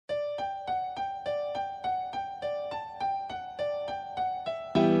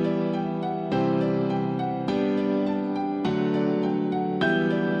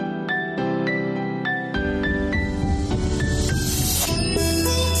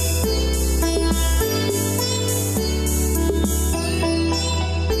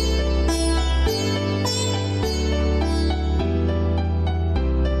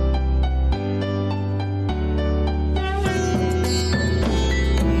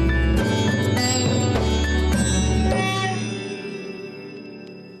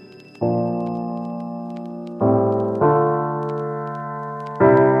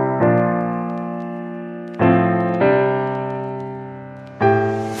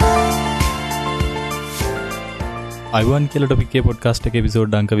Ivan කියල ටොපික්ේ podcast එක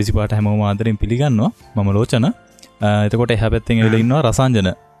episode අංක 25 හැමෝම ආදරෙන් පිළිගන්නවා. මම ලෝචන. එතකොට එහා පැත්තෙන් ඇවිල්ලා ඉන්නවා රසාංජන.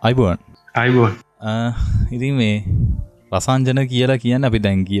 අයිබෝන්. ඉතින් මේ රසාංජන කියලා කියන්නේ අපි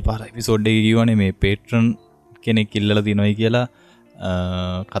දැන් ගිය පාර එපිසෝඩ් එකේ කියවනේ මේ පේට්‍රන් කෙනෙක් ඉල්ලලා තිනවයි කියලා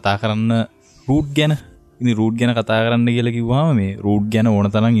කතා කරන්න රූට් ගැන. ඉතින් රූට් ගැන කතා කරන්න කියලා කිව්වම මේ රූට් ගැන ඕන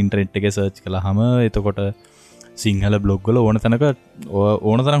තරම් ඉන්ටර්නෙට් එකේ සර්ච් කළාම එතකොට සිංහල බ්ලොග් වල ඕන තැනක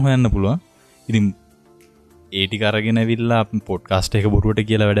ඕන තරම් හොයන්න පුළුවන්. ඉතින් ඒටි කරගෙන ඇවිල්ලා පොඩ්කාස්ට් එක බොරුවට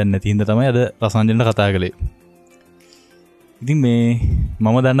කියලා වැඩක් නැති හින්දා තමයි අද රසාංජනට කතා කළේ. ඉතින් මේ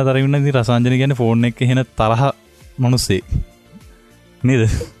මම දන්න තරමින් නම් ඉතින් රසාංජන කියන්නේ ෆෝන් එක එහෙන තරහ මිනිස්සෙක් නේද?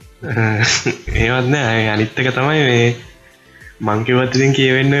 එහෙමත් නෑ. අනිත් එක තමයි මේ මං කිව්වත් ඉතින්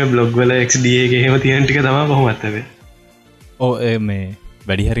කියවෙන්නේ බ්ලොග් වල XDA එක එහෙම තියෙන ටික තමයි කොහොමද හැබැයි. ඔව් මේ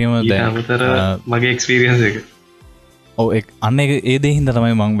වැඩි හරියම දැන් මගේ එක්ස්පීරියන්ස් එක. ඔව් අන්න ඒ දේ හින්දා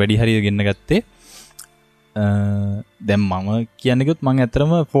තමයි මං වැඩි හරිය ගෙන්න ගත්තේ. දැම් මම කියන්නකුත් මං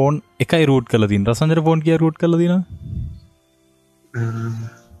ඇතරම ෆෝන් එකයි රූට් කල තින් රසන්ජර ෆෝන් කිය රූට් කල දින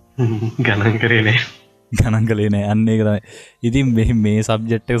ගණන් කරේනේ ගණන් කලේ නෑ අන්නේ කරයි. ඉතින් මේ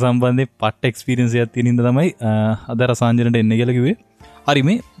සබ්ජෙට්ක සම්බන්ධය පට් එක්ස්පිරන්සිය ඇති හිද තමයි අද රසාංජනට එන්න කියලකිවේ. හරි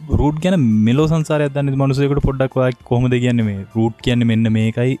මේ රූට් ගැන මෙලෝ සංසාරය දන්න මනුසයකට පොඩ්ඩක් කොහොමද කියන්න මේ රූට් කියන්න මෙන්න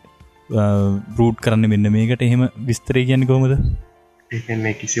මේකයි රූට් කරන්න මෙන්න මේකට එහෙම විස්තරය කියන්න කොහොමද?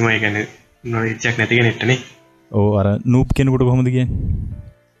 ඒන්නේ කිසිම එකන නොචක් නැතික නෙට්ටනේ. ඕ අර නූප් කෙනෙකුට කොහොමද කියන්නේ?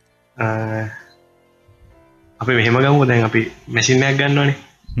 අපි මෙහෙම ගමු. දැන් අපි මැෂින් එකක් ගන්නවනේ.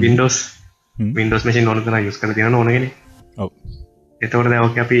 Windows මැෂින් ඕන තරම් යූස් කරලා තියෙනවා ඕන කෙනෙක්. ඔව්. එතකොට දැන්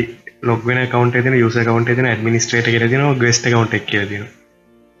ඔක අපි ලොග් වෙන account එකේ තියෙන user account එකේ තියෙන administrator කියලා තියෙනවා guest account එක කියලා තියෙනවා.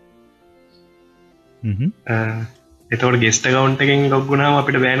 එතකොට guest account එකෙන් log වුණාම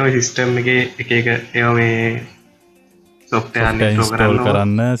අපිට බෑන ඔය system එකේ එක එක ඒවා මේ software install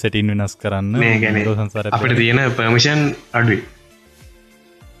කරන්න setting වෙනස් කරන්න අපිට තියෙන permission අඩුයි.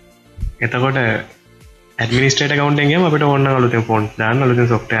 එතකොට administrator account එකෙන් ගියාම අපිට ඕන නම් අලුතෙන් fonts දාන්න අලුතෙන්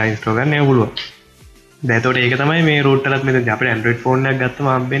software install කරන්න ඒක පුළුවන්. දැන් එතකොට ඒක තමයි මේ root වලත් මෙතන අපිට Android phone එකක්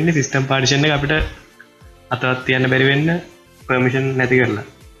ගත්තම හම්බෙන්නේ system partition එක අපිට අතවත් තියන්න බැරි වෙන්න permission නැති කරලා.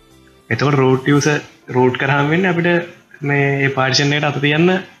 එතකොට root කරාම වෙන්නේ අපිට මේ partition එකට අත තියන්න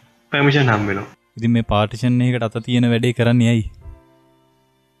permission හම්බ වෙනවා. ඉතින් මේ පාර්ටිෂන් එකකට අත තියෙන වැඩේ කරන්නේ ඇයි?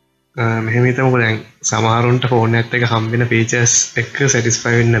 මෙහෙම හිතමුකෝ දැන් සමහරුන්ට ෆෝන් එකත් එක හම්බෙන ෆීචර්ස් එක්ක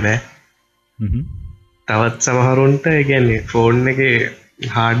සැටිස්ෆයි වෙන්න බෑ. තවත් සමහරුන්ට ඒ කියන්නේ ෆෝන් එකේ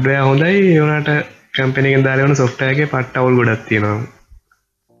හાર્ඩ්වෙයාර් හොඳයි ඒ වුණාට කම්පැනි එකෙන් දාලා වුණ සොෆ්ට්වෙයාර් එකේ පට්ට අවුල් ගොඩක් තියෙනවා.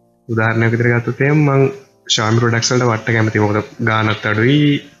 උදාහරණයක් විදිහට ගත්තොත් එහෙනම් මම Xiaomi products වලට වට කැමතියි. මොකද ගානත් අඩුයි.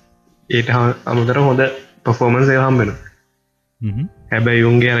 ඒට අමුතර හොඳ performance එක හම්බ වෙනවා. හැබැයි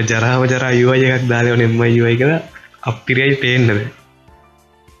උන්ගේ අර ජරාව ජරා UI එකක් දාලා වනේ MI UI කියලා අපිරියයි පේන්න බෑ.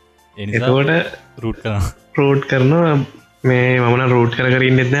 එතකොට රූට් කරනවා මේ මම නම් රූට් කර කර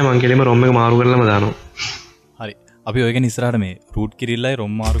ඉන්නෙත් නෑ මං කෙලින්ම ROM එක මාරු කරලාම දානවා. හරි. අපි ඔය ගැන ඉස්සරහට මේ රූට් කිරිල්ලයි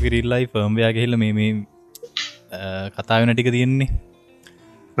ROM මාරු කිරිල්ලයි ෆර්ම්වෙයාර් ගිහිල්ලා මේ කතා වෙන ටික තියෙන්නේ.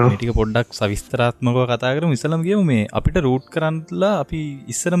 මේ ටික පොඩ්ඩක් සවිස්තරාත්මකව කතා කරමු. ඉස්සලම කියමු මේ අපිට රූට් කරන්නලා අපි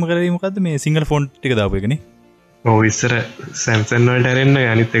ඉස්සරම කරේ මොකද්ද මේ සිංගල් ෆොන්ට් ටික දාපු එකනේ. ඔව් ඉස්සර Samsung වලට ඇරෙන්න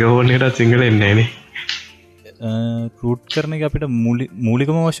අනිත් එක ෆෝන් එකටත් සිංගල් එන්නේ නැහනේ. රූට් කරන එක අපිට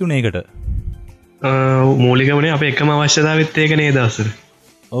මූලිකම අවශ්‍ය උනේ ඒකට. මූලිකමනේ අපේ එකම අවශ්‍යතාවෙත් ඒක නේද අසර.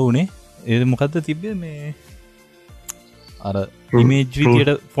 ඔව්නේ. ඒක මොකද්ද තිබ්බේ මේ අර ඉමේජ්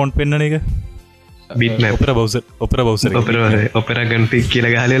විදියට ෆොන්ට් පෙන්වන එක. bitmap opera browser opera config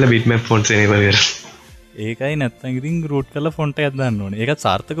කියලා ගහලා bitmap fonts එනේ බලන්න. ඒකයි නැත්තම් ඉතින් රූට් කරලා ෆොන්ට් එකක් දාන්න ඕනේ. ඒකත්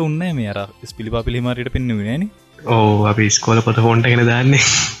සාර්ථක වුණේ නැහැ මේ අර ස්පිලිපාපිලි හිමාරියට පෙන්නුවේ නෑනේ. ඔව් අපි ඉස්කෝලේ පොත ෆොන්ට් එකනේ දාන්නේ.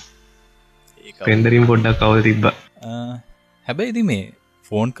 ඒක රෙන්ඩරින් පොඩ්ඩක් අවුල් තිබ්බා. හැබැයි ඉතින් මේ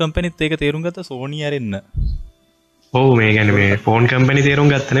ෆෝන් කම්පැනිත් ඒක තේරුම් ගත්තා Sony ඇරෙන්න. ඔව් මේ කියන්නේ මේ ෆෝන් කම්පැනි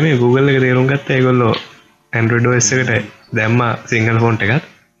තේරුම් ගත්ත නෙමෙයි Google එක තේරුම් ගත්තා. ඒගොල්ලෝ Android OS එකට දැම්මා සිංගල් ෆොන්ට් එකක්.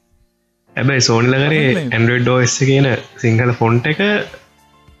 හැබැයි Sony ලා කරේ Android OS එකේ එන සිංගල් ෆොන්ට් එක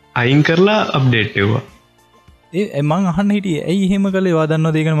අයින් කරලා අප්ඩේට් එවුවා. මං අහන්න හිටියේ ඇයි එහෙම කළේ? වා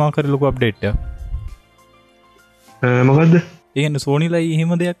දන්නවද ඒක මම කරේ ලොකු අප්ඩේට් එකක්. මොකද්ද? ඒ කියන්නේ Sony ලා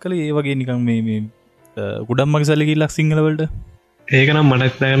එහෙම දෙයක් කළේ ඒ වගේ නිකන් මේ කුඩම්මගේ සැලකිල්ලක් සිංහල වලට. ඒක නම් මට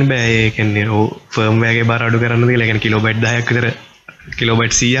හිතාගන්න බෑ. ඒ කියන්නේ ඔව් ෆර්ම්වෙයාර් එකේ බාර අඩු කරන්න කියලා. ඒ කියන්නේ කිලෝබයිට් 10ක් විතර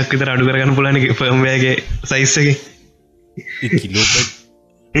කිලෝබයිට් 100ක් විතර අඩු කරගන්න පුළුවන් නේ ෆර්ම්වෙයාර් එකේ සයිස් එකේ. ඒ කිලෝබයිට්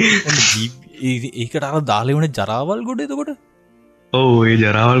ඒකට අර දාලා වුණ ජරාවල් ගොඩ එතකොට. ඔව් ඒ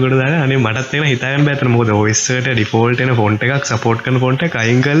ජරාවල් කොට දාලා අනේ මටත් ඒක හිතාගන්න බෑ. මොකද OS එකට ඩිෆෝල්ට් එන ෆොන්ට් එකක් සපෝට් කරන ෆොන්ට් එක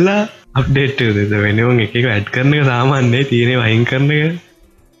අයින් කරලා අප්ඩේට් එක දෙන්න වෙන්නේ. මම එක එක ඇඩ් කරන එක සාමාන්‍යයි තියෙනවා අයින් කරන එක.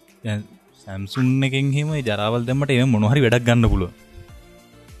 දැන් Samsung එකෙන් එහෙම ජරාවල් දැම්මට එහෙම මොනවා හරි වැඩක් ගන්න පුළුවන්.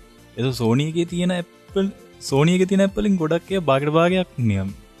 ඒක Sony එකේ තියෙන Apple Sony එක තියෙන ඇප්වලින් ගොඩක් ඒ භාගයට භාගයක් නියම්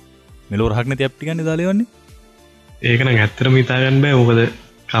මෙලෝ රහක් නැති ඇප් ටිකන්නේ දාලා යවන්නේ. ඒක නම් ඇත්තටම හිතා ගන්න බෑ. මොකද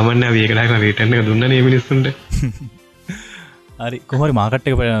කමන්නේ අපි ඒකට හරියට රිටර්න් එක දුන්නනේ මේ මිනිස්සුන්ට. හරි කොහොම හරි මාකට්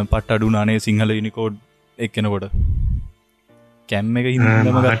එක පට්ට අඩු නානේ සිංහල යුනිකෝඩ් එක්කෙනකොට. කැම් එක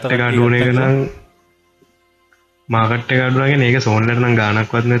හින්දාම ගත්තා. එක අඩු වෙන එක නම් මාකට් එක අඩු නම් කියන්නේ ඒක සෝන්ලට නම්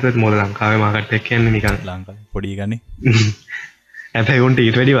ගාණක්වත් නැතුව මොකද ලංකාවේ මාකට් එක කියන්නේ නිකන් ලංකාවේ පොඩි ගන්නේ. හැබැයි උන්ට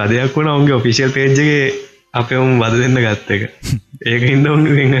ඊට වැඩි වදයක් වුණා උන්ගේ ඔෆිෂියල් පේජ් එකේ අපේ උන් වද දෙන්න ගත්ත එක. ඒකින්ද උන්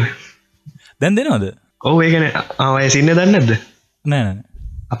දැන් දෙනවද? ඔව් ඒ කියන්නේ ආයෙ සින්නේ දන්නේ නැද්ද? නෑ නෑ.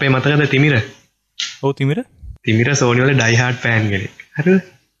 අපේ මතකද තිමිර? ඔව් තිමිර. තිමිර සෝනි වල ඩයි හાર્ඩ් ෆෑන් කෙනෙක්. හරිද?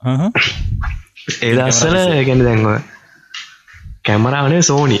 ඒ දවස්වල ඒ කියන්නේ දැන් ඔය කැමරාවනේ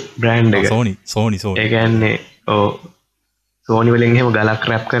සෝනි බ්‍රෑන්ඩ් එක. සෝනි. ඒ කියන්නේ ඔව් සෝනි වලින් එහෙම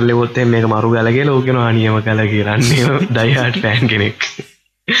ගලක් රැප් කරලා ලෙවොත් එහෙම මේක මරු ගල කියලා ඌ කියනවා අනියම ගල කියලා. අන්නේ ඩයි හાર્ඩ් ෆෑන් කෙනෙක්.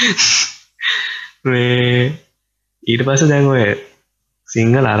 මේ ඊට පස්සේ දැන් ඔය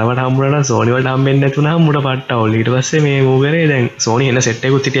සිංහල අරවට හම්බුනට සෝනි වලට හම්බෙන්නේ නැතුණාම මුඩ පට්ටවල්. ඊට පස්සේ මේ මූ කරේ දැන් සෝනි එන සෙට්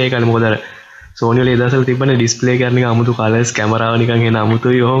එකකුත් හිටියා ඒකනේ. මොකද අර සෝනි වල ඒ දවස්වල තිබ්බනේ ඩිස්ප්ලේ එක නිකන් අමුතු කලර්ස් කැමරාව නිකන් එන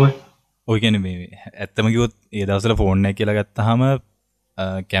අමුතුයි ඔහොම. ඔය කියන්නේ මේ ඇත්තම කිව්වොත් ඒ දවස්වල ෆෝන් එක කියලා ගත්තාම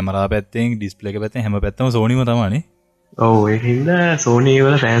කැමරා පැත්තෙන් ඩිස්ප්ලේ එක පැත්තෙන් හැම පැත්තම සෝනිම තමයිනේ. ඔව් ඒකින්ද සෝනි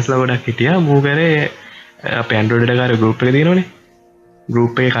වල ෆෑන්ස්ලා ගොඩක් හිටියා. මූ කරේ අපේ Android එකට ගාර ගෲප් එක තියෙනවනේ.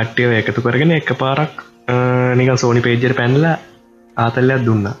 ගෲප් එකේ කට්ටියව එකතු කරගෙන එකපාරක් නිකන් සෝනි පේජ් එකට පැනලා ආතල්ලයක්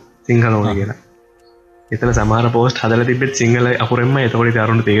දුන්නා සිංහල ඕනේ කියලා. එතන සමහර පෝස්ට් හදලා තිබ්බෙත් සිංහල අකුරෙන්ම. එතකොට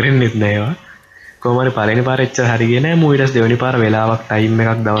ඉතින් තේරෙන්නේ නැහැ ඒවා. කොහොම හරි පළවෙනි පාර එච්චර හරි ගියේ නැහැ. මූ ඊට පස්සේ දෙවෙනි පාර වෙලාවක් ටයිම්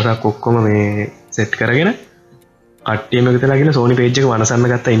එකක් දවසක් ඔක්කොම මේ සෙට් කරගෙන කට්ටියම එකතුලා ගිහලා සෝනි පේජ් එක වනසන්න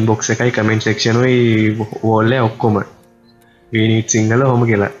ගත්තා. ඉන්බොක්ස් එකයි කමෙන්ට් සෙක්ෂන් උයි වෝල් එක ඔක්කොම we need සිංහල ඔහොම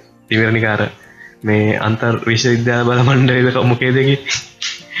කියලා. ඉවරනික අර මේ අන්තර් විශ්වවිද්‍යාල බල මණ්ඩලයක මොකේද කිව්වේ.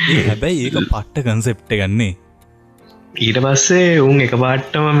 හැබැයි ඒක පට්ට කන්සෙප්ට් එකක් නේ. ඊට පස්සේ උන්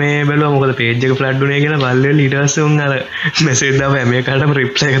එකපාරටම මේ බැලුවා මොකද පේජ් එක ෆ්ලඩ් වුණේ කියලා බලලා ඊට පස්සේ උන් අර මෙසේජ් දාපු හැම එකකටම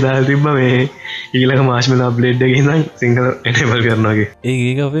රිප්ලයි එක දාලා තිබ්බා මේ ඊළඟ මාෂ්මෙලෝ අප්ඩේට් එකේ ඉඳන් සිංහල එනේබල් කරනවා වගේ.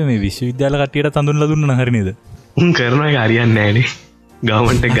 ඒක අපේ මේ විශ්වවිද්‍යාල කට්ටියට තඳුන්ලා දුන්නා නම් හරි නේද? උන් කරන එක හරියන්නේ නැහැ නේ.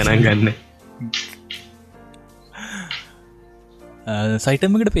 ගවර්න්මන්ට් එක ගණන් ගන්න.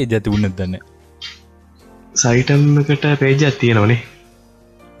 සයිටම් එකට පේජ් එකක් තිබුණේ නැද්ද? සයිටම් එකට පේජ් එකක් තියෙනවනේ.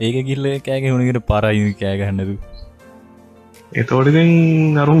 ඒක ගිහලා කෑ ගහුණේකට පාරයි කෑ ගහන්න නේද? එතකොට ඉතින්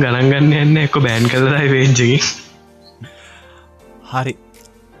අරුන් ගණන් ගන්න යන්නේ එක්ක බෑන් කරලා දායි පේජ් එකකින්. හරි.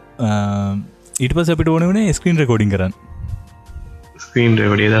 ඊට පස්සේ අපිට ඕනේ වුණේ ස්ක්‍රීන් රෙකෝඩින් කරන්න. ස්ක්‍රීන්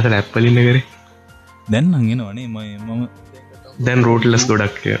රෙකෝඩින් ඒ දාසල ඇප් වලින් නේද? දැන් නම් එනවනේ මම දැන් රූට්ලස්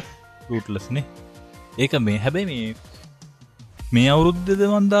ගොඩක් කියලා. රූට්ලස් නේ. ඒක මේ හැබැයි මේ අවුරුද්දේද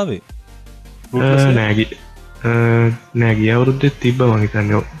මන් දාවේ. රූට්ලස් නෑ ගිය අවුරුද්දේ තිබ්බා මං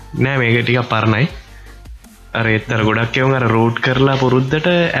හිතන්නේ. නෑ මේක ටිකක් පරණයි. අර ඒතර ගොඩක් ඒවා අර රූට් කරලා පුරුද්දට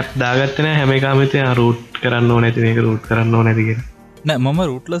ඇප් දාගත්තේ නෑ. හැම එකම ඉතින් රූට් කරන්න ඕනේ නැති මේක රූට් කරන්න ඕනේ නැති කියලා. නෑ මම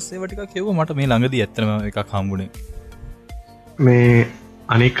රූට්ලස් ඒවා ටිකක් කිව්වා. මට මේ ළඟදී ඇත්තටම එකක් හම්බුනේ. මේ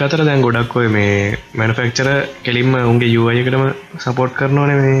අනික් අතර දැන් ගොඩක් ඔය මේ මැනුෆැක්චරර් කෙලින්ම උන්ගේ UI එකටම සපෝට්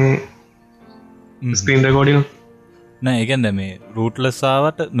කරනවනේ මේ ස්ක්‍රීන් රෙකෝඩින්. නෑ ඒ කියන්නේ මේ රූට්ලස්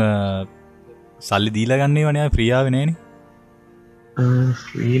ආවට සල්ලි දීලා ගන්නේ වනේ ෆ්‍රී ආවේ නෑනේ.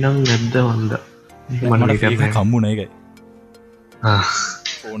 ෆ්‍රී නම් නැද්ද වන්ද? මට ඒක කම්බුනේ ඒකයි.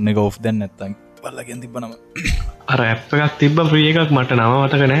 ෆෝන් එක ඔෆ් දැන් නැත්තම් බලලා කියන් තිබ්බනම. අර ඇප් එකක් තිබ්බ ෆ්‍රී එකක් මට නම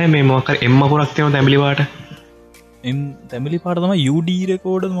මතක නැහැ. මේ මොකක් හරි එම් අකුරක් තියෙනවා තැඹිලි පාට. තැමිලි පාට තමයි UD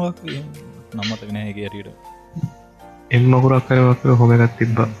රෙකෝඩ් මොකක් නම් මතක නැහැ ඒකේ හරියට. එම් අකුරක් කරේ කොහොම එකක්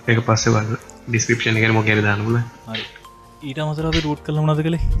තිබ්බා. ඒක පස්සේ බලන්න ඩිස්ක්‍රිප්ෂන් එකේ මොකද කියලා දාන්න පුළුවන්. හරි. ඊට අමතරව අපි රූට් කළා මොනවද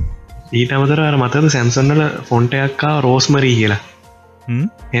කළේ? ඊට අමතරව අර මතකද Samsung වල ෆොන්ට් එකක් ආව රෝස්මරි කියලා.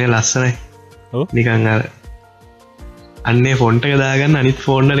 එන ලස්සනයි. ඔව්. නිකන් අර අන්නේ ෆොන්ට් එක දාගන්න අනිත්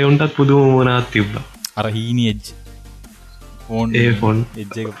ෆෝන් වල උන්ටත් පුදුම මොනවත් තිබ්බා. අර හීනි එජ්. ඒ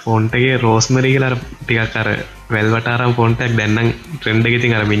ෆොන්ට් එකේ රෝස්මරි කියලා අර ටිකක් අර වෙල්වට ආරම් ෆොන්ට් එකක් දැන් නම් ට්‍රෙන්ඩ් එකේ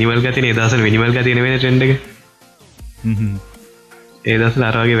තියෙන අර මිනිමල් ගතියනේ. ඒ දවස්වල මිනිමල් ගතිය නෙවෙයි ට්‍රෙන්ඩ් එක. ඒ දවස්වල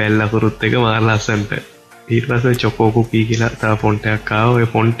අර වගේ වැල් අකුරුත් එක මාර ලස්සනට. ඊට පස්සේ චොකෝ කුකී කියලා තව ෆොන්ට් එකක් ආවා. ඔය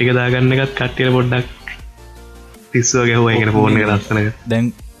ෆොන්ට් ටික දාගන්න එකත් කට්ටියට පොඩ්ඩක් පිස්සුව ගැහුවා. ඒකනේ ෆෝන් එක ලස්සනක.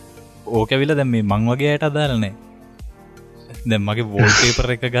 දැන් ඕක ඇවිල්ලා දැන් මේ මං වගේ අයට අදාළ නැහැ. දැන් මගේ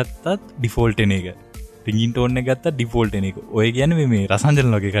වෝල්පේපර් එක ගත්තත් ඩිෆෝල්ට් එන එක. රින්ගින් ටෝන් එක ගත්තත් ඩිෆෝල්ට් එන එක. ඔය කියන්නේ මේ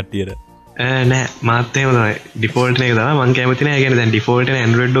රසංජන වගේ කට්ටියට. නෑ මාත් එහෙම තමයි. ඩිෆෝල්ට් එක තමයි මං කැමති නෑ. ඒ කියන්නේ දැන් ඩිෆෝල්ට් එක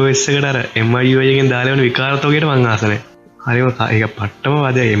Android OS එකට අර MIUI එකෙන් දාලා වෙන විකාරතෝගේට මං ආස නෑ. හරිම ඒක පට්ටම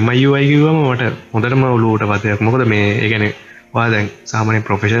වදයක්. MIUI කිව්වම මට හොඳටම ඔලුවට වදයක්. මොකද මේ ඒ කියන්නේ ඔයා දැන් සාමාන්‍ය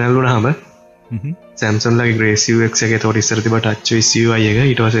ප්‍රොෆෙෂනල් වුණාම සැම්සන් ලගේ ග්‍රේසික් එක තොට ඉස්සර තිබ ටච් UI එක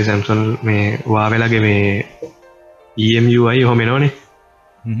ඊට පස්සේ සැම්සන් මේ වාවෙලගේ මේ EMUI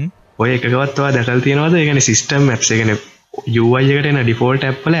හොමෙනෝනේ ඔය එකගවත්වා දැකල් තියෙනවාද ඒගැන සිස්ටම් ඇ්ස එකන UI එකට එන ඩිෆෝල්ට්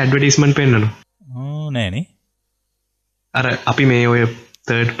ඇප්පල ඇඩ්වටිස්මන්ට් පෙන්න්නන නෑනේ අර අපි මේ ඔය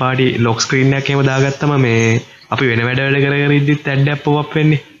තර්ඩ් පාඩි ලොක් ස්ක්‍රීනයක් එම දාගත්තම මේ අපි වෙන වැඩවැඩ කර ඉදිත් ඇඩ් අප්පක්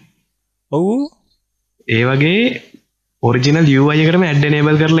වෙන්නේ ඔවු ඒ වගේ ඔරිජිනල් UI එකටම ඇඩ්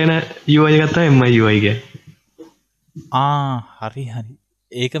එනේබල් කරලෙන UI ගත්තා MIUI එක හරි හරි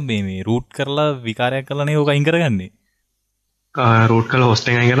ඒක මේ රූට් කරලා විකාරයක් කරලනේ ඕක අයින් කරගන්නේ රූට් කල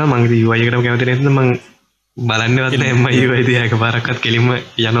හොස්ටෙන් අයින් කරලා මගේ UI එකටම කැමති නැත්නම් මං බලන්නවත් නැහැ MIUI දිහා එකපාරක්වත් කෙලින්ම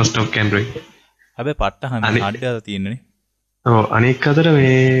යන ස්ටොක් Android හැබැයි පට්ට හරියට තියෙන්නේ ඔව් අනෙක් අතට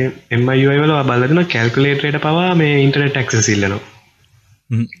මේ MIUI වල බලලා දෙන කැල්කියුලේටර් එකට පවා මේ ඉන්ටර්නෙට් ඇක්සස් ඉල්ලනවා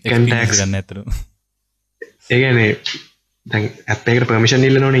එක්ස්පීරියන්ස් ගන්න ඇතුළු ඒ කියන්නේ දැන් ඇප් එකට පර්මිෂන්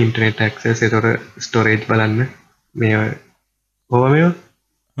ඉල්ලනවනේ ඉන්ටර්නෙට් ඇක්සස් ඒතකොට ස්ටෝරේජ් බලන්න මේ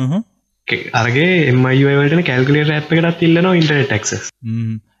මේවා අරගේ MIUI වලට කැල්කියුලේටර් ඇප් එකටත් ඉල්ලනවා ඉන්ටර්නෙට් ඇක්සස්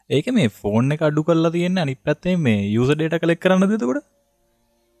ඒක මේ ෆෝන් එක අඩු කරලා තියෙන්නේ අනිත් පැත්තේ මේ යූසර් ඩේටා කලෙක්ට් කරන්නද එතකොට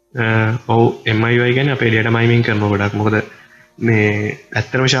ඔව් MIUI කියන්නේ අපේ ඩේටා මයිනින් කරනවා ගොඩක් මොකද මේ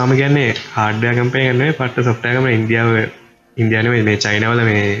ඇත්තටම ශාම කියන්නේ හાર્ඩ්වෙයාර් කම්පැනි එකක් නෙවෙයි පට්ට සොෆ්ට්වෙයාර් කම්පැනි ඉන්දියාව නෙවෙයි මේ චයිනා වල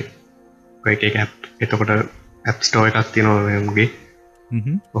මේ ඔය එක ඇප් එතකොට ඇප් ස්ටෝර් එකක් තියෙනවා මුගේ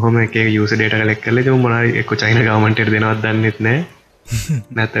කොහොම එක යූසර් ඩේටා කලෙක්ට් කරලා ඉතින් මොනාරි එක්ක චයිනා ගවර්න්මන්ට් එකට දෙනවද දන්නෙත් නැහැ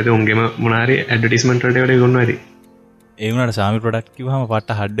නැත්නම් උන්ගෙම මොනාරි ඇඩ්වර්ටයිස්මන්ට් වලට ඒකට ගොන්නවා ඉතින් ඒ වුණාට සාමි ප්‍රොඩක්ට් කිව්වම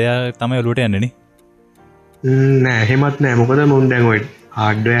පට්ට හાર્ඩ්වෙයාර් තමයි ඔලුවට යන්නේ නේ නෑ එහෙමත් නෑ මොකද මුන් දැන් ඔය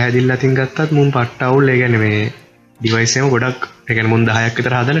හાર્ඩ්වෙයාර් හැදිලා තින් ගත්තත් මුන් පට්ට අවුල් ඒ කියන්නේ මේ ඩිවයිස් එකම ගොඩක් ඒ කියන්නේ මුන් 10ක්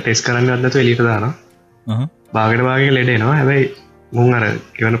විතර හදලා ටෙස්ට් කරන්නවත් නැතුව එළියට දානවා භාගයට භාගයක ලෙඩ එනවා හැබැයි මුන් අර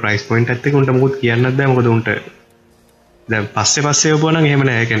කියවන ප්‍රයිස් පොයින්ට් එකත් එක්ක උන්ට මොකුත් කියන්නත් බෑ මොකද උන්ට දැන් පස්සේ යවපුවා නම් එහෙම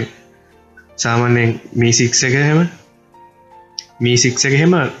නෑ ඒ කියන්නේ සාමාන්‍යයෙන් Mi 6 එක එහෙම Mi 6 එක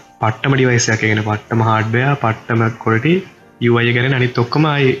එහෙම පට්ටම ඩිවයිස් එකක් කියන්නේ පට්ටම හાર્ඩ්වෙයාර් පට්ටම quality UI එක ගැන අනිත් ඔක්කොම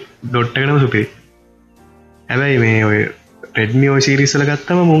ආයි ඩොට් එකටම සුපිරි හැබැයි මේ ඔය Redmi OS series වල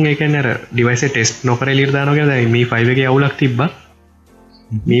ගත්තම මුන් ඒ කියන්නේ අර ඩිවයිස් එක ටෙස්ට් නොකර එළියට දානවා කියලා දැන් Mi 5 එකේ අවුලක් තිබ්බා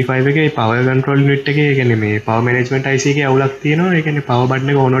Mi 5 එකේ power control unit එකේ ඒ කියන්නේ මේ power management IC එකේ අවුලක් තියෙනවා ඒ කියන්නේ power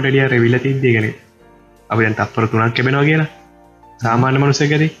button එක on out එළිය රෙවිලා තිද්දි ඒ කියන්නේ අපි දැන් තප්පර 3ක් ලැබෙනවා කියලා සාමාන්‍ය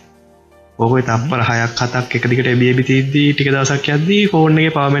මනුස්සයෙක් ඇති ඕක ඔය තප්පර 6ක් 7ක් එක දිගට එබි තිද්දි ටික දවසක් යද්දි ෆෝන්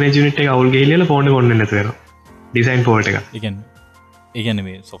එකේ power management unit එක අවුල් ගිහිල්ලා ෆෝන් එක on වෙන්නේ නැතුව යනවා design fault එකක් ඒ කියන්නේ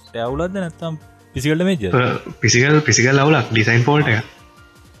මේ software අවුලක්ද නැත්නම් physical damage physical අවුලක් design fault එකක්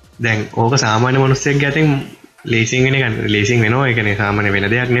දැන් ඕක සාමාන්‍ය මනුස්සයෙක්ගේ අතින් ලේසින් වෙන එක ලේසින් වෙනවා ඒ කියන්නේ සාමාන්‍ය වෙන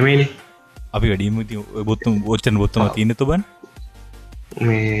දෙයක් නෙමෙයිනේ අපි වැඩිම ඉතින් ඔය බොත්තම වොච්චන් බොත්තම තියෙන තොබන්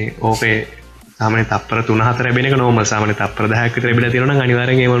මේ ඕකේ සාමාන්‍ය තප්පර 3-4 ලැබෙන එක normal සාමාන්‍ය තප්පර 10ක් විතර ලැබිලා තියෙනවා නම්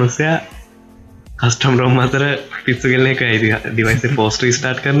අනිවාර්යෙන් ඒ මනුස්සයා කස්ටම් ROM අතර පිස්සු ගෙලන එකයි ඩිවයිස් එක post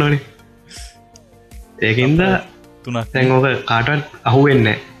restart කරනවනේ ඒකින්ද දැන් ඕක කාටවත්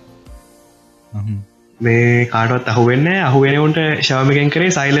අහුවෙන්නේ නැහැ මේ කාටවත් අහුවෙන්නේ නැහැ අහුවෙන උන්ට Xiaomi එකෙන්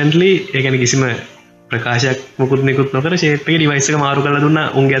කරේ silently ඒ කියන්නේ කිසිම ප්‍රකාශයක් මුකුත් නිකුත් නොකර ෂේප් එකේ ඩිවයිස් එක මාරු කරලා දුන්නා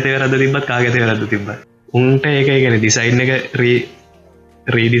උන්ගේ අතේ වැරද්ද තිබ්බත් කාගේ අතේ වැරද්ද තිබ්බත් උන්ට ඒක ඒ කියන්නේ ඩිසයින් එක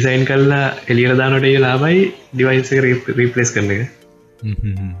රීඩිසයින් කරලා එළියට දානකොට ඒ ලාභයි ඩිවයිස් එක රීප්ලේස් කරන එක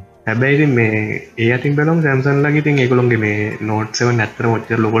හැබැයි ඉතින් මේ ඒ අතින් බලමු Samsung ලගේ ඉතින් ඒගොල්ලෝගේ මේ Note 7 ඇත්තටම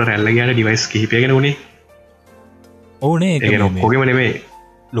ඔච්චර ලොකුට රැල්ල ගියාට ඩිවයිස් කිහිපයකට උනේ ඔව් නේ ඒක ඔක්කොගෙම නෙමෙයි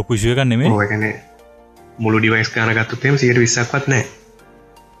ලොකු ඉෂුව එකක් නෙමෙයි ඔව් ඒ කියන්නේ මුළු ඩිවයිස් ගන්න ගත්තොත් එහෙම 120ක්වත් නැහැ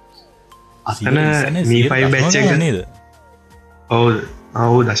අතන Mi 5 batch එක නේද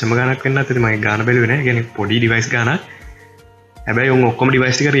ඔව් දශම ගණක් වෙන්නත් ඉතින් මම ගාන බැලුවේ නෑ කියන්නේ පොඩි ඩිවයිස් ගානක් හැබැයි උන් ඔක්කොම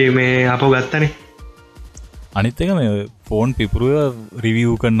ඩිවයිස් ටික මේ ආපහු ගත්තානේ අනිත් එක මේ ෆෝන් පිපුරුව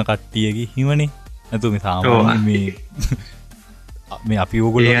රිවිව් කරන කට්ටියගේ හිමනේ නැතු මේ සාමාන්‍යයෙන් මේ අපි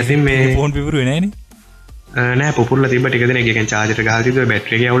ඕගොල්ලෝ ඉතින් මේ ෆෝන් පිපුරුවේ නෑනේ නෑ පුපුරලා තිබ්බ ටික දෙනෙක් එකෙන් චාර්ජර් එක ගහලා තිබ්බා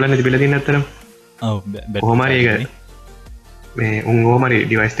බැටරි එක අවුලන්නේ තිබිලා තියෙන ඇත්තටම ඔව් කොහොම හරි ඒක මේ උන් කොහොම හරි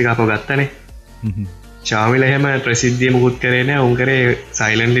ඩිවයිස් ටික ආපහු ගත්තානේ Xiaomi ලා එහෙම ප්‍රසිද්ධිය මුකුත් කරේ නෑ උන් කරේ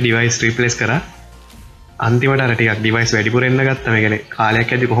silently device replace කරා අන්තිමට අර ටිකක් ඩිවයිස් වැඩිපුර එන්න ගත්තා මේ කියන්නේ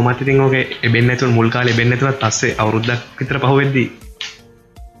කාලයක් ඇද්දි කොහොමත් ඉතින් ඕකේ එබෙන්නේ නැතුව මුල් කාලේ එබෙන්නේ නැතුවත් පස්සේ අවුරුද්දක් විතර පහුවෙද්දි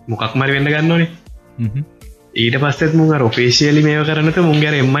මොකක්ම හරි වෙන්න ගන්නෝනේ ඊට පස්සෙත් මුන් අර ඔෆිෂියලි මේව කරන්නේ නැතුව මුන්ගේ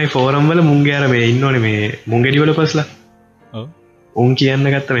අර MI ෆෝරම් වල මුන්ගේ අර මේ ඉන්නෝනේ මේ මුන්ගේ ඩෙවලොපර්ස්ලා ඔව් උන් කියන්න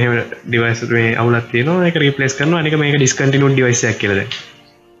ගත්තා මෙහෙම ඩිවයිස් එක මේ අවුලක් තියෙනවා ඒක රීප්ලේස් කරනවා අනික මේක ඩිස්කන්ටිනියුඩ් ඩිවයිස් එකක් කියලා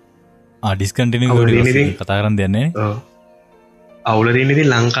දැන් ඩිස්කන්ටිනියුඩ් කතා කරන් දෙන්නේ ඔව් අවුල තියෙන්නේ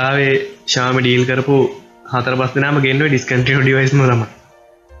ඉතින් ලංකාවේ Xiaomi ඩීල් කරපු 4-5 දෙනාම ගෙන්නුවේ ඩිස්කන්ටිනියුඩ් ඩිවයිස් ම තමයි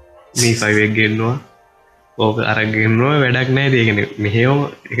Mi 5 එක ගෙන්නවා ඕක අරගෙන්නවා වැඩක් නෑ දෙගෙන මෙහෙම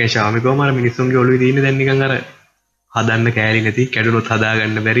එක ශාමිකෝ මර මිනිස්සුන්ගේ ඔළුවේ තියෙන දැන් නිකන් අර හදන්න කෑලි නැති කැඩුනොත්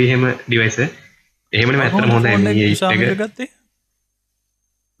හදාගන්න බැරි එහෙම ඩිවයිස් එහෙමනේ ඇත්තටම හොඳයි මේ එක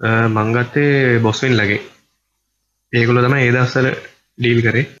මං ගත්තේ බොස්වින් ලගේ ඒගොල්ලෝ තමයි ඒ දවස්වල ඩීල්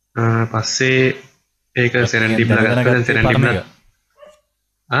කරේ පස්සේ ඒක සෙරන්ඩිප් ලගත්තා දැන් සෙරන්ඩිප්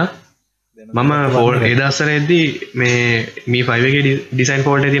මම ෆෝල් ඒ දවස්වල එද්දී මේ Mi 5 එකේ ඩිසයින්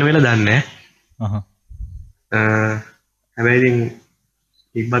ෆෝල්ට් එක තියෙන වෙලාව දන්නේ නැහැ හැබැයි ඉතින්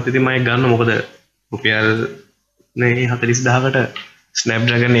ඉක්බත් ඉතින් මම ගන්න මොකද රුපියල් නේ 40000කට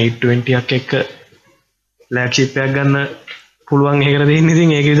Snapdragon 820ක් එක්ක ෆ්ලැග්ෂිප් එකක් ගන්න පුළුවන් එකකට දෙන්නේ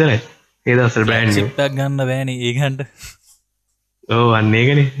ඉතින් ඒක විතරයි ඒ දවස්වල බ්‍රෑන්ඩ් නිව් ෆ්ලැග්ෂිප් එකක් ගන්න බෑනේ ඒ ගන්න ඔව් අන්න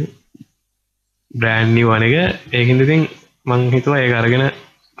ඒකනේ බ්‍රෑන්ඩ් නිව් අනේක ඒකින්ද ඉතින් මං හිතුවා ඒක අරගෙන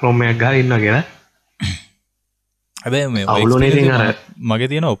ක්‍රෝම් එකක් ගහලා ඉන්නවා කියලා හැබැයි මේ අවුලුනේ ඉතින් අර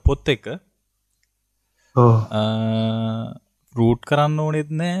මගේ තියෙන ඔප්පොත් එක්ක රූට් කරන්න ඕනෙත්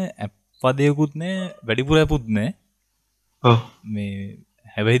නෑ ඇප් පදයකුත් නෑ වැඩිපුර ඇපුත් නෑ මේ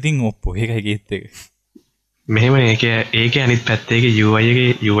හැබැයිතින් ඔප්පො ඒකයි ගේත් එක මෙහෙම ඒක අනිත් පැත්තේ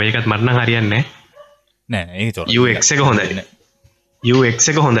UI එකත් මට නම් හරියන්නේ නෑ ඒක චොර UX එක හොඳයි UX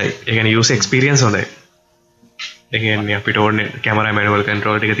එක හොඳයි ඒ කියන්නේ user experience හොඳයි ඒ කියන්නේ අපිට ඕනේ කැමරා manual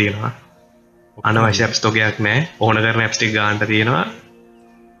control ටික තියෙනවා අනවශ්‍ය apps තෝගයක් නෑ ඕන කරන apps ටික ගන්න තියෙනවා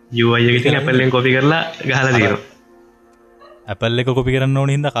UI එක ඉතින් Apple එකෙන් copy කරලා ගහලා තියෙනවා Apple එක copy කරන්න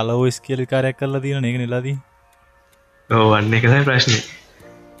ඕන හින්දා color OS කියලා විකාරයක් කරලා තියෙනවා නේද නෙලාදී ඔව් අන්න ඒක තමයි ප්‍රශ්නේ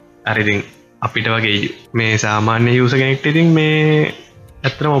අර ඉතින් අපිට වගේ මේ සාමාන්‍ය යූසර් කෙනෙක්ට ඉතින් මේ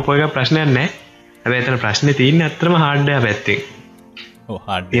ඇත්තටම ඔපෝ එක ප්‍රශ්නයක් නැහැ හැබැයි එතන ප්‍රශ්නේ තියෙන්නේ ඇත්තටම හાર્ඩ්වෙයාර් පැත්තෙන් ඔව්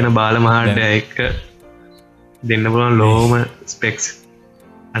හાર્ඩ්වෙයාර් තියෙන බාලම හાર્ඩ්වෙයාර් එක දෙන්න පුළුවන් ලෝම ස්පෙක්ස්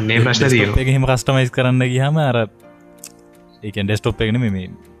අන්නේ ප්‍රශ්න තියෙනවා ඒක එහෙම කස්ටමයිස් කරන්න ගියාම අර ඒ කියන්නේ ඩෙස්ක්ටොප් එක නෙමෙයි මේ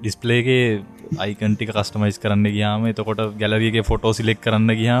ඩිස්ප්ලේ එකේ අයිකන් ටික කස්ටමයිස් කරන්න ගියාම එතකොට ගැලරි එකේ ෆොටෝ සිලෙක්ට්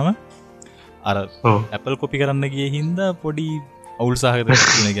කරන්න ගියාම අර Apple copy කරන්න ගියේ හින්දා පොඩි අවුල් සහගතයක්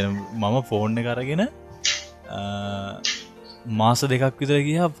තියෙන කියන්නේ මම ෆෝන් එක අරගෙන මාස දෙකක් විතර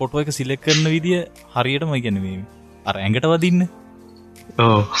ගියා ෆොටෝ එක සිලෙක්ට් කරන විදිය හරියටම කියන්නේ මේ අර ඇඟට වදින්න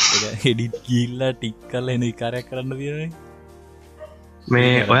ඔව් ඒක එඩිට් ගිහිල්ලා ටික් කරලා එන විකාරයක් කරන්න තියෙනනේ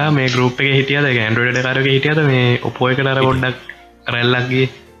මේ ඔයා මේ ගෲප් එකේ හිටියද ඒක Android එක කාරකේ හිටියද මේ Oppo එකට අර පොඩ්ඩක් රැල්ලක් ගියේ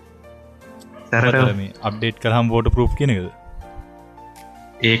සරට මේ අප්ඩේට් කරාම water proof කියන එකද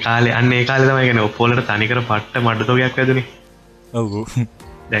ඒ කාලේ අන්න ඒ කාලේ තමයි කියන්නේ Oppo වලට තනිකර පට්ට මඩ තෝගයක් වැදුනේ ඔව්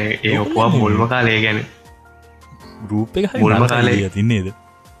දැන් ඒ Oppo මුල්ම කාලේ කියන්නේ ගෲප් එක හරි මුල්ම කාලේ තින්නේද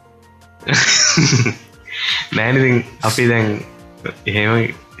නෑනේ ඉතින් අපි දැන් එහෙම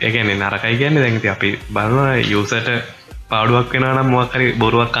ඒ කියන්නේ නරකයි කියන්නේ දැන් ඉතින් අපි බලනවා යූසර්ට පාඩුවක් වෙනවා නම් මොකක් හරි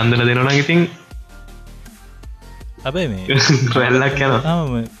බොරුවක් අන්දලා දෙනවා නම් ඉතින් හැබැයි මේ රැල්ලක්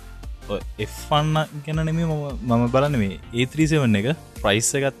යනවා F1 ගැන නෙමෙයි මම බලන්නේ මේ A37 එක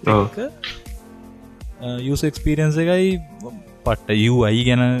ප්‍රයිස් එකත් එක්ක යූසර් එක්ස්පීරියන්ස් එකයි පට්ට UI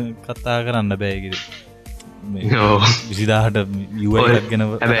ගැන කතා කරන්න බෑ ඒක මේ 20000ට UI එකක් ගැන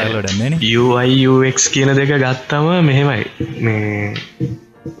වැඩක් නෑනේ UI UX කියන දෙක ගත්තම මෙහෙමයි මේ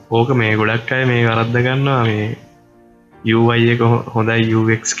ඕක මේ ගොඩක් අය මේ වරද්ද ගන්නවා මේ UI එක හොඳයි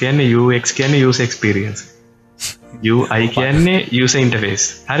UX කියන්නේ UX කියන්නේ user experience UI කියන්නේ user interface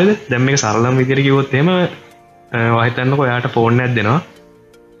හරිද දැන් මේක සරලම විදිහට කිව්වොත් එහෙම ඔයා හිතන්නකෝ ඔයාට ෆෝන් එකක් දෙනවා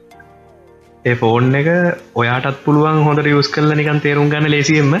ඒ ෆෝන් එක ඔයාටත් පුළුවන් හොඳට යූස් කරලා නිකන් තේරුම් ගන්න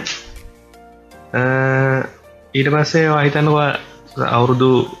ලේසියෙන්ම ඊට පස්සේ ඔයා හිතන්නකෝ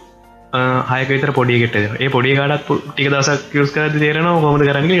අවුරුදු 6ක විතර පොඩි එකෙක්ට දෙනවා ඒ පොඩි එකාටත් ටික දවසක් යූස් කරද්දී තේරෙනවා කොහොමද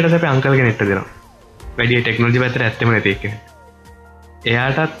කරන්නේ කියලා ඊට පස්සේ අපි අංකල් කෙනෙක්ට දෙනවා වැඩි ටෙක්නොලොජි පැත්තට ඇත්තෙම නැති එක්කෙනෙක්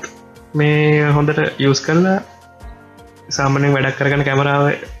එයාටත් මේ හොඳට යූස් කරලා සාමාන්‍යයෙන් වැඩක් කරගෙන කැමරාව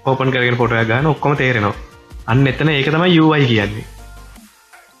ඕපන් කරගෙන ෆොටෝ එකක් ගන්න ඔක්කොම තේරෙනවා අන්න එතන ඒක තමයි UI කියන්නේ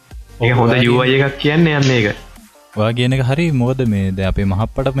ඒක හොඳ UI එකක් කියන්නේ යන්නේ ඒක ඔයා කියන එක හරි මොකද මේ දැන් අපේ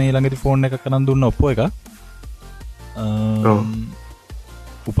මහප්පට මේ ළඟදී ෆෝන් එකක් කරන් දුන්න Oppo එක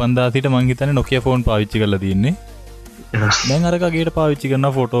උපන්දා සිට මං හිතන්නේ Nokia ෆෝන් පාවිච්චි කරලා තියෙන්නේ දැන් අර කගේට පාවිච්චි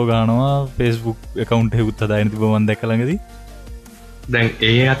කරනවා ෆොටෝ ගන්නවා Facebook account එකකුත් හදාගෙන තිබ්බ මම දැක්ක ළඟදී දැන්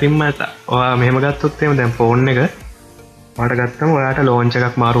ඒ අතින්ම ඔයා මෙහෙම ගත්තොත් එහෙම දැන් ෆෝන් එක ඔයාට ගත්තම ඔයාට ලෝන්ච්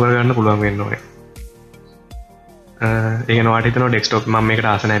එකක් මාරු කරගන්න පුළුවන් වෙන්න ඕනේ ඒක නෝට හිතනවා ඩෙස්ක්ටොප් මම මේකට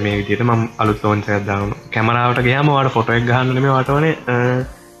ආස නැහැ මේ විදිහට මම අලුත් ලෝන්ච් එකක් දානවා කැමරාවට ගියාම ඔයාට ෆොටෝ එක ගන්න නෙමෙයි ඔයාට ඕනේ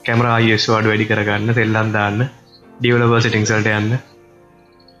කැමරා ISO අඩු වැඩි කරගන්න සෙල්ලම් දාන්න ඩෙවලොපර් සෙටින්ග්ස් වලට යන්න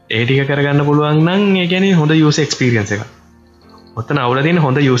ඒ ටික කරගන්න පුළුවන් නම් ඒ කියන්නේ හොඳ යූසර් එක්ස්පීරියන්ස් එකක්. ඔතන අවුල තියෙන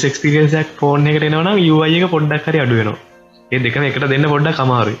හොඳ යූසර් එක්ස්පීරියන්ස් එකක් ෆෝන් එකට එනවා නම් UI එක පොඩ්ඩක් හරි අඩු වෙනවා. ඒ දෙකම එකට දෙන්න පොඩ්ඩක්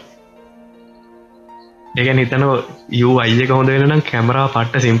අමාරුයි. ඒකන හිතන අය කොහොඳ වෙන කැමරා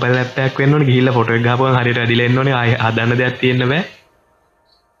පට සිම්පල් ඇප්යක් වන්න ගිල්ල ොට ගප හරිට ඇදිලෙන්න්නන අය අදන්න දෙයක් තියෙන්න බෑ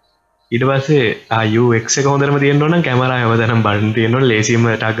ඊට පස්සේ ආයුක් හොඳරම තියන්නන කැමර හමදනම් බන් තියන ලේසිම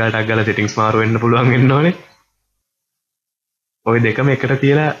ටක්ගල් ටක්ගල සිටික්ස් මාරුවන්න පුළුවන් න්නන ඔය දෙකම එකට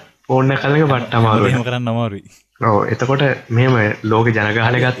තියලා ඕන්න කලක පට්ටමාරුවම කරන්න අමාරුයි එතකොට මෙම ලෝක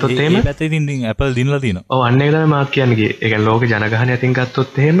ජනගහල ගත්තොත්තේම Apple දිනල තින අන්න එකද මාත් කියන්නගේ එක ලෝක ජනගහන ඇතින්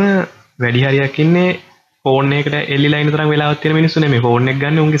ගත්තොත්තහෙම වැඩි හරියක්කින්නේ ෆෝන් එකට එල්ලි ලයින් තරම් වෙලාවත්තින මිනිස්සුන මේ ෆෝන් එක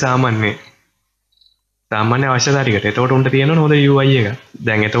ගන්න උන්ගේ සාමාන්‍යය සාමාන්‍ය අවශ්‍යතාරිකට එතකොට උන්ට තියෙන හොඳ UI එක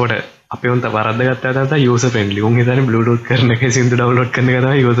දැන් එතකොට අප උන්ට වරද ගත්ත යස පෙන්ලි උන් හිතන බ්ලුටූත් කරන එක සිදු ඩවුන්ලෝඩ් කරන එක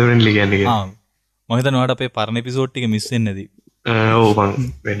තමයි යස ෆ්‍රෙන්ඩ්ලි කියන්නේ මම හිතනවා අපේ පරණ එපිසෝඩ් ටික මිස් වෙන්නේ නැති ඔව්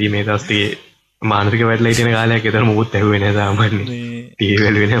මං වැඩි මේ දවස්ටිකේ මානසික වැඩිලා ඉතින කාලයක් ඒතර මුකුත් ඇහුවේ නැහැ සාමාන්‍යයෙන් ටීවී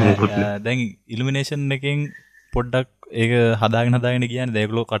වල වෙන මුකුත් දැන් ඉලුමිනේෂන් එකෙන් පොඩ්ඩක් ඒක හදාගෙන කියන්නේ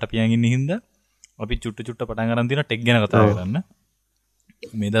දැයකලෝ කටපියන් ඉන්න හින්දා අපි චුට්ට පටන් ගන්න තියෙන ටෙක් ගැන කතා කරන්න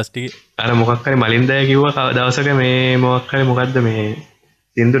මේ දවස් ටිකේ අර මොකක් හරි මලින්දය කිව්වා දවසක මේ මොකක් හරි මොකද්ද මේ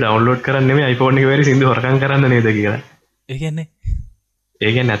සින්දු ඩවුන්ලෝඩ් කරන්න නෙමෙයි iPhone එකේ වෙරි සින්දු හොරකම් කරන්න නේද කියලා ඒ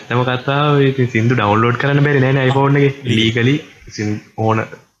කියන්නේ නැත්තම කතාව ඉතින් සින්දු ඩවුන්ලෝඩ් කරන්න බැරි නෑනේ iPhone එකේ ලීගලි ඕන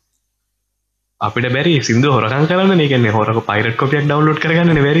අපිට බැරි සින්දු හොරකම් කරන්න නේ කියන්නේ හොරක පයිරට් කොපියක් ඩවුන්ලෝඩ්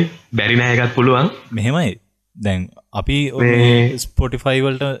කරගන්න නේ බැරි නෑ එකත් පුළුවන් මෙහෙමයි දැන් අපි Spotify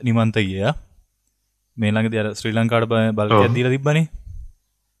වලට නිමන්ත ගියා මේ ළඟදී අර ශ්‍රී ලංකාවට බල්කයක් දීලා තිබ්බනේ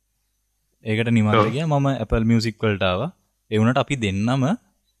ඒකට නිමන්ත ගියා මම Apple Music වලට ආවා ඒ වුණාට අපි දෙන්නම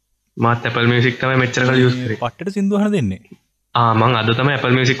මාත් Apple Music තමයි මෙච්චර කල් යූස් කරේ පට්ටට සින්දු අහන දෙන්නේ මං අද තමයි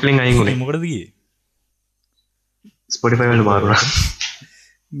Apple Music වලින් අයින් වුනේ මොකටද ගියේ Spotify වලට මාරුණා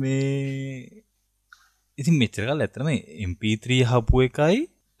මේ ඉතින් මෙච්චර කල් ඇත්තටම MP3 හපු එකයි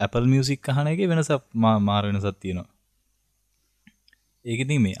Apple Music අහන එකේ වෙනසක් මාර වෙනසක් තියෙනවා ඒක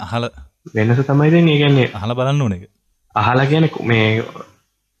ඉතින් මේ අහලා වෙනස තමයි දෙන්නේ ඒ කියන්නේ අහලා බලන්න ඕන එක අහලා කියන්නේ මේ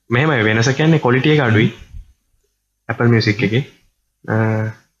මෙහෙමයි වෙනස කියන්නේ quality එක අඩුයි Apple Music එකේ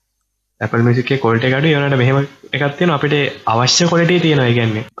Apple Music එකේ quality එක අඩුයි ඒනට මෙහෙම එකක් තියෙනවා අපිට අවශ්‍ය quality තියෙනවා ඒ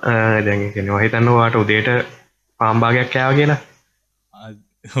කියන්නේ දැන් ඒ කියන්නේ ඔය හිතන්න ඔයාට උදේට පාන් භාගයක් කෑවා කියලා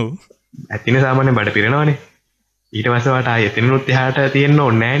ඔව් ඇතින සාමාන්‍යයෙන් බඩ පිරෙනවනේ ඊට පස්සේ වාට ආයෙ එතනනුත් එහාට තියෙන්න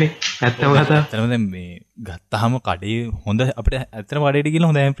ඕනේ නෑනේ නැත්තම කතා ඇත්තටම දැන් මේ ගත්තාම කඩේ හොඳ අපිට ඇත්තටම කඩේට ගිහලා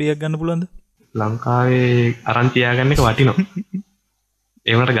හොඳ ඇම්ප්ලියක් ගන්න පුළුවන්ද ලංකාවේ අරන් තියාගන්න එක වටිනවා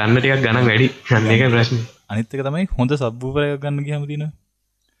ඒ වුණාට ගන්න ටිකක් ගණන් වැඩි අන්න ඒකයි ප්‍රශ්නේ අනිත් එක තමයි හොඳ සබ්වූෆර් එකක් ගන්න ගියාම තියෙන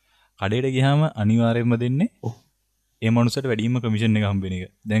කඩේට ගියාම අනිවාර්යයෙන්ම දෙන්නේ ඒ මනුස්සයට වැඩිම කමිෂන් එක හම්බ වෙන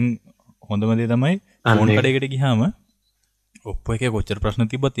එක දැන් හොඳම දේ තමයි ෆෝන් කඩේකට ගියාම ඔප්පෝ එකේ කොච්චර ප්‍රශ්න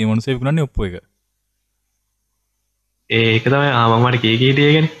තිබ්බත් ඒ මනුස්සය විකුණන්නේ ඔප්පෝ එක ඒක තමයි මම මට කී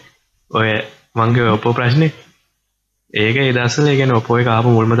හිටියේගනේ ඔය මංගේ ඔප්පෝ ප්‍රශ්නේ ඒක ඒ දවස්වල ඒ කියන්නේ ඔප්පෝ එක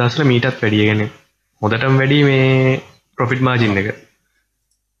ආපු මුල්ම දවස්වල මීටත් වැඩි කියන්නේ හොඳටම වැඩි මේ ප්‍රොෆිට් මාජින් එක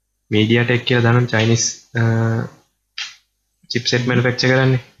MediaTek කියලා දාන චයිනීස් chipset manufacture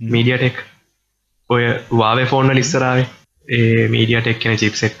කරන්නේ MediaTek ඔය Huawei ෆෝන් වල ඉස්සර ආවේ ඒ MediaTek කියන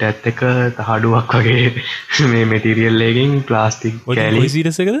chipset එකත් එක්ක තහඩුවක් වගේ මේ මැටීරියල් එකකින් ප්ලාස්ටික් කෑලි ඔය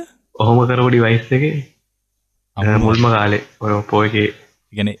සීරීස් එකද ඔහොම කරපු ඩිවයිස් එකේ මුල්ම කාලේ ඔය ඔප්පෝ එකේ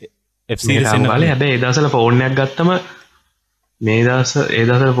කියන්නේ F series එන කාලේ හැබැයි ඒ දවස්වල ෆෝන් එකක් ගත්තම මේ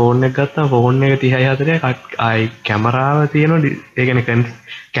දවස්වල ෆෝන් එකක් ගත්තම ෆෝන් එක 30 40 ආයි කැමරාව තියෙනවා ඒ කියන්නේ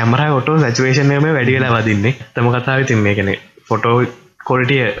කැමරාවේ ඔටෝ සැචුරේෂන් එක මේ වැඩි වෙලා වදින්නේ තම කතාවේ තින් මේ කියන්නේ ෆොටෝ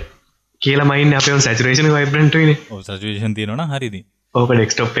ක්වොලිටි කියලා මයින්නේ අපේ ඔන් සැචුරේෂන් එක වයිබ්‍රන්ට් වෙන්නේ ඔව් සැචුරේෂන් තියෙනවා නම් හරිද ඕක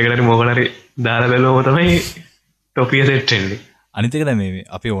ඩෙස්ක්ටොප් එකකට හරි මොකකට හරි දාලා බැලුවම තමයි ටොපිය සෙට් වෙන්නේ අනිත් එක තමයි මේ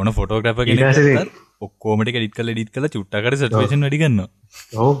අපි ඕන ෆොටෝග්‍රැෆර් කෙනෙක් ඔක්කොම ටික එඩිට් කරලා චුට්ටක් හරි සැචුරේෂන් වැඩි කරනවා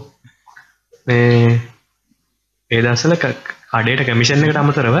ඔව් මේ ඒ දවස්වල කඩේට කමිෂන් එකට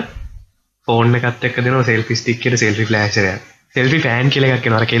අමතරව ෆෝන් එකත් එක්ක දෙනවා සෙල්ෆි ස්ටික් එකට සෙල්ෆි ෆ්ලෑෂර් එකක් සෙල්ෆි ෆෑන් කියලා එකක්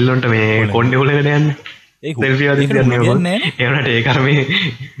එනවා අර කෙල්ලොන්ට මේ කොණ්ඩේ උලකට යන්නේ සෙල්ෆි වදින්න යන්නේ ඒකට ඒක අර මේ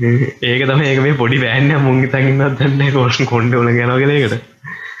ඒක තමයි ඒක මේ පොඩි වෑන් එක මුන් හිතන් ඉන්නවත් දන්නේ නැහැ කොණ්ඩේ උලක යනවා කියලා ඒකට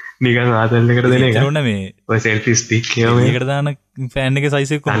නිකන් ආතල් එකට දෙන එක ඒකට මේ ඔය සෙල්ෆි ස්ටික් කියව මේකට දාන ෆෑන් එකේ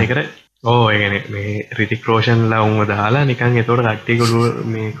සයිස් එක කොහොමද අනිකට ඕ ඒ කියන්නේ මේ රිතික් රෝෂන්ලා උන්ව දාලා නිකන් ඒතකොට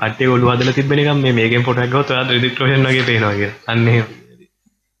කට්ටිය ඔළුව හදලා තිබ්බ නිකන් මේකෙන් ෆොටෝ එකක් ගත්තොත් ඔයාලා රිතික් රෝෂන් වගේ පේනවා කියලා අන්න එහෙම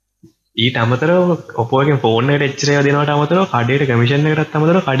ඊට අමතරව ඔප්පෝ එකෙන් ෆෝන් එකට එච්චර ඒවා දෙනවට අමතරව කඩේට කමිෂන් එකටත්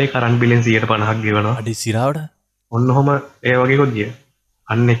අමතරව කඩේ කරන්ට් බිලෙන් 150ක් ගෙවනවා අඩි සිරාවට ඔන්න ඔහම ඒ වගේ කොද්දිය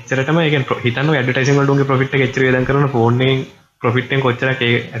අන්න එච්චරටම ඒ කියන්නේ හිතන්න ඔය ඇඩ්වර්ටයිසින් වලට උන්ගේ ප්‍රොෆිට් එක එච්චර වේදන් කරන ෆෝන් එකෙන් ප්‍රොෆිට් එක කොච්චරක්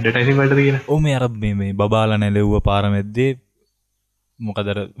ඒ ඇඩ්වර්ටයිසින් වලටද කියලා ඔව් මේ අර මේ බබාලා නැලෙව්ව පාර මැද්දේ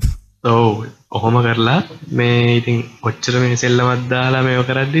මොකද අර ඔව් ඔහොම කරලා මේ ඉතින් ඔච්චර මේ සෙල්ලමක් දාලා මේව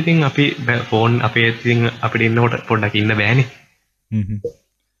කරද්දි ඉතින් අපි ෆෝන් අපේ ඉතින් අපිට ඉන්නකොට පොඩ්ඩක් ඉන්න බෑනේ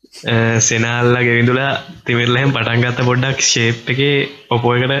සෙනල්ලා ගෙවිඳුලා තිමිරලහෙම පටන්ගත්ත පොඩ්ඩක් ශේප් එකේ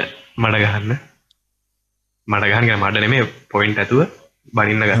ඔපෝ එකට මඩ ගහන්න මඩ ගහන් මඩ නෙමේ පොයින්ට් ඇතුව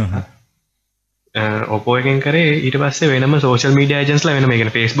බනින්න ගත්තා ඔපෝ එකෙන් කරේ ඊට පස්සේ වෙනම සෝෂල් මීඩියා ඒජන්ට්ස්ලා වෙනම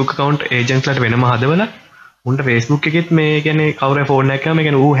කියන්නේ Facebook account ඒජන්ට්ස්ලාට වෙනම හදවලා උන්ට Facebook එකෙත් මේ කියන්නේ කවුරු ෆෝන් එකක් කරාම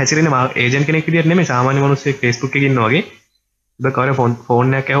කියන්නේ ඌ හැසිරෙන ඒජන්ට් කෙනෙක් විදියට නෙමෙයි සාමාන්‍ය මිනිස්සෙක් Facebook එකේ ඉන්නවා වගේ ඔබ කවුරු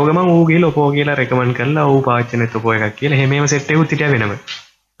ෆෝන් එකක් ඇහුව ගමන් ඌ ගිහලා ඔපෝ කියලා රෙකමන්ඩ් කරලා ඌ පාවිච්චි කරන ඔපෝ එකක් කියලා එහෙම එහෙම සෙට් එකකුත් හිටියා වෙනම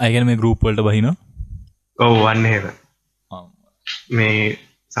අය කියන්නේ මේ ගෲප් වලට බහිනවා ඔව් අන්න එහෙම මේ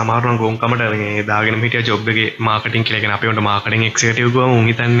සමහරවල් ගොන්කමට මේ දාගෙන හිටිය ජොබ් එකේ මාකටිං කියලා කියන අපි උන්ට මාකටිං එක්සිකියුටිව් ගාම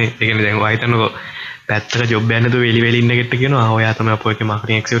උන් හිතන්නේ ඒ කියන්නේ දැන් ඔයා හිතන්නකෝ පැත්තක ජොබ් එකක් නැතුව වෙලි වෙලි ඉන්න කෙට්ට කියනවා ඔයා තමයි අපෝ එකේ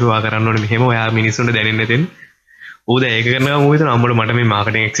මාකටිං එක්සිකියුටිව් ආ කරන්න ඕනේ මෙහෙම ඔයා මිනිස්සුන්ට දැනෙන්න දෙන්න ඌ දැන් ඒක කරනවා ඌ හිතනවා අම්මට මට මේ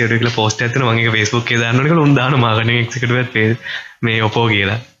මාකටිං එක්සිකියුටිව් කියලා පෝස්ට් එකක් තියෙනවා මම ඒක Facebook එකේ දාන්න ඕනේ කියලා උන් දාන මාකටිං එක්සිකියුටිව් එකත් මේ ඔපෝ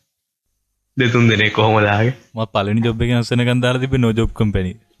කියලා දෙතුන් දෙනෙක් කොහොමද ආගේ මම පළවෙනි ජොබ් එකේ නැසෙනකන් දාලා තිබ්බේ නෝ ජොබ්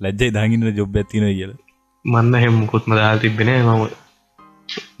කම්පැනි ලැජ්ජයි දාගෙන ඉන්න ජොබ් එකක් තියෙනවා කියලා මන්න එහෙම මුකුත්ම දාලා තිබ්බේ නෑ මම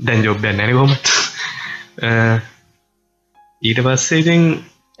දැන් ජොබ් එකක් නැනේ කොහොමද ඊට පස්සේ ඉතින්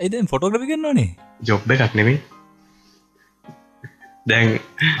ඒ දැන් ෆොටෝග්‍රැෆි කරනවනේ ජොබ් එකක් නෙමෙයි දැන්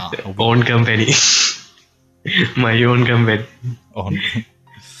ඕන් කම්පැනි my own company ඕන්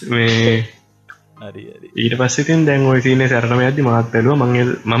මේ හරි හරි ඊට පස්සේ ඉතින් දැන් ওই සීනේ සැරටම යද්දි මාත් බැලුවා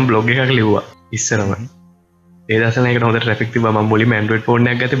මම බ්ලොග් එකක් ලිව්වා ඉස්සරම ඒ දවස්වල ඒකට හොඳ ට්‍රැෆික් තිබ්බා මම මුලින්ම Android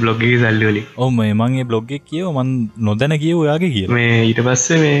phone එකක් ගත්තේ බ්ලොග් එකේ සල්ලි වලින් ඔව් මම ඒ බ්ලොග් එක කියව මම නොදැන කියව ඔයාගේ කියලා මේ ඊට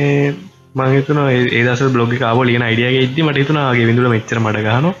පස්සේ මේ මම හිතුණා ඒ දවස්වල බ්ලොග් එක ආවෝ ලියන අයිඩියා එකේ ඉද්දි මට හිතුණා ආගේ විඳුලා මෙච්චර මඩ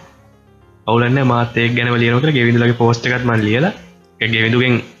ගහනවා අවුලක් නැහැ මාත් ඒක ගැනම ලියනවා කියලා ගෙවිඳුලාගේ පෝස්ට් එකත් මම ලියලා ඒ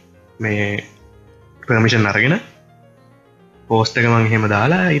ගෙවිඳුගෙන් මේ පර්මිෂන් අරගෙන පෝස්ට් එක මම එහෙම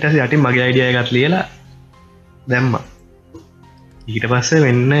දාලා ඊට පස්සේ යටින් මගේ අයිඩියා එකත් ලියලා දැම්මා ඊට පස්සේ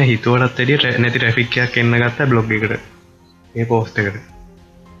වෙන්න හිතුවටත් වැඩිය නැති ට්‍රැෆික් එකක් එන්න ගත්තා බ්ලොග් එකට මේ පෝස්ට් එකට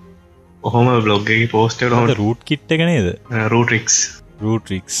ඔහොම බ්ලොග් එකේ පෝස්ට් එකට ඔහොම රූට් කිට් එක නේද රූට්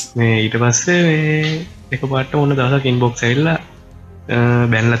ට්‍රික්ස් මේ ඊට පස්සේ මේ එකපාරට මොන දවසක් ඉන්බොක්ස් ඇවිල්ලා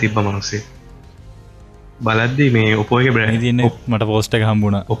බැනලා තිබ්බා මිනිස්සේ බලද්දි මේ ඔපෝ එකේ බ්‍රෑන්ඩ් මට පෝස්ට් එක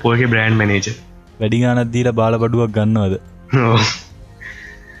හම්බුණා ඔපෝ එකේ බ්‍රෑන්ඩ් මැනේජර් වැඩි ගාණක් දීලා බාල බඩුවක් ගන්නවද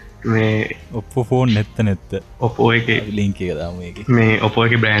මේ ඔප්පෝ ෆෝන් නැත්ත ඔපෝ එකේ ලින්ක් එක දාමු ඒකේ මේ ඔපෝ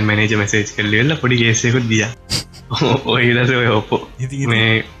එකේ බ්‍රෑන්ඩ් මැනේජර් මෙසේජ් කරලා ඉවරලා පොඩි කේස් එකකුත් දීලා ඔය ඊළඟට ඔය ඔපෝ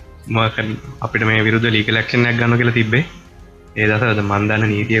මේ මම අපිට මේ විරුද්ධ ලීගල් ඇක්ෂන් එකක් ගන්නවා කියලා තිබ්බේ ඒ දවස්වල මම දන්න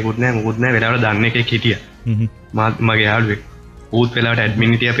නීතියකුත් නැහැ මොකුත් නැහැ වෙලාවට දන්න එකෙක් හිටියා මගේ යාළුවෙක් ඌත් වෙලාවට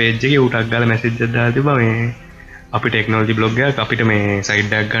ඇඩ්මින් හිටියා පේජ් එකේ ඌටක් ගාලා මැසේජ් එකක් දාලා තිබ්බා මේ අපි ටෙක්නොලොජි බ්ලොග් එකක් අපිට මේ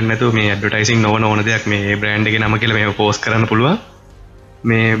සයිට් එකක් ගන්න නැතුව මේ ඇඩ්වර්ටයිසින් නොවන ඕන දෙයක් මේ බ්‍රෑන්ඩ් එකේ නම කියලා මේ පෝස්ට් කරන්න පුළුවන්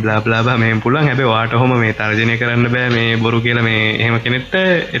මේ බ්ලා බ්ලා බා මේ පුළුවන් හැබැයි ඔයාට ඔහොම මේ තර්ජනය කරන්න බෑ මේ බොරු කියලා මේ එහෙම කෙනෙක්ට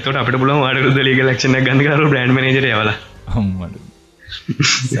එතකොට අපිට පුළුවන් ඔයාට විරුද්ධ ලීගල් ඇක්ෂන් එකක් ගන්න කියලා බ්‍රෑන්ඩ් මැනේජර් යවලා අම්මඩ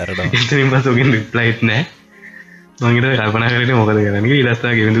සරඩම එතනින් පස්සේ ඔගෙන් රිප්ලයිත් නැහැ මම ඊට කල්පනා කරේ මොකද කරන්නේ කියලා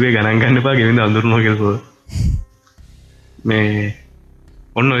ඊළඟට ගෙවිඳුගේ ගණන් ගන්න එපා ගෙවිඳු අඳුරනවා කියලා මේ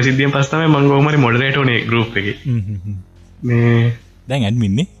ඔන්න ඔය සිද්ධියෙන් පස්සේ තමයි මම කොහොම හරි මොඩරේටර් උනේ ගෲප් එකේ මේ දැන්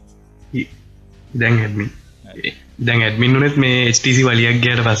ඇඩ්මින් නේ දැන් ඇඩ්මින් උනේත් මේ HTC වලියක්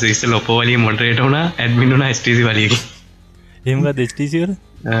ගියාට පස්සේ ඉස්සෙල්ලා ඔපෝ වලිය මොඩරේටර් වුණා ඇඩ්මින් වුණා HTC වලියක එහෙම ගත්ත HTC වල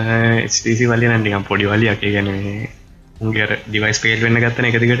HTC වලිය නම් නිකන් පොඩි වලියක් ඒ කියන්නේ උන්ගේ අර ඩිවයිස් පේල් වෙන්න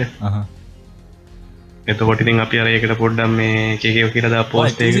ගත්තනේ එක දිගට එතකොට ඉතින් අපි අර ඒකට පොඩ්ඩක් මේ කේකේ කියලා දා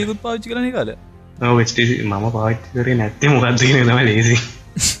පෝස්ට් HTC කුත් පාවිච්චි කරන්නේ කාලේ ඔව් HTC මම පාවිච්චි කරේ නැත්තේ මොකද්ද කියන එක තමයි ලේසි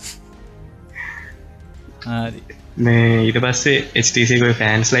හරි මේ ඊට පස්සේ HTC එකේ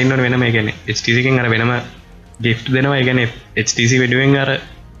ෆෑන්ස් ලයින් වල වෙනම ඒ කියන්නේ HTC එකෙන් අර වෙනම ගිෆ්ට් දෙනවා ඒ කියන්නේ HTC වෙනුවෙන් අර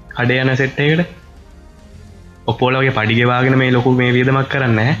කඩේ යන සෙට් එකකට ඔපෝ වගේ පඩි ගෙවාගෙන මේ ලොකු මේ වියදමක්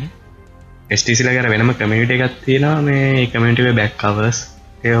කරන්නේ නැහැ HTC ලගේ අර වෙනම කමියුනිටි එකක් තියෙනවා මේ කමියුනිටි එකේ බෑක් කවර්ස්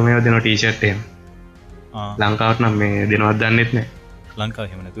ඒව මේව දෙනවා ටී-ෂර්ට් එහෙම ලංකාවට නම් මේ දෙනවත් දන්නෙත් නැහැ ලංකාව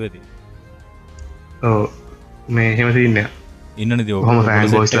එහෙම නැතුව ඇති ඔව් මේ එහෙම තියන්නේ ඉන්නනේ දෝ කොහොම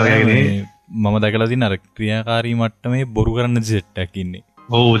ෆෑන් බෝස් ලගේ මම දැකලා තියෙන අර ක්‍රියාකාරී මට්ටමේ බොරු කරන්න සෙට් එකක් ඉන්නේ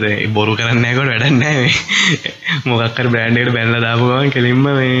ඔව් ඒ බොරු කරන්නේ නැහැ කොට වැඩක් නැහැ මේ මොකක් හරි බ්‍රෑන්ඩ් එකට බැලලා දාපු ගමන් කෙලින්ම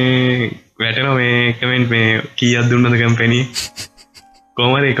මේ වැටෙනවා මේ කමෙන්ට් මේ කීයක් දුන්නද කම්පැනි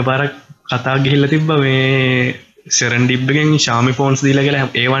කොහොම හරි එකපාරක් කතා ගිහිල්ලා තිබ්බා මේ සෙරන්ඩිප් එකෙන් Xiaomi phones දීලා කියලා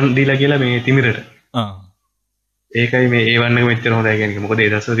A1 දීලා කියලා මේ තිමිරට ඒකයි මේ A1 එක මෙච්චර හොඳයි කියන්නේ මොකද ඒ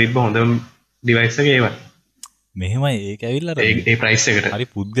දවස්වල තිබ්බ හොඳම ඩිවයිස් එක A1 මෙහෙමයි ඒක ඇවිල්ලා ඒ ප්‍රයිස් එකට හරි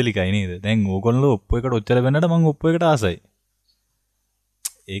පුද්ගලිකයි නේද දැන් ඕගොල්ලෝ ඔප්පෝ එකට ඔච්චර වෙන්නට මම ඔප්පෝ එකට ආසයි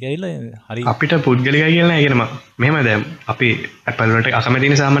ඒක ඇවිල්ලා හරි අපිට පුද්ගලිකයි කියලා නෑ කියනවා මෙහෙම දැන් අපි Apple වලට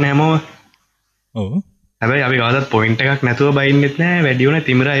අකමැති නිසා සාමාන්‍ය හැමෝම ඔව් හැබැයි අපි කවදාවත් පොයින්ට් එකක් නැතුව බයින්නෙත් නෑ වැඩි උනේ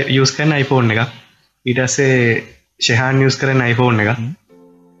තිමිර යූස් කරන iPhone එකක් ඊට පස්සේ ෂෙහාන් යූස් කරන iPhone එකක්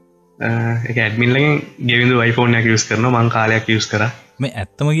එක ඇඩ්මින්ලගෙන් ගෙවිදු iPhone එක යස් කරන මං කාලයක් යස් කර මේ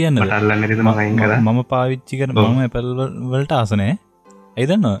ඇත්තම කියන්න ටල්ලන්න රිත මයින් කර මම පාවිච්චි කර මම පැල්වලට ආසනෑ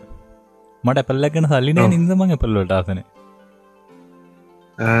ඇයිදන්න මට පැල්ලක්ගන සල්ලින නිද මං පැල්ලට ආසන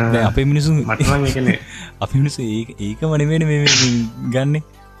අපේ මිනිසු මටන අපි මිනිසු ඒක මනිවෙන ගන්න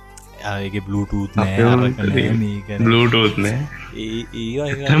ඒක බලුටූත් නෑ බලුටූත්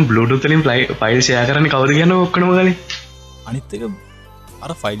නෑ බලුටලින් ෆයිල් ෂය කරන්න කවද ගන්න ඔක්කනම ගල අනිත්තක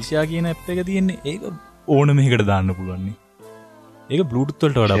අර ෆයිල්ෂයා කියන ඇප් එක තියෙන්නේ ඒක ඕන මේකට දාන්න පුළුවන්නේ ඒක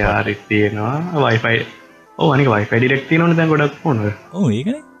බලුටුත්වලට වඩා තියෙනවා වයිෆයි ඕනික වයිෆයි ඩිරෙක්ති නොන දැන් ගොඩක් ඕන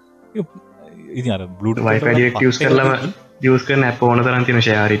ඒකන ඉති අර බලුට වයිෆයි ඩිරෙක්ට ස් කරලම යස් කරන ඇප ඕන තරන්තින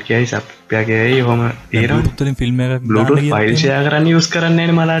ෂයාරිටකයි සප්යගේ හොම ඒර තුලින් ෆිල්ම් බලුට ෆයිල්ෂය කරන්න යස්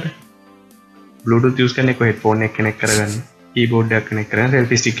කරන්නේ මලාට බලුට යස් කනෙක් හෙට ෆෝන් එක කෙනෙක් කරගන්න කීබෝඩ්ඩක් කෙනෙක් කරන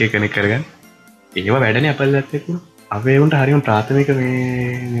සෙල්ෆිස්ටික් කෙනෙක් කරගන්න ඒවා වැඩන අපල් ඇත්තෙකු අපේවුන්ට හරිම ප්‍රාථමික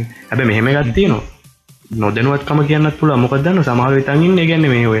මේ හැබ මෙහෙම ගත්තිය නවා නොදනුවත්කම කියන්නත් පුළ මොකක්දන්න සමහර විතන්ගින් ගැන්න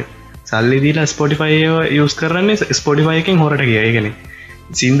මේ ඔය සල්ලි දීලා ස්පොටිෆයි යස් කරන්නේ ස්පොටිෆයි එකෙන් හොරට කියගෙන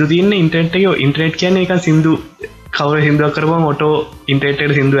සිින්දු තියන්න ඉන්ටර්ට්ක ඉන්ට්‍රේට් කියන එක සිින්දු කවර හිදුවක් කරම ඔටෝ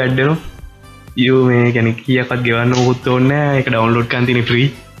ඉන්ට්‍රේට් සිින්දු ඇඩ්ඩන යු මේ ගැන කියකත් ගෙවන්න මුකුත් ඔන්න එක ඩවන්ලෝඩ් කන්තින ්‍රී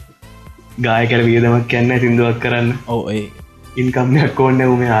ගායකර වියදමක් කියන්න සිින්දුවක් කරන්න ඕ ඉන්කම්යක් ඕන්න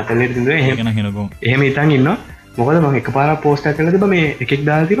උම අතලට සිදුව එහෙම ඉතන් ඉන්න මොකද ම එක පාර පෝස්ට කලද මේ එකෙක්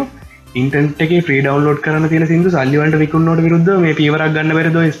දාතින ඉන්ටන්ට එක ්‍රී ඩවන්ලෝඩ් කරන තින සිදු සල්ලිවන්ට විකුන්නට විරුද්ධ මේ පිවරක් ගන්න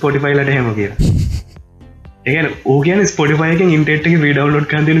බැරද ස්පොටිෆයිලට හෙම කිය ඒන ඕකන ස්පොටිෆයක ඉන්ටෙට් ්‍රී ඩවන්ලෝඩ්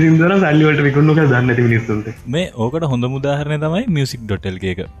කන්තින සිදුවර සල්ලිවට විකුණු දන්න නිසුන්ට මේ ඕකට හොඳ මුදාහරණය තමයි මියසික් ඩොටල්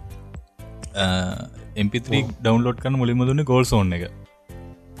එක MP3 ඩවන්ලෝඩ් කන්න මුලින්ම දුන්න ගෝල් සෝන් එක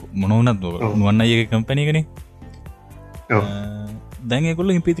මොනවනත් වන්න ඒ කම්පැනිකන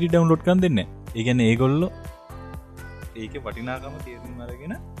දැන්ගකොල්ල MP3 ඩවන්ලෝඩ් කන් දෙන්න ඒගැන ඒගොල්ලො ඒක පටිනාකම තේරුම්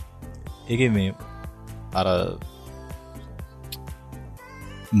අරගෙන ඒක මේ අර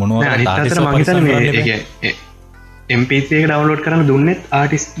මොනව MP3 ඩවන්ලෝඩ් කරන දුන්නෙත්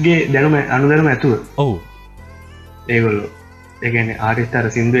ආටිස්ගේ දැනුම අනුදරම ඇතුව ඔවු ඒගොල්ලො ඒගැන ආටිස්තර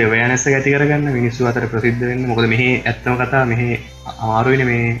සිින්දුව වයනැස ඇති කරගන්න මිනිස්සු අතර ප්‍රසිද්ධ වෙන්න මොකද මෙහ ඇත්තම කතා මෙහ අමාරුවන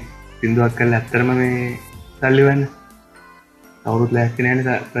මේ සිින්දුවක් කල ඇත්තරම මේ සල්ලිවන්න අවුරුත් ලැක්කනෑන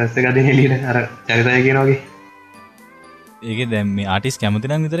ප්‍රස්ස ගදන හෙලීට අර චරිතය කියනවාගේ ඒක දැම ආටිස්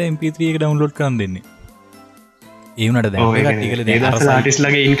කැමතින විතර MP3 එක ඩවන්ලෝඩ් කරන්න දෙන්නේ ඒවනට දැ ටිස්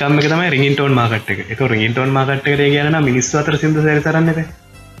ලගේ ඉන්කම එක තම රිගින්ටෝන් මාකට් එක රිගින්ටෝන් මාකට් එක කියන මිනිස් අතර සිදු සැරතරන්නක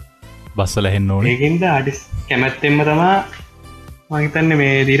බස්සල හෙන්න ඕන ඒකින්ද අඩිස් කැමැත්තෙන්ම තමා මහිතන්න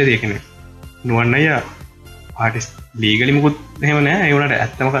මේ දීර දෙකන නුවන්න අය ආටිස් ලීගලිමුකුත් හෙමනෑ ඒවනට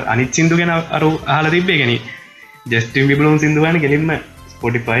ඇත්තමක අනිත් සිින්දු ගැන අරු ආල තිබ්බේ ගැන ජස්ටිම් විබලුම් සිින්දුවන කෙලින්ම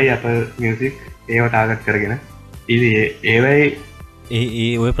ස්පොටිපයි අප මියසික් ඒවට ආගත් කරගෙන ඒවයි ඒ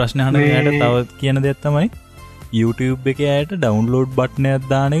ඔය ප්‍රශ්නහන යට තව කියන දෙත්තමයි YouTube එක අයට ඩවන්ලෝඩ් බට්න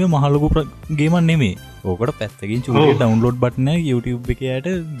අදාන එක මහලකු ගේමන් නෙමේ ඕකට පැත්තකින් චුල ඩවන්ලෝඩ් බට්න YouTube එක අයට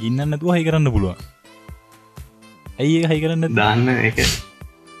ගින්න නැතුව හයි කරන්න පුළුවන් ඇයි හයි කරන්න දාන්න එක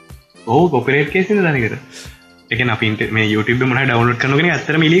ඕ කොපරේට් කේසිද දනකර එක අපිට මේ YouTube මන ඩවන්ලෝඩ් කරනගෙන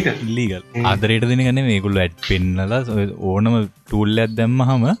ඇතර මිලික ලීගල් ආදරයට දෙනගන්න මේකුල්ල ඇඩ් පෙන්නල ඕනම ටූල්ල ඇත් දැම්ම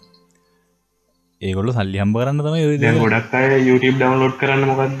හම ඒගොල්ල සල්ලි හම්බ කරන්න තමයි ගොඩක් අය YouTube ඩවන්ලෝඩ් කරන්න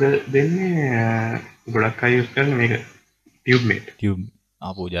මොකක්ද දෙන්නේ ගොඩක් අය යස් කරන මේක ටියුබ්මේට්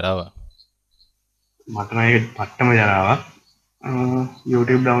ආපෝ ජරාව මටනය පට්ටම ජරාව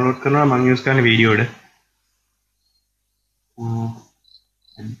YouTube ඩවන්ලෝඩ් කරනවා මං යස් කරන වීඩියෝඩ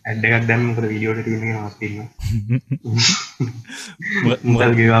ඇඩ්ඩගත් දැම්මකට වීඩියෝට තියන නස්තින්න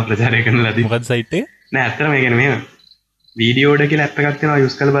මුදල්ගේවා ප්‍රචාරය කරන ලදී මොකත් සයිට් නෑ ඇත්තර මේ ගැන මේ වීඩියෝඩ කියලා ඇප් එකක් තියෙනවා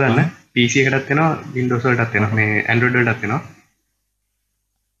යස් කරලා බලන්න PC එකටත් වෙනවා Windows වලටත් වෙනවා මේ Android වලටත් වෙනවා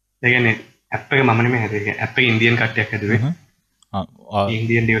ඒ කියන්නේ ඇප් එක මම නෙමෙයි හැදුවේ ඇප් එක ඉන්දියන් කට්ටියක් හැදුවේ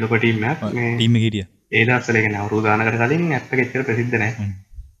ඉන්දියන් ඩෙවලොපර් ටීම් එකක් මේ ටීම් එක හිටියා ඒ දවස්වල කියන්නේ අවුරුදු ගානකට කලින් ඇප් එක එච්චර ප්‍රසිද්ධ නැහැ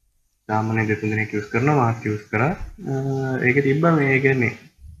සාමාන්‍ය දෙතුන් දෙනෙක් යූස් කරනවා මාත් යූස් කරා ඒක තිබ්බා මේ කියන්නේ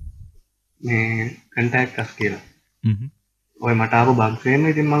මේ කන්ටැක්ට් අස් කියලා ඔය මට ආපු බග්ස් වෙන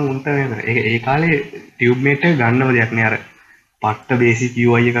ඉතින් මම උන්ට ඒ කාලේ ටියුබ්මේට් එක ගන්නව දෙයක් නෑ අර පට්ට බේසික්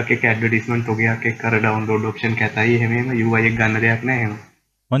UI එකක් එක්ක ඇඩ්වර්ටයිස්මන්ට් ඔගයක් එක්ක අර ඩවුන්ලෝඩ් ඔප්ෂන් කැතයි එහෙම UI එක ගන්න දෙයක් නෑ එහෙම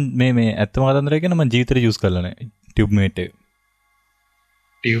මම මේ ඇත්තම කතන්දරය කියන මම ජීවිතේ යූස් කරලා නෑ ටියුබ්මේට් එක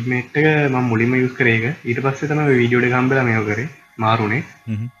ටියුබ්මේට් එක මම මුලින්ම යූස් කරේ ඒක ඊට පස්සේ තමයි වීඩියෝ එක හම්බෙලා මේක කරේ මාරුනේ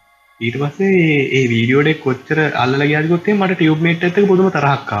ඊට පස්සේ ඒ වීඩියෝ එක කොච්චර අල්ලලා ගියාද කිව්වොත් මට ටියුබ්මේට් එකත් එක්ක පුදුම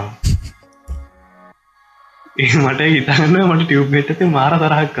තරහක් ආවා ඒ මට හිතන්න මට ටියුබ්මේට් එකත් එක්ක මාර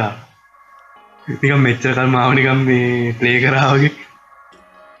තරහක් ආවා නිකන් මෙච්චර කල් මාව නිකන් මේ ප්ලේ කරා වගේ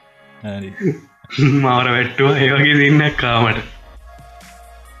හරි මාවර වැට්ටුවා ඒ වගේ දෙන්නක් ආවා මට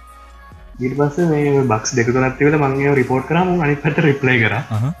ඊට පස්සේ මේ බක්ස් දෙක තුනක් තිබිලා මම ඒව රිපෝට් කරා මම අනිත් පැත්තට රිප්ලයි කරා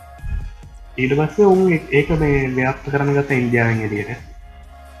ඊට පස්සේ උන් ඒක මේ ව්‍යාප්ත කරන්න ගත්තා ඉන්දියාවෙන් එළියට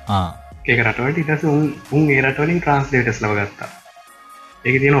ඒක රටවලට ඊට පස්සේ උන් ඒ රටවලින් ට්‍රාන්ස්ලේටර්ස් ලව ගත්තා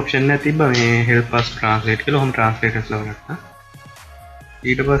ඒකේ තියෙන ඔප්ෂන් එකක් තිබ්බා මේ help us translate කියලා ඔහොම ට්‍රාන්ස්ලේටර්ස් ලව ගත්තා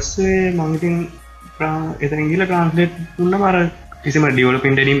ඊට පස්සේ මම ඉතින් එතනින් ගිහලා ට්‍රාන්ස්ලේට් දුන්නම අර කිසිම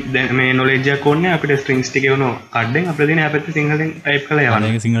ඩෙවලොපින් මේ නොලෙජ් එකක් ඕනේ නැහැ අපිට ස්ට්‍රින්ග්ස් ටික එවන කඩෙන් අපිට දෙන අපිට සිංහලෙන් ටයිප් කරලා යවන්න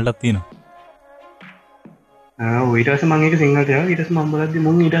ඒක සිංහලටත් තියෙනවා ඊට පස්සේ මම ඒක සිංහලට යවුවා ඊට පස්සේ මම බලද්දි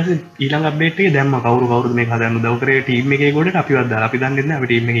මුන් ඊට පස්සේ ඊළඟ අප්ඩේට් එකේ දැම්මා කවුරුද මේක හදන්න උදව් කරේ ටීම් එකේ ගොඩට අපිවත් දාලා අපි දන්නේ නැහැ අපි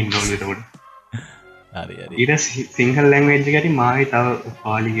ටීම් එකේ ඉන්නවලු එතකොට හරි හරි ඊට සිංහල ලැන්ග්වේජ් එකට මායි තව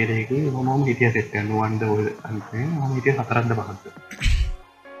පාලි කියලා එකේ මම හිටියා සෙට් කරන්න වන්ද ඔය අන්තිමේ මම හිටියා හතරක්ද පහක්ද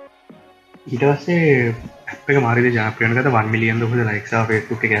ඊට පස්සේ ඇප් එක මාරිද ජනප්‍රිය වෙන ගත්තා 1 මිලියන් දොහොද ලයික්ස් ආව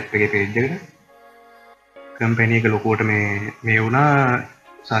Facebook එකේ ඇප් එකේ පේජ් එකට කම්පැනි එක ලොකුවට මේ වුණා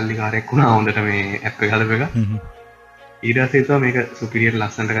සල්ලිකාරයෙක් වුණා හොඳට මේ ඇප් එක හදපු එක ඊට පස්සේ හිතුවා මේක සුපිරියර්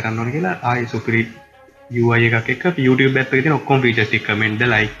ලස්සනට කරන්න ඕන කියලා ආයි සුපිරි UI එකක් එක්ක YouTube app එකේ තියෙන ඔක්කොම ෆීචර්ස් ටික කමෙන්ට්ද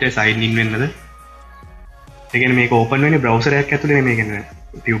ලයික්ද සයින් ඉන් වෙන්නද ඒ කියන්නේ මේක ඕපන් වෙන්නේ බ්‍රවුසර් එකක් ඇතුලේ නෙමෙයි කියන්නේ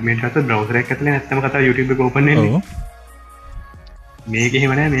YouTube මේක ගත්තොත් බ්‍රවුසර් එකක් ඇතුලේ නැත්තම කතාව YouTube එක ඕපන් වෙන්නේ මේක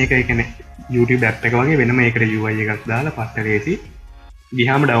එහෙම නෑ මේක ඒ කියන්නේ YouTube app එක වගේ වෙනම ඒකට UI එකක් දාලා පට්ට ලේසි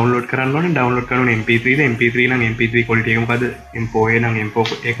ගියාම ඩවුන්ලෝඩ් කරන්න ඕනේ ඩවුන්ලෝඩ් කරන ඕනේ MP3 ද MP3 නම් MP3 quality එක මොකද්ද M4 නම්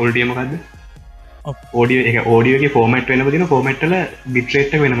M4 ඒ quality එක මොකද්ද audio එක audio එකේ format වෙනම තියෙන format වල bit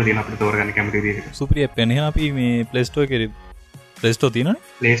rate එක වෙනම තියෙන අපිට තෝරගන්න කැමති විදිහට සුපිරි app එක නේ අපි මේ Play Store එකේ Play Store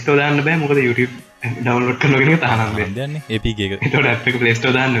තියෙනවනේ Play Store දාන්න බෑ මොකද YouTube download කරනවා කියන එක තහනම් වෙන්නේ දැන්නේ APK එක ඒතකොට app එක Play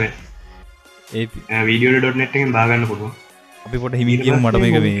Store දාන්න බෑ video.net එකෙන් බා ගන්න පුළුවන් අපි පොඩ හිමින් කියමු මට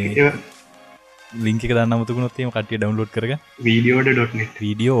මේක මේ ලින්ක් එක දාන්න අමතකුණොත් එහෙම කට්ටිය ඩවුන්ලෝඩ් කරගන්න video.net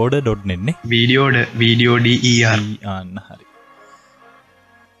videoorder.net නේ video.der අන්න හරි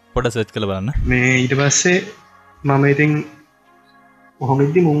පොඩ සර්ච් කරලා බලන්න මේ ඊට පස්සේ මම ඉතින් කොහොම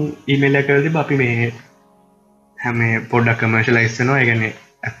ඉද්දි මුන් ඊමේල් එක කරලා තිබ්බා අපි මේ හැම පොඩ්ඩක් කමර්ෂියලයිස් කරනවා ඒ කියන්නේ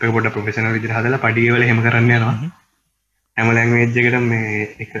ඇප් එක පොඩ්ඩක් ප්‍රොෆෙෂනල් විදිහට හදලා පඩිය වල එහෙම කරන්න යනවා හැම ලැන්ග්වේජ් එකකටම මේ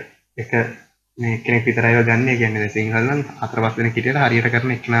එක මේ කෙනෙක් විතරයි ගන්න. ඒ කියන්නේ සිංහල නම් 4-5 දෙනෙක් හිටියලා හරියට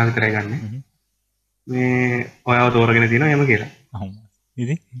කරන එකනා විතරයි ගන්න. මේ ඔයාව තෝරගෙන තියෙනවා යම කියලා.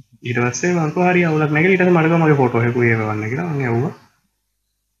 ඉතින් ඊට පස්සේ මම කෝ හරි අවුලක් නැහැ කියලා ඊට පස්සේ මට ගම මගේ ෆොටෝ එකකුයි ඒවන්න කියලා මම යවුවා.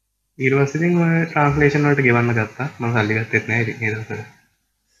 ඊට පස්සේ ඉතින් මම ට්‍රාන්ස්ලේෂන් වලට ගෙවන්න ගත්තා. මම සල්ලි ගත්තෙත් නැහැ ඉතින් ඒ දවස්වල.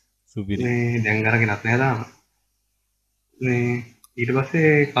 සුපිරි. මේ දැන් අරගෙනත් නැහැ තාම. මේ ඊට පස්සේ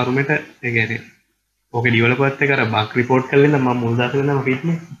කරුමෙට ඒ කියන්නේ ඕකේ ඩෙවලොපර්ත් එක අර බග් රිපෝට් කරලා මම මුල් දාලා නම් අපි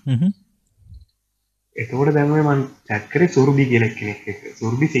ඉන්නේ. එතකොට දැන් මම chat කරේ සුර්බි කියලා කෙනෙක් එක්ක.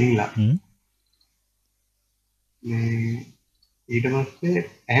 සුර්බි සිංහලා. මේ ඊට පස්සේ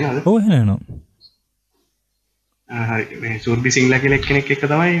ඇහෙනවද? ඔව් ඇහෙනවා. හරි මේ සුර්බි සිංහලා කියලා කෙනෙක් එක්ක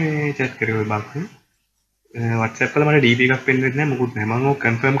තමයි මේ chat කරේ ඔය බග්. WhatsApp වල මට DP එකක් පෙන්වෙන්නේ නැහැ මොකුත් නැහැ. මම ඕක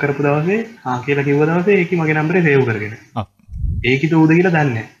කන්ෆර්ම් කරපු දවසේ හා කියලා කිව්ව දවසේ ඒකේ මගේ නම්බරේ සේව් කරගෙන. ඒකිට උද කියලා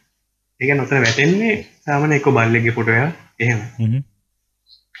දන්නේ නැහැ. ඒ කියන්නේ ඔතන වැටෙන්නේ සාමාන්‍ය එක්ක බල්ලෙක්ගේ ෆොටෝ එක එහෙම.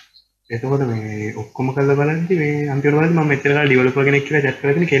 එතකොට මේ ඔක්කොම කරලා බලද්දි මේ අන්තිමට බලද්දි මම මෙච්චර කාලේ ඩෙවලොපර් කෙනෙක් කියලා chat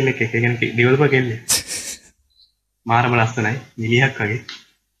කරලා තියෙන කෙල්ලෙක් එක්ක. ඒ කියන්නේ ඩෙවලොපර් කෙල්ලෙක්. මාරම ලස්සනයි. නිලියක් වගේ.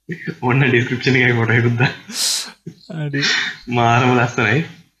 ඔන්න ඩිස්ක්‍රිප්ෂන් එකේ ෆොටෝ එකක් දාන්න. හරි. මාරම ලස්සනයි.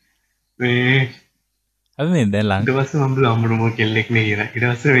 මේ අපි මේ දැන් ඊට පස්සේ මම බල අම්මුණු කෙල්ලෙක් නේ කියලා. ඊට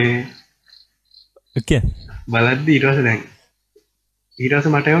පස්සේ මේ ඔකේ බලද්දි ඊට පස්සේ දැන් ඊට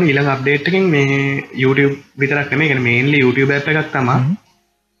පස්සේ මට එවුණු ඊළඟ අප්ඩේට් එකෙන් මේ YouTube විතරක් නෙමෙයි. කියන්නේ මේන්ලි YouTube app එකක් තමයි.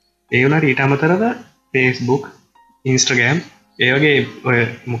 ඒ වුණාට ඊට අමතරව Facebook, Instagram, ඒ වගේ ඔය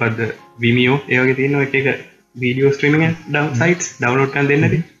මොකද්ද Vimeo, ඒ වගේ තියෙන එක එක වීඩියෝ ස්ට්‍රීමින් සයිට්ස් ඩවුන්ලෝඩ් කරන් දෙන්න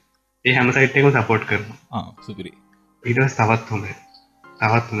ඉතින්. ඒ හැම සයිට් එකකම සපෝට් කරනවා. සුපිරි. ඊට පස්සේ තවත් හොඳයි.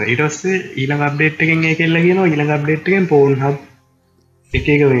 ඊට පස්සේ ඊළඟ අප්ඩේට් එකෙන් ඒකෙල්ල කියනවා ඊළඟ අප්ඩේට් එකෙන් Pornhub එක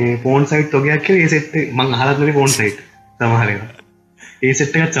මේ ෆෝන් සයිට් ඔගයක් කියලා ඒ සෙට් එක මම අහලත් නෙවෙයි ෆෝන් සයිට් සමහර ඒවා. ඒ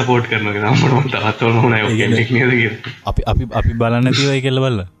සෙට් එකත් සපෝට් කරනවා කියලා මම තවත් ඕන නැහැ ඔය කෙනෙක් නේද කියලා. අපි බලන්න තියෙනවා ඒකෙල්ල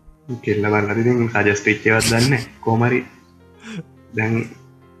බලලා. කෙල්ල බලලා ඉතින් සජෙස්ට් වෙච්ච ඒවාත් දන්නේ නැහැ. කොහොම හරි දැන්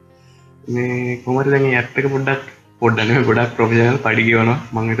මේ කොහොම හරි දැන් මේ ඇප් එක පොඩ්ඩක් නෙවෙයි ගොඩක් ප්‍රොෆෙෂනල් පඩි ගෙවනවා.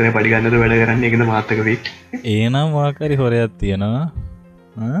 මම හිතන්නේ පඩි ගන්නද වැඩ කරන්නේ ඒකද මාත් එක වෙයි. ඒනම් වාකාරි හොරයක් තියෙනවා.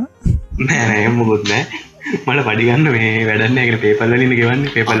 නෑ මොකුත් නෑ. මට පඩි ගන්න මේ වැඩක් නෑ. ඒකට PayPal වලින්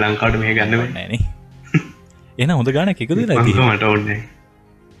ගෙවන්නේ. PayPal ලංකාවට මේ ගන්න බෑ නෑනේ. එහෙනම් හොඳ ගාණක් එකතු වෙලා තියෙනවා. මට ඕනේ නෑ.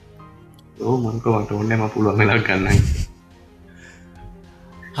 ඔව් මට ඕනේ මම පුළුවන් වෙලාවක් ගන්නයි.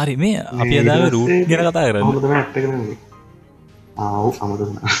 හරි මේ අපි අදාව රූට් ගැන කතා කරන්නේ. කොහොමද මේ ඇප් එක නන්නේ? ඔව්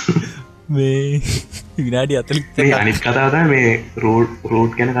අමතකුණා. මේ විනාඩි 40ක් මේ අනිත් කතාව තමයි මේ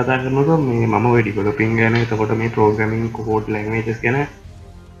රූට් ගැන කතා කරනකොට මේ මම ඔය ඩෙවලොපින් ගැන එතකොට මේ ප්‍රෝග්‍රෑමින් කෝඩ් ලැන්ග්වේජස් ගැන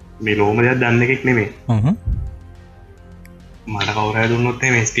මේ ලෝම දෙයක් දන්න එකෙක් නෙමේ මට කවුරය දුන්නොත්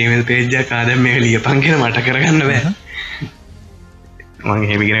මේ ස්ටීමල් පේජ්ජක් කාදම් මේ ලියපන් කියන මට කරගන්න බෑ මං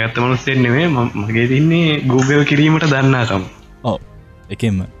හෙමිගෙන ගත්ත මනුස්සෙන් නෙමේ මගේ තින්නේ Google කිරීමට දන්නාකම් ඔව්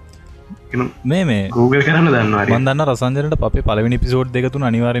එකෙන්ම මේ Google කරන්න දන්නවා මන් දන්න රසංජනට අපේ පළවෙනි එපිසෝඩ් 2 3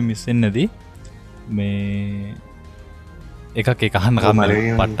 අනිවාර්යෙන් මිස් වෙන්නේ නැති මේ එකක් එක අහන්න කම්මැලි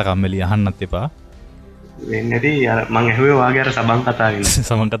පට්ට කම්මැලි අහන්නත් එපා වෙන්නේ නැති අර මං ඇහුවේ වාගේ අර සබන් කතා කියන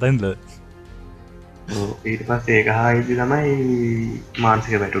සබන් කතාවෙන්ද ඊට පස්සේ ඒක හායිදි තමයි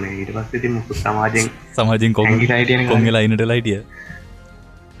මානසික වැටුනේ ඊට පස්සේ ඉතින් මුකුත් සමාජයෙන් කොංගෙලා ඉන්නටලා හිටිය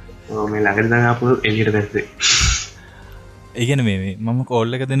ඔව් මේ ළඟදී දැන් ආපු එළියට දැස්සේ ඒ කියන්නේ මේ මම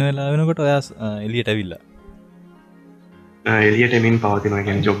කෝල් එක දෙන වෙලාව වෙනකොට ඔයා එළියට ඇවිල්ලා එළියට එමින් පවතිනවා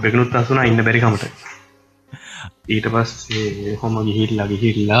කියන්නේ ජොබ් එකනුත් අසුනා ඉන්න බැරි කමට ඊට පස්සේ කොහොම ගිහිල්ලා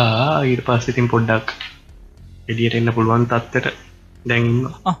ඊට පස්සේ ඉතින් පොඩ්ඩක් එළියට එන්න පුළුවන් තත්ත්වයට දැන්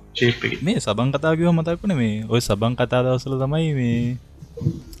ඉන්නවා ෂේප් එකේ මේ සබන් කතාව කිව්වම මතකුනේ මේ ඔය සබන් කතා දවස්වල තමයි මේ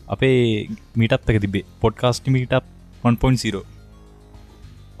අපේ මීටප් එක තිබ්බේ පොඩ්කාස්ට් මීටප් 1.0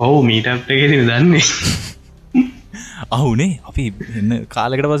 ඔව් මීටප් එකේදී දන්නේ අවුනේ අපි එන්න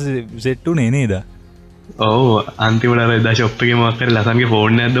කාලෙකට පස්සේ සෙට් උනේ නේද ඔව් අන්තිමට අර එදා ෂොප් එකේ මොකක් හරි ලසන්ගේ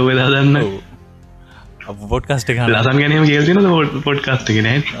ෆෝන් එකක් දෝ එදා දන්න පොඩ්කාස්ට් එක ලසන් ගැන එහෙම කියලා තියෙනවද පොඩ්කාස්ට් එකේ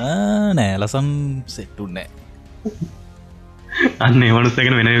නෑ නෑ ලසන් සෙට් උන්නේ අන්න ඒ මනුස්සයා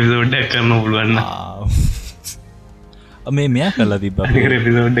ගැන වෙන එපිසෝඩ් එකක් කරන්න පුළුවන් නෑ මේ මෙයා කරලා තිබ්බා අනික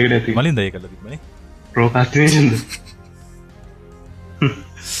එපිසෝඩ් එකට ඇති මලින්ද ඒක කරලා තිබ්බනේ ප්‍රොකාස්ටිනේෂන්ද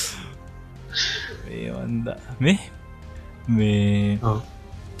ඒ වන්දා මේ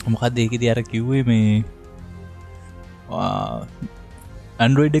මොකක්ද ඒකෙදී අර කිව්වේ මේ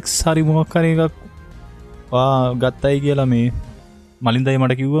Android X හරි මොකක් හරි එකක් ගත්තයි කියලා මේ මලින්දයි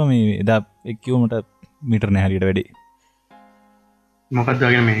මට කිව්වා මේ එදා එක්කිව මට මීටර් නෑ හරියට වැඩි මොකක්ද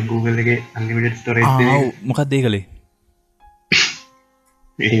වගේ මේ Google එකේ unlimited storage ඔව් මොකක්ද ඒ කලේ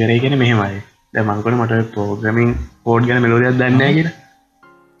ඒක කරේ කියන්නේ මෙහෙමයි දැන් මම කොහොමද මට programming code ගැන මෙලෝඩියක් දන්නේ නැහැ කියලා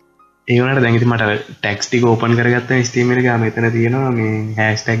ඒ වුණාට දැන් ඉතින් මට ටැග්ස් ටික ඕපන් කරගත්තා HTML එකේ මෙතන තියෙනවා මේ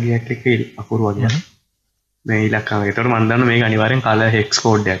hashtag එකක් එක්ක අකුරු වගේ මේ ඉලක්කම ඒතකොට මම දන්නවා මේක අනිවාර්යෙන් color hex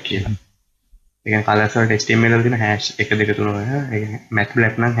code එකක් කියලා ඒ කියන්නේ colors වලට HTML වල තියෙන hash 1 2 3 වල ඒ කියන්නේ matte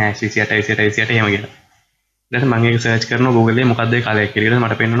black නම් hash 28 28 එහෙම කියලා ඊට මම ඒක සර්ච් කරනවා Google එකේ මොකක්ද ඒ color එක කියලා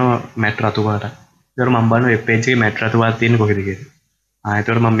මට පෙන්නනවා matte රතු පාට ඒතකොට මම බලනවා වෙබ් පේජ් එකේ matte රතු පාට තියෙන්නේ කොහෙද කියලා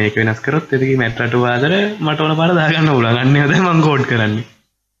ඒතකොට මම මේක වෙනස් කරොත් එතකේ matte රතු පාටට මට ඕන පාට දාගන්න පුළුවන් අන්න ඒක තමයි මම කෝඩ් කරන්නේ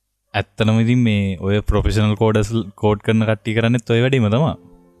ඇත්තනම ඉතින් මේ ඔය ප්‍රොෆෙෂනල් කෝඩර්ස් කෝඩ් කරන කට්ටිය කරන්නේත් ඔය වැඩේම තමයි.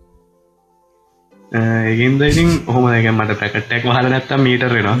 ඒකින්ද ඉතින් ඔහොම දැන් මට බ්‍රැකට් එකක් වහලා නැත්තම්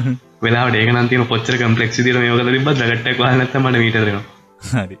මීටර් වෙනවා. වෙලාවට ඒක නම් තියෙන කොච්චර කම්ප්ලෙක්ස් විදියට මේක කරලා තිබ්බත් බ්‍රැකට් එකක් වහලා නැත්තම් මට මීටර් වෙනවා.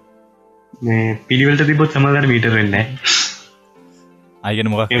 හරි. මේ පිළිවෙලට තිබ්බොත් සමහරවිට මීටර් වෙන්නේ නැහැ.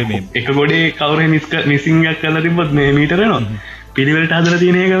 ආයෙත් මොකක්ද මේ එක ගොඩේ කවුරු මිසින් එකක් කරලා තිබ්බොත් මේ මීටර් වෙනවා. පිළිවෙලට හදලා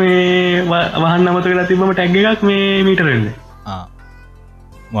තියෙන එක මේ වහන්න අමතක වෙලා තිබ්බම ටැග් එකක් මේ මීටර් වෙන්නේ.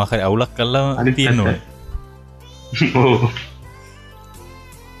 මොකක් හරි අවුලක් කරලා තියෙනවා. ඔව්.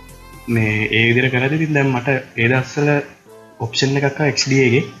 මේ ඒ විදිහට කරද්දී ඉතින් දැන් මට ඒ දවස්වල ඔප්ෂන් එකක් ආවා XDA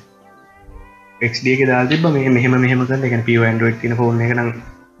එකේ. XDA එකේ දාලා තිබ්බා මේ මෙහෙම කරලා ඒ කියන්නේ Pure Android තියෙන ෆෝන් එක නම්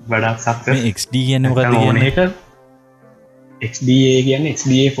වඩා සක්සස්. මේ XDA කියන්නේ මොකක්ද කියන්නේ? XDA කියන්නේ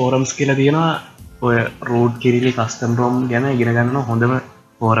XDA forums කියලා තියෙනවා. ඔය root කිරිලි custom ROM ගැන ඉගෙන ගන්න හොඳම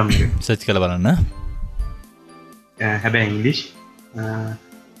ෆෝරම් එක. සර්ච් කරලා බලන්න. හැබැයි ඉංග්‍රීසි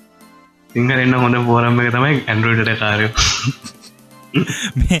සිංහලෙන්න හොඳ ෆෝරම් එක තමයි Android එකට කාර්යෝ.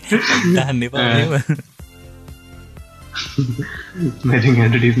 මේ දාන්න එපා නේද? මට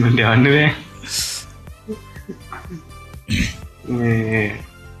ඇඩ්වර්ටයිස්මන්ට් යවන්න බෑ.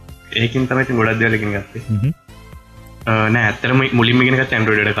 ඒකින් තමයි ඉතින් ගොඩක් දේවල් ඉගෙන ගත්තේ. නෑ ඇත්තටම මුලින්ම ඉගෙන ගත්තේ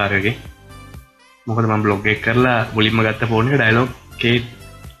Android එකට කාර්යෝගේ. මොකද මම බ්ලොග් එක කරලා මුලින්ම ගත්ත ෆෝන් එක ඩයලොග් කීද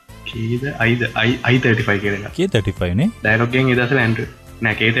i35 කියලා එකක්. K35 නේ? ඩයලොග් එකෙන් ඒ දවස්වල Android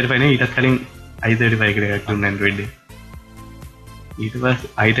නෑ K35 නේ ඊටත් කලින් i35 කියලා එකක් දුන්න Android එකේ. ඊට පස්සේ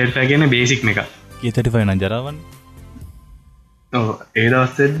i35 කියන්නේ බේසික් එකක්. K35 නම් ජරාවන්නේ. ඔව් ඒ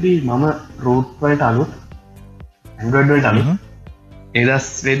දවස්වලදී මම root වලට අලුත් Android වලට අලුත් ඒ දවස්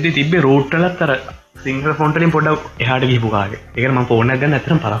වෙද්දී තිබ්බේ root වලත් අර සිංහල ෆොන්ට් වලින් පොඩ්ඩක් එහාට ගිහපු කාගේ. ඒකට මම ෆෝන් එකක් ගන්න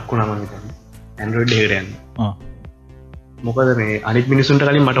ඇත්තටම පරක්කු වුණා මම හිතන්නේ. Android එකට යන්න. මොකද මේ අනිත් මිනිස්සුන්ට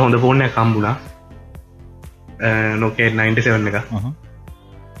කලින් මට හොඳ ෆෝන් එකක් හම්බුණා. Nokia 97 එක.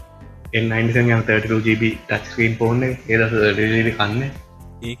 N97 ගන්න 32GB touch screen ෆෝන් එක. ඒ දවස් 32GB කන්නේ.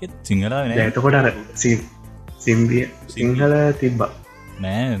 ඒකෙත් සිංහලාවේ නෑ. දැන් එතකොට අර සිංහල තිබ්බා.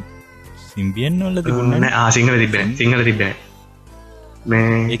 නෑ. සිම්බියන් වල තිබුණේ නෑ. සිංහල තිබ්බේ නෑ. සිංහල තිබ්බේ නෑ. මේ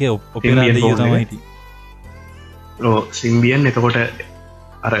ඒක ඔපෙරා දෙයියෝ තමයි හිටියේ. සිම්බියන් එතකොට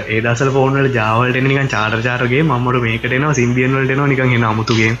අර ඒ දවස්වල ෆෝන් වල Java වලට එන නිකන් චාර්ජර් මම්මර මේකට එනවා Symbian වලට එනවා නිකන් එන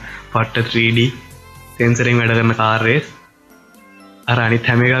අමුතු ගේම් පට්ට 3D සෙන්සරින් වැඩ කරන කාර් රේස් අර අනිත්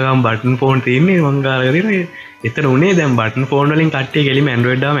හැම එකකම බටන් ෆෝන් තියෙන්නේ මං ගාලා තියෙන එතන උනේ දැන් බටන් ෆෝන් වලින් කට්ටිය ගෙලිම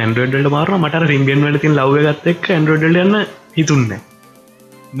Android දාම Android වලට මාරුවා මට අර Symbian වල තියෙන ලව් එකත් එක්ක Android වලට යන්න හිතුන්නේ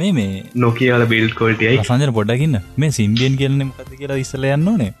මේ Nokia වල බිල්ඩ් ක්වොලිටි එකයි අසංජන පොඩ්ඩක් ඉන්න මේ Symbian කියන්නේ මොකක්ද කියලා ඉස්සෙල්ලා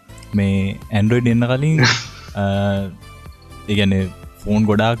යන්න ඕනේ මේ Android එන්න කලින් ඒ කියන්නේ ෆෝන්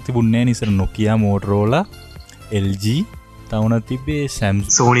ගොඩාක් තිබුණේ නැහැ ඉස්සර Nokia Motorola LG තවුණක් තිබ්බේ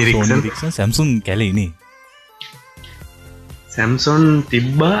Sony Ericsson Samsung කැලේනේ Samsung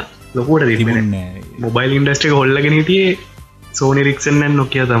තිබ්බා ලොකුවට තිබුණේ මොබයිල් ඉන්ඩස්ට්‍රි එක හොල්ලගෙන හිටියේ Sony Ericsson and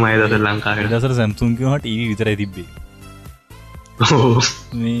Nokia තමයි දවස් ලංකාවේ. දවසට Samsung කියනවා TV විතරයි තිබ්බේ.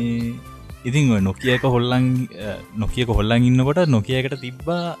 මේ ඉතින් ඔය Nokia එක හොල්ලන් ඉන්නකොට Nokia එකට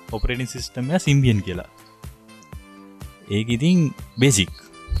තිබ්බා ඔපරේටින් සිස්ටම් එක Symbian කියලා. ඒක ඉතින් බේසික්.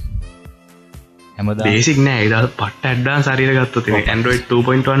 හැමදාම බේසික් නෑ ඒක පට්ට ඇඩ්වාන්ස් හරියට ගත්තොත් ඒක Android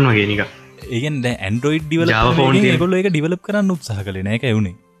 2.1 වගේ නිකන්. ඒ කියන්නේ දැන් Android developer ඒගොල්ලෝ ඒක develop කරන්න උත්සාහ කළේ නෑ ඒකයි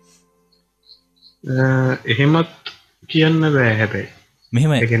උනේ. එහෙමත් කියන්න බෑ හැබැයි.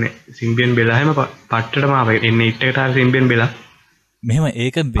 මෙහෙම ඒ කියන්නේ Symbian බෙලා හැම පට්ටටම ආවේ. එන්නේ ඉට් එකට ආවේ Symbian බෙලා. මෙහෙම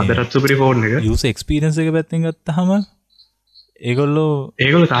ඒක අදටත් සුපිරි ෆෝන් එක. user experience එක පැත්තෙන් ගත්තාම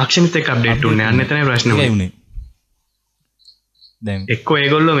ඒගොල්ලෝ තාක්ෂණිත් එක්ක අප්ඩේට් උන්නේ. අන්න එතනයි ප්‍රශ්නේ උනේ. දැන් එක්කෝ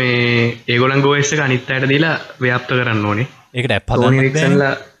ඒගොල්ලෝ මේ ඒගොල්ලන්ගේ OS එක අනිත් අයට දීලා ව්‍යාප්ත කරන්න ඕනේ. ඒකට app හදන්න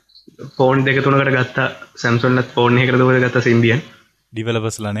බෑ. ෆෝන් දෙක තුනකට ගත්තා Samsung ලත් ෆෝන් එකකට දුවලා ගත්තා Symbian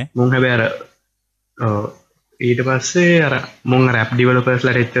developers ලා නේ. මුන් හැබැයි අර ඊට පස්සේ අර මුන් අර app developers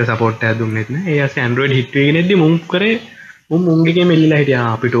ලාට එච්චර support එකක් දුන්නෙත් නෑ. ඒ ඇස්සේ Android hit වෙගෙන ඉද්දි මුන් කරේ මුන්ගේ ගේම එල්ලලා හිටියා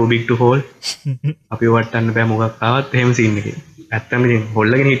අපි too big to fall. අපි වටන්න බෑ මොකක් ආවත් එහෙම සීන් එකේ. ඇත්තම ඉතින්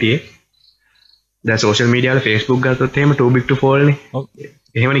හොල්ලගෙන හිටියේ. දැන් social media වල Facebook ගත්තොත් එහෙම too big to fall නේ. ඔව්.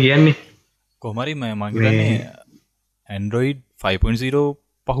 එහෙමනේ කියන්නේ. කොහොම හරි මම හිතන්නේ Android 5.0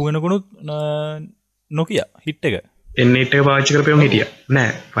 පහු වෙනකොනුත් Nokia hit එක. N8 එක පාවිච්චි කරපෙම හිටියා. නෑ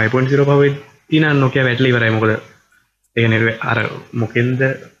 5.0 පහු වෙද්දී නම් Nokia වැටලා ඉවරයි. මොකද ඒ කියන්නේ අර මොකෙන්ද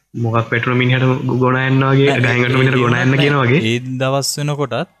මොකක් වැටුණ මිනිහට ගොනා යනවා වගේ ගහින් වටුණ මිනිහට ගොනා යන්න කියනවා වගේ. ඒ දවස්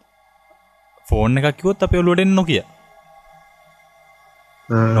වෙනකොටත් ෆෝන් එකක් කිව්වොත් අපේ ඔළුවට එන්නේ Nokia.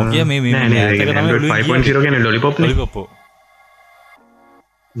 Nokia මේ ඈතක තමයි 5.0 කියන්නේ lollipop නේ.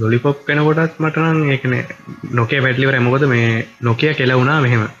 lollipop වෙනකොටත් මට නම් ඒක නේ Nokia වැටලා ඉවරයි. මොකද මේ Nokia කෙල වුණා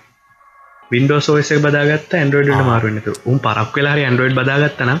මෙහෙම. Windows OS එක බදාගත්ත Android වලට මාරු වෙන්නේ නැතුව. උන් පරක් වෙලා හරි Android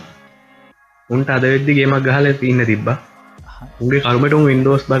බදාගත්තා නම් උන්ට අද වෙද්දි ගේමක් ගහලා ඉන්න තිබ්බා. උන්ගේ කර්මයට උන්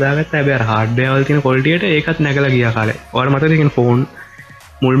Windows බදාගත්තා. හැබැයි අර hardware වල තියෙන quality එකට ඒකත් නැගලා ගියා කාලේ. ඔයාලා මතකද කියන ෆෝන්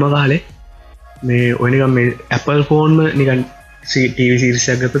මුල්ම කාලේ මේ ඔය නිකන් මේ Apple ෆෝන් නිකන් TV series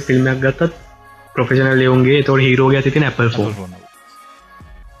එකක් ගත්තත් ෆිල්ම් එකක් ගත්තත් ප්‍රොෆෙෂනල් ලෙවුන්ගේ ඒතකොට හීරෝ ගේ අතේ තියෙන Apple ෆෝන්.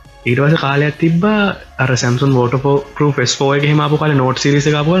 ඊට පස්සේ කාලයක් තිබ්බා අර Samsung waterproof S4 එක එහෙම ආපු කාලේ Note series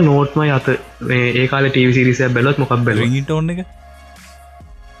එක ආපු කාලේ Note මයි අත ඒ කාලේ TV series එකක් බැලුවත් මොකක් බැලුවා ringtone එක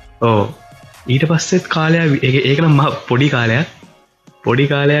ඔව් ඊට පස්සෙත් කාලයක් ඒක නම් පොඩි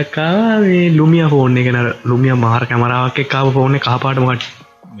කාලයක් ආවා මේ Lumia ෆෝන් එක නර Lumia මාර කැමරාවක් එක්ක ආපු ෆෝන් එක කහපාට මොකක්ද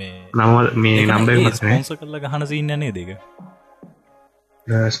මේ නම්බර් එක මතක නැහැ ස්පොන්සර් කරලා ගහන සීන් නේද ඒක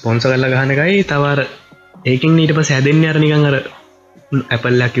ස්පොන්සර් කරලා ගහන එකයි තව අර ඒකෙන් ඊට පස්සේ හැදෙන්නේ අර නිකන් අර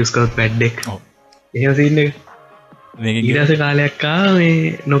Apple එකක් යූස් කරත් පැඩ් එක. ඔව්. එහෙම සීන් එක. මේකේ ඊට පස්සේ කාලයක් ආවා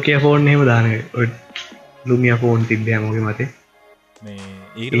මේ Nokia ෆෝන් එහෙම දාන එක. ඔය Lumia ෆෝන් තිබ්බේ හැමෝගේ මතේ. මේ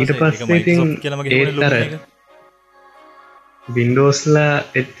ඊට පස්සේ ඉතින් Windows ලා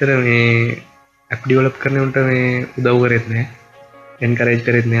එච්චර මේ app develop කරන උන්ට මේ උදව් කරෙත් නැහැ. encourage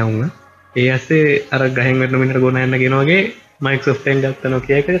කරෙත් නැහැ උන්. ඒ ඇස්සේ අර ගහෙන් වැටෙන මිනිහට ගොනා යන්න කියන වගේ Microsoft එකෙන් ගත්ත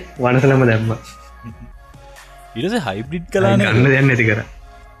Nokia එක වනසලම දැම්මා. ඊටසේ හයිබ්‍රිඩ් කලානේ ගන්න දෙයක් නැති කරා.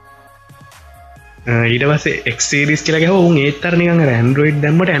 ඊට පස්සේ X series කියලා ගහුවා උන් ඒත් අර නිකන් අර Android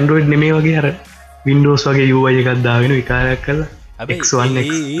දැම්මට Android නෙමෙයි වගේ අර Windows වගේ UI එකක් දාගෙන විකාරයක් කළා. X1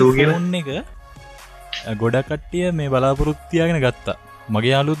 X2 කියලා ෆෝන් එක ගොඩක් කට්ටිය මේ බලාපොරොත්තු තියාගෙන ගත්තා.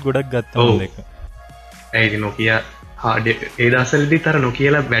 මගේ යාළුවොත් ගොඩක් ගත්තා මොකද එක. ඒ Nokia ඒ දවස්වලදීත් අර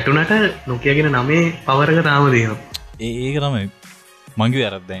Nokia ලා වැටුණට Nokia කියන නමේ පවර් එක තාම දෙනවා. ඒක තමයි මංගේ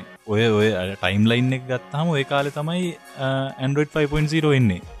අර දැන් ඔය ටයිම් ලයින් එක ගත්තාම ඔය කාලේ තමයි Android 5.0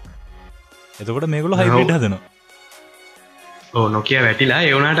 එන්නේ. එතකොට මේගොල්ලෝ හයිබ්‍රිඩ් හදනවා. ඔව් Nokia වැටිලා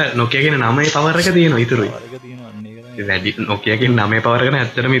ඒ වුණාට Nokia කියන නමේ පවර් එක තියෙනවා ඉතුරුයි. පවර් එක තියෙනවා අන්න ඒක තමයි. වැඩි Nokia කියන නමේ පවර් එක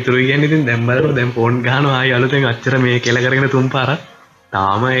ඇත්තටම ඉතුරුයි කියන්නේ ඉතින් දැන් බලන්න දැන් ෆෝන් ගහනවා ආයි අලුතෙන් අච්චර මේ කෙල කරගෙන තුන් පාරක්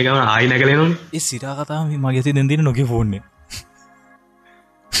තාම ඒකම ආයි නැගලා එනවනේ. ඒ සිරා කතාව මගේ සිතෙන් දින Nokia ෆෝන් එක.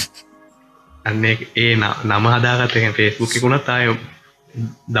 අන්න ඒ නම හදාගත්ත එක Facebook එක උනත් ආයේ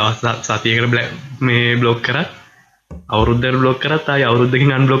දවස් සතියකට මේ බ්ලොක් කරා අවුරුද්දකට බ්ලොක් කරත් ආයි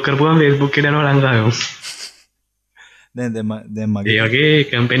අවුරුද්දකින් අන්බ්ලොක් කරපුවම Facebook එකට යනවා ලංකාවෙම. දැන් මගේ ඒ වගේ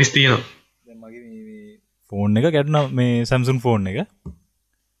කැම්පේනිස් තියෙනවා. දැන් මගේ මේ ෆෝන් එක ගැටුණා මේ Samsung ෆෝන් එක.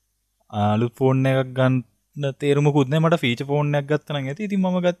 අලුත් ෆෝන් එකක් ගන්න තේරුමකුත් නැහැ මට ෆීචර් ෆෝන් එකක් ගත්තා නම් ඇති. ඉතින්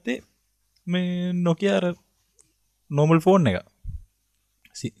මම ගත්තේ මේ Nokia අර normal ෆෝන් එක.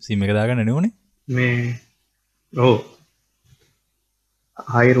 SIM එක දාගන්න නෙවෙයි. මේ ඔව්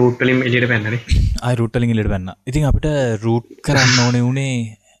හයි රූට් වලින් එළියට පැන්නනේ. ආයි රූට් වලින් එළියට පැන්නා. ඉතින් අපිට රූට් කරන්න ඕනේ උනේ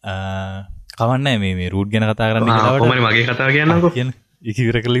කවන්නේ මේ රූට් ගැන කතා කරන්න කියලා. කොහොමද මගේ කතාව කියන්නම්කෝ. කියන්න. ඒක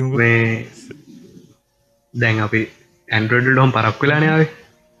ඉවර කළිමුකෝ. මේ දැන් අපි Android වලට හොම් පරක්කු වෙලානේ ආවේ.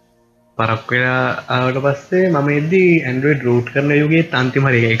 පරක්කු වෙලා ආවට පස්සේ මම එද්දි Android root කරන යුගයේ අන්තිම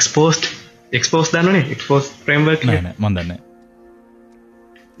හරිය exposed දන්නවනේ exposed framework නෑ නෑ මම දන්නේ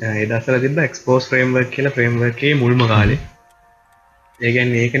නෑ. ඒ දවස්වල තිබ්බ exposed framework කියලා framework එකේ මුල්ම කාලේ. ඒ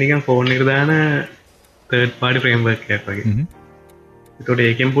කියන්නේ ඒක නිකන් ෆෝන් එකට දාන third party framework එකක් වගේ. ඒකට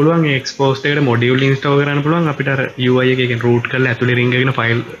ඒකෙන් පුළුවන් ඒ exposed එකට module install කරන්න පුළුවන් අපිට අර UI එකකින් root කරලා ඇතුලේ ring එකකින්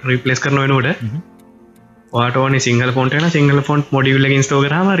file replace කරන වෙනකොට ඔයාට ඕනේ සිංගල් ෆොන්ට් එක නම් සිංගල් ෆොන්ට් මොඩියුල් එක ඉන්ස්ටෝල්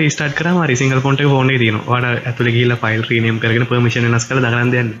කරාම රීස්ටාර්ට් කරාම හරි සිංගල් ෆොන්ට් එක ෆෝන් එකේ තියෙනවා. ඔයාට ඇතුලේ ගිහිල්ලා ෆයිල් රීනේම් කරගෙන පර්මිෂන් වෙනස් කරලා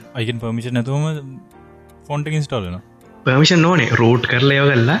දාගන්න දෙන්න. අයිකන් පර්මිෂන් නැතුවම ෆොන්ට් එක ඉන්ස්ටෝල් වෙනවා. පර්මිෂන් ඕනේ රූට් කරලා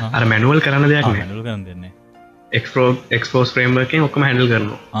ඒව ගල්ලා අර මැනුවල් කරන්න දෙයක් නෑ. මැනුවල් කරන්න දෙන්නේ expose framework එකෙන් ඔක්කොම හැන්ඩල්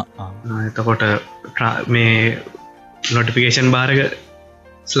කරනවා. එතකොට මේ නොටිෆිකේෂන් බාර් එක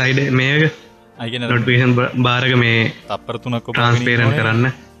ස්ලයිඩ් මේක අයිකන් නොටිෆිකේෂන් බාර් එක මේ තප්පර 3ක් ට්‍රාන්ස්පේරන්ට්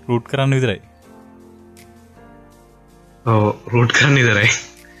කරන්න රූට් කරන්න විතරයි. රූට් කරන්න ඉතරයි.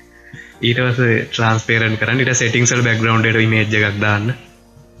 ඊට පස්සේ ට්‍රාන්ස්පේරන්ට් කරන්න ඊට සෙටින්ග්ස් වල බෑග්ග්‍රවුන්ඩ් එකට ඉමේජ් එකක් දාන්න.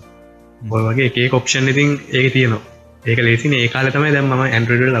 ඔය වගේ එක එක ඔප්ෂන් ඉතින් ඒකේ තියෙනවා. ඒක ලේසිනේ. ඒ කාලේ තමයි දැන් මම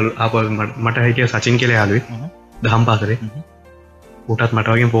Android වල ආපහු මට හිටිය සචින් කියලා යාළුවෙක්. දහම් පාසලේ. ඌටත් මට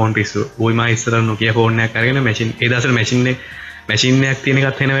වගේ ෆෝන් පිස්සු. ඌයි මා ඉස්සර Nokia ෆෝන් එකක් අරගෙන මැෂින් ඒ දවස්වල මැෂින් එකක් තියෙන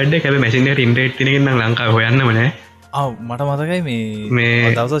එකත් වෙන වැඩක්. හැබැයි මැෂින් එකට ඉන්ටර්නෙට් තියෙන එක නම් ලංකාවේ හොයන්නම නෑ. මට මතකයි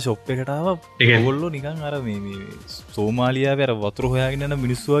මේ දවස ෂොප් එකට ආව ඔයගොල්ලෝ නිකන් අර මේ සෝමාලියාවේ අර වතුර හොයාගෙන යන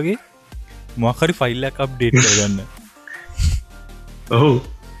මිනිස්සු වගේ මොකක් හරි ෆයිල් එකක් අප්ඩේට් කරගන්න. ඔව්.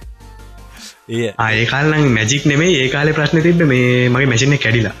 ඒ කාලේ නම් මැජික් නෙමෙයි ඒ කාලේ ප්‍රශ්නේ තිබ්බේ මේ මගේ මැෂින් එක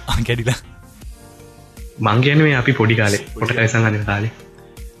කැඩිලා. කැඩිලා. මං කියන්නේ මේ අපි පොඩි කාලේ පොට කයිසන් අදින කාලේ.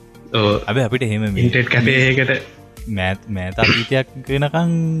 ඔව්. හැබැයි අපිට එහෙම මේ ඉන්ටර්නෙට් කැෆේ එකකට මෑත අතීතයක්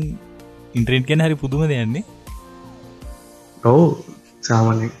වෙනකන් ඉන්ටර්නෙට් ගැන හරි පුදුම දෙයක් නේ. ඔව්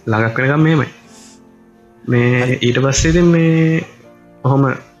සාමාන්‍ය ළඟක් වෙනකම් මෙහෙමයි. මේ ඊට පස්සේ ඉතින් මේ ඔහොම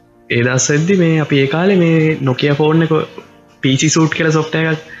ඒ දවස්වලදී මේ අපි ඒ කාලේ මේ Nokia ෆෝන් එක PC suite කියලා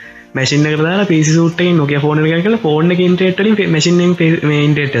software එකක් මැෂින් එකට දාලා PC suite එකෙන් Nokia ෆෝන් එක කියලා ෆෝන් එකේ ඉන්ටර්නෙට් වලින් මැෂින් එකෙන් මේ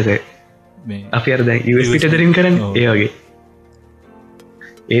ඉන්ටර්නෙට් එක මේ අපි අර දැන් USB tethering කරන්නේ ඒ වගේ.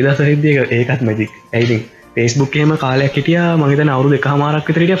 ඒ දවස්වලදී ඒකත් මැජික්. ඒ ඉතින් Facebook එකේම කාලයක් හිටියා මම හිතන්නේ අවුරුදු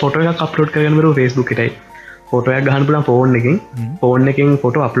 1කමාරක් විතර හිටියා ෆොටෝ එකක් අප්ලෝඩ් කරගන්න බැරුව Facebook එකටයි. ෆොටෝ එකක් ගහන්න පුළුවන් ෆෝන් එකෙන්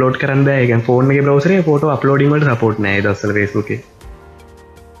ෆොටෝ අප්ලෝඩ් කරන්න බෑ. ඒ කියන්නේ ෆෝන් එකේ බ්‍රවුසර් එකේ ෆොටෝ අප්ලෝඩින් වලට සපෝට් නෑ ඒ දවස්වල Facebook එකේ.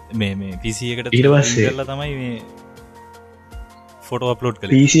 මේ PC එකට ඊට පස්සේ කරලා තමයි මේ ෆොටෝ අප්ලෝඩ්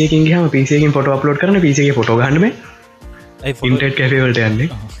කළේ. PC එකකින් ගියාම PC එකකින් ෆොටෝ අප්ලෝඩ් කරන්න PC එකේ ෆොටෝ ගන්න බෑ. ඉන්ටර්නෙට් කැෆේ වලට යන්නේ.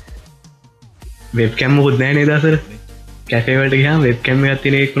 වෙබ්කෑම් මොකුත් නෑ නේද දවසට. කැෆේ වලට ගියාම වෙබ්කෑම් එකක්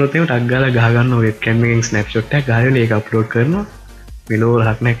තියෙන එකක් වුණොත් එහෙම ටක් ගාලා ගහ ගන්නවා වෙබ්කෑම් එකෙන් ස්නැප්ෂොට් එකක් ගහගෙන ඒක අප්ලෝඩ් කරනවා. මෙලෝ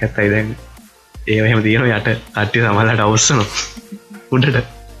රහක් නෑ කැත්තයි දැන්. ඒව එහෙම තියෙනවා යට කට්ටිය සමහරවිට අවස්සනවා උඩට.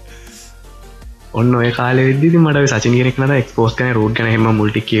 ඔන්න ඔය කාලේ වෙද්දි ඉතින් මට ඔය සචින් කියන එක නේද එක්ස්පෝස් කරන රූට් ගැන එහෙම මුල්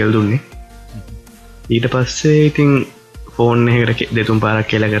ටික කියලා දුන්නේ. ඊට පස්සේ ඉතින් ෆෝන් එකකට දෙතුන්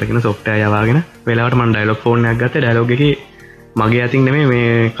පාරක් කියලා කරගෙන software යවාගෙන වෙලාවට මම ඩයලොග් ෆෝන් එකක් ගත්තා. ඩයලොග් එකේ මගේ අතින් නෙමෙයි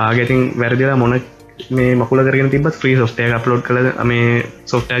මේ කාගේ අතින් වැරදිලා මොන මේ මකුල කරගෙන තිබ්බත් ෆ්‍රී software එක අප්ලෝඩ් කළා මේ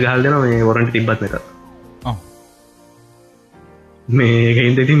software ගහලා දෙනවා මේ warranty තිබ්බත් නැත.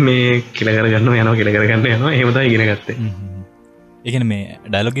 මේකින්ද ඉතින් මේ කියලා කරගන්න යනවා කියලා කරගන්න යනවා එහෙම තමයි ඉගෙන ගත්තේ. ඒ කියන්නේ මේ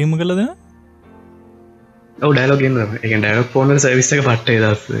ඩයලොග් ගේම් කරලා දෙනවා. ඔව් ඩයලොග් ගේම් කරනවා. ඒ කියන්නේ ඩයලොග් ෆෝන් වල සර්විස් එක පට්ටේ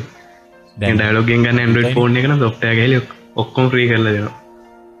දාස්සේ. දැන් ඩයලොග් ගේම් ගන්න Android ෆෝන් එක නම් software ගහලා ඔක්කොම ෆ්‍රී කරලා දෙනවා.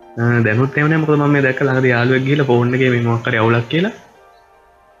 දැනුත් එහෙම නෑ මොකද මම මේ දැක්ක ළඟදී යාළුවෙක් ගිහලා ෆෝන් එකේ මේ මොකක් හරි අවුලක් කියලා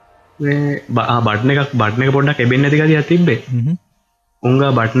මේ බටන් එක පොඩ්ඩක් එබෙන්නේ නැති ගතියක් තිබ්බේ.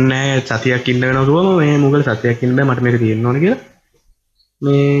 උංගා බටන් නෑ සතියක් ඉන්න වෙනවා කිව්වම මේ මොකද සතියක් ඉන්න බෑ මට මේක තියෙන්න ඕනේ කියලා.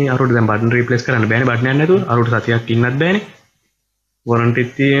 මේ අරුට දැන් බටන් රීප්ලේස් කරන්න බෑනේ බටන් යන්නේ නැතුව අරුට සතියක් ඉන්නත් බෑනේ වොරන්ටි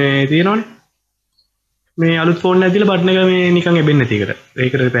තියෙනවනේ මේ අලුත් ෆෝන් එකක් දීලා බටන් එක මේ නිකන් එබෙන්නේ නැති එකට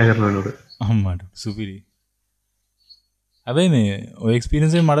ඒකට රිපෙයාර් කරනවා නේද අම්මට සුපිරි හැබැයි මේ ඔය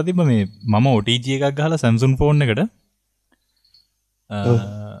එක්ස්පීරියන්ස් එක මට තිබ්බ මේ මම OTG එකක් ගහලා Samsung ෆෝන් එකට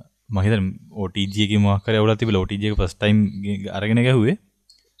මම හිතන්නේ OTG එකේ මොකක් හරි අවුලක් තිබිලා OTG එක ෆස්ට් ටයිම් අරගෙන ගැහුවේ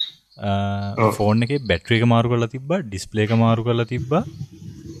ෆෝන් එක බැට්‍රිය එක මාරු කරලා තිබ්බා ඩිස්ප්ලේ එක මාරු කරලා තිබ්බා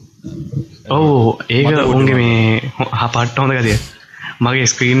ඔව් ඒක උන්ගේ මේ හපට්ට හොඳ ගතිය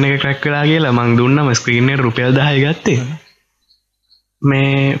මගේ ස්ක්‍රීන් එක ක්‍රැක් වෙලා කියලා මං දුන්නම ස්ක්‍රීන් එකට රුපියල් 10 ගත්තේ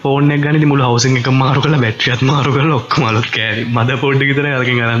මේ ෆෝන් එක ගනිදි මුළු හවුසින් එක මාරු කරලා බැටරියත් මාරු කරලා ඔක්කොම අලුත් කෑලි මද පොඩ්ඩ විතරයි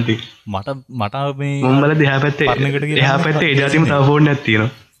අරගෙන ගන්න තියෙන්නේ මට මේ මම බල දෙහා පැත්තේ එහා පැත්තේ ඒ જાතිම තව ෆෝන් එකක්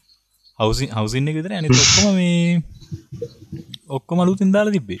තියෙනවා හවුසින් එක විතරයි අනිත් ඔක්කොම මේ ඔක්කොම අලුතින්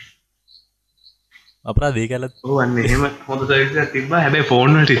දාලා තිබ්බේ අපරාධ ඒක ඇලත් ඔව් අන්න එහෙම හොඳ සර්විස් එකක් තිබ්බා හැබැයි ෆෝන්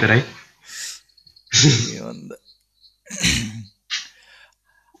වලට විතරයි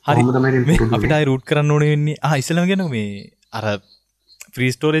හරි අපිට අය රූට් කරන්න ඕනේ වෙන්නේ ඉස්සෙල්ලාම කියනවා මේ අර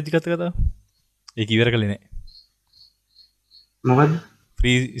ෆ්‍රී ස්ටෝරේජ් ගත කතාව ඒක ඉවර කළේ නෑ මොකද්ද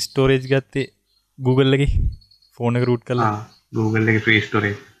ෆ්‍රී ස්ටෝරේජ් ගත්තේ Google එකේ ෆෝන් එක රූට් කරලා Google එකේ ෆ්‍රී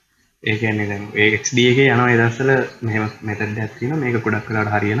ස්ටෝරේජ් ඒ කියන්නේ දැන් ඒ XD එකේ යනවා ඒ දවස්වල මෙහෙම මෙතඩ් එකක් තියෙනවා මේක ගොඩක්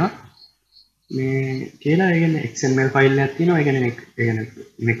වෙලාවට හරියනවා මේ කියලා ඒ කියන්නේ XML ෆයිල් එකක් තියෙනවා ඒ කියන්නේ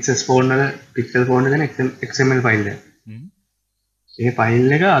Nexus ෆෝන් වල Pixel ෆෝන් වල දෙන XML ෆයිල් එක ඒ ෆයිල්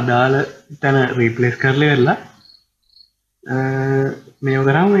එක අදාළ තැන රීප්ලේස් කරලා ඉවරලා මේව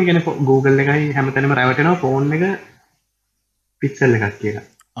කරාම ඒ කියන්නේ Google එකයි හැමතැනම රැවටෙනවා ෆෝන් එක Pixel එකක් කියලා.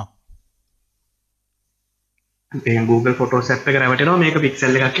 ඒ Google Photos app එක රැවටෙනවා මේක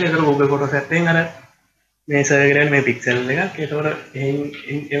Pixel එකක් කියලා. ඒක Google Photos app එකෙන් අර මේ සර්වර් එකට මේ Pixel එකක් ඒතකොට එහෙන්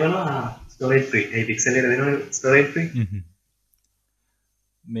එවනවා storage free. ඒ Pixel එකට දෙනවා storage free.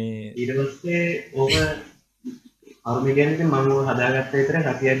 මේ ඊට පස්සේ ඕක අරුමේ කියන්නේ මම හදාගත්ත විතර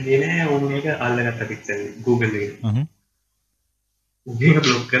කතියක් ගියේ නෑ ඕන් මේක අල්ලගත්ත Pixel Google එකේ. මේක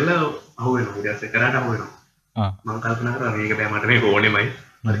බ්ලොක් කරලා අහුවෙනවා ඊට පස්සේ කරාට අහුවෙනවා මම කල්පනා කරා මේක බෑ මට මේක ඕනෙමයි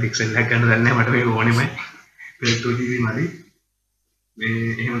මට පික්සල් එකක් ගන්න දන්නේ නැහැ මට මේක ඕනෙමයි පෙට්‍රෝජීවි මදි මේ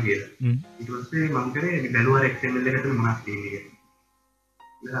එහෙම කියලා ඊට පස්සේ මම කරේ බැලුවා XML එකට මොනවද තියෙන්නේ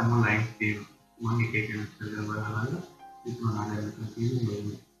කියලා මම ලයින් තියෙනවා මම එක එක කරලා බලනවා ඉතින් මම ආයෙත් තියෙන්නේ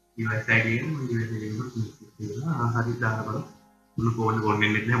device tag එකෙන් මම device එකෙන් කියලා හරි දාලා බලමු මුළු ෆෝන්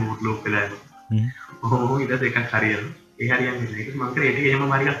එකෙන් නැහැ මූට් ලොක් වෙලා යනවා ඔහොම ඊට පස්සේ එකක් හරියනවා ඒ හරියන්නේ ඒක මම කරේ ඒක එහෙම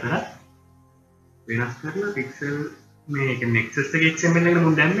මාරි ගත්තා වෙනස් කරලා Pixel මේ කියන්නේ Nexus එකේ XML එකට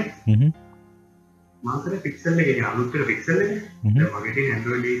මුන් දැම්මේ මම කරේ Pixel එකේ කියන අලුත් එක Pixel එකේ දැන් මගේ තියෙන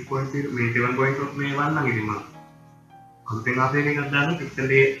Android 8.0 මේ 7.0 මේ වන්න ඉතින් මම අලුතෙන් අපේ එකක් දාන්න Pixel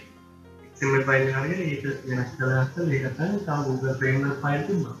එකේ XML ෆයිල් එක හරියට ඒක වෙනස් කරලා ගත්තා ඒක තමයි තව Google framework ෆයිල්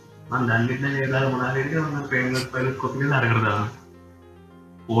තිබ්බා මම දන්නේ නැහැ ඒක දාලා මොනවද කියලා මම framework ෆයිල් කොපි කරලා අරකට දානවා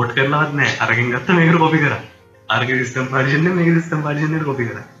පෝට් කරලාවත් නැහැ අරගෙන ගත්තා මේකට කොපි කරා අරගේ සිස්ටම් පාර්ටිෂන් එක මේක සිස්ටම් පාර්ටිෂන් එකට කොපි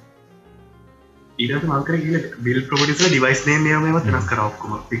කරා ඊට පස්සේ මම කරේ ගිහලා build properties වල device name මේවත් වෙනස් කරා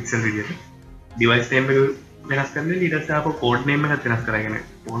ඔක්කොම pixel විදියට device name එක වෙනස් කරලා ඊට පස්සේ ආපහු code name එකත් වෙනස් කරා කියන්නේ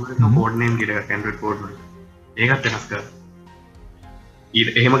phone එකේ code name කියලා එකක් Android code වල ඒකත් වෙනස් කරා ඊට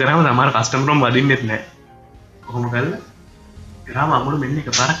එහෙම කරාම තමයි customer room වදින්නෙත් නැහැ කොහොම කරලා කරාම අමුළු මෙන්න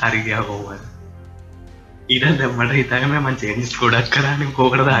එකපාරක් හරි ගියා කොහොමද ඊට දැන් මට හිතාගන්න මම changes ගොඩක් කරානේ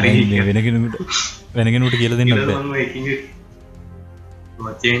කොහොමද හරි ගියේ වෙන කෙනෙකුට කියලා දෙන්න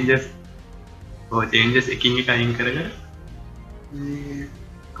බෑ changes එකින් එක අයින් කරගෙන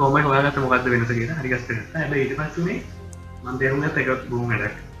කොහොමද හොයාගත්ත මොකද්ද වෙනස කියලා හරි ගස්ස ගත්තා හැබැයි ඊට පස්සේ මේ මම දැනුණත් ඒක බොහොම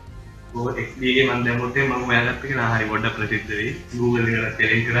වැඩක් ඔය XD එකේ මම දැම්මොත් මම හොයාගත්ත එක හරි පොඩ්ඩක් ප්‍රසිද්ධ වෙයි Google එකට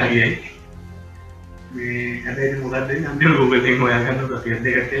ටෙලින් කරා ගියයි මේ හැබැයි මොකද්ද වෙන්නේ අන්තිමට Google එකෙන් හොයාගන්න ප්‍රතියක්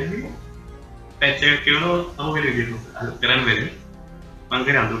දෙකක් යන්නේ පැච් එකක් කියනවා අහුවෙන විදිහට කරන්න බැරි මම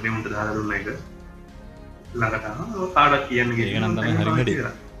කරේ අඳුරේ මුන්ට දාලා දුන්නා එක ළඟට ආවා කාටවත් කියන්න ගියේ ඒක නම් තමයි හරි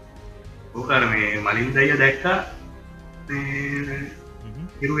වැඩේ ඕක අර මේ මලින් දයියා දැක්කා මේ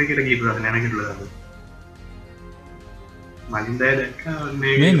හිරු එකකට ගිහලා දාන්න නැනගිටලා දාන්න මලින් දයියා දැක්කා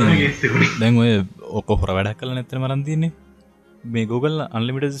මේ දැන් ඔය ඔක හොර වැඩක් කරලා නැත්නම් මරන් තියන්නේ මේ Google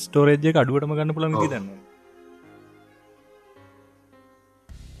unlimited storage එක අඩුවටම ගන්න පුළුවන් විදිහ දන්නවා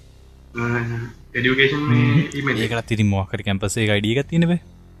education මේ email ඒකට ඉතින් මොකක් හරි campus එකේ ID එකක් තියෙන්න බෑ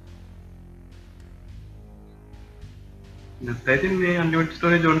නැත්නම් මේ unlimited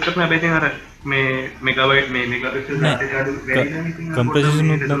storage on කරන හැබැයි දැන් අර මේ megabyte මේ megapixel data එක අඩු වෙයි නම් ඉතින්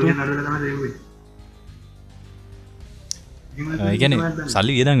compression උත් නැතුව ඒ කියන්නේ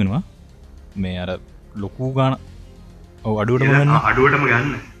සල්ලි වියදම් වෙනවා මේ අර ලොකු ගාන ඔව් අඩුවටම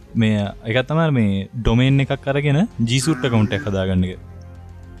ගන්න මේ එකක් තමයි මේ domain එකක් අරගෙන G-Suite account එකක් හදාගන්න එක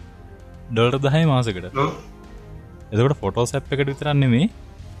 $10 මාසෙකට එතකොට Photos app එකට විතරක් නෙමෙයි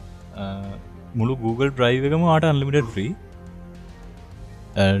මුළු Google Drive එකම ආට unlimited free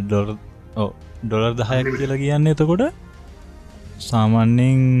 $10ක් කියලා කියන්නේ එතකොට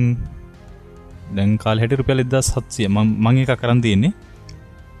සාමාන්‍යයෙන් දැන් කාලේ හැටි රුපියල් 1700 මම එක කරන් තියෙන්නේ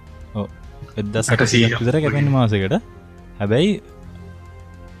ඔව් 1800ක් විතර කැපෙන්නේ මාසෙකට හැබැයි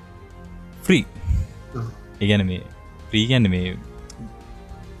ෆ්‍රී ඒගැන මේ ෆ්‍රී ගැන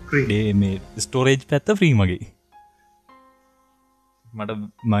මේ මේ ස්ටෝරේජ් පැත්ත ෆ්‍රී මගේ මට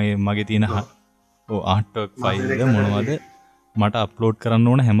මගේ තියෙන ආටක් ෆයිල්ද මොනවද මට අප්ලෝඩ් කරන්න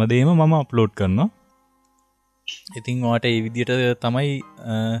ඕන හැමදේම මම අප්ලෝඩ් කරනවා ඉතින් වාට ඒ විදියට තමයි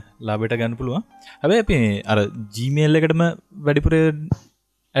ලාබෙට ගන්න පුළුවන් හැබැ අප අර ජීමේල් එකටම වැඩිපුර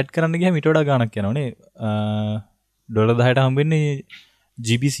ඇඩ් කරන්න ගහ මිට වඩා ගානක් යනවනේ $10 හම්බෙන්නේ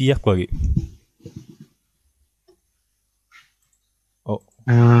GB100ක් වගේ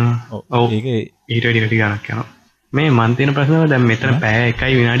ඒක ඊට ඩිට ගනක් යන මේ මන්තින ප්‍රශ්නව දැම් මෙතන පෑ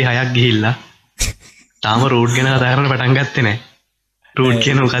එකයි විනාඩි 6ක් ගිහිල්ලා තාම රූට් ගෙන අදාරන පටන් ගත්තේ නෑ රූට්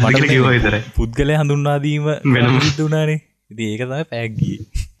කියන කදකට කිව විතර පුද්ගලය හඳුන්වාදීම වෙනම දුනානේ ඉති ඒක තම පැක්ගී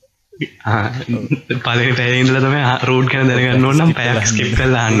පලනි පැයිඉදල තම රූට් කන දැනගන්න ඕන්නම් පැයක් ස්කිප්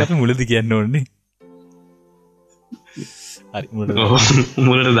කල්ලාන්න මුලද කියන්න ඕන්නේ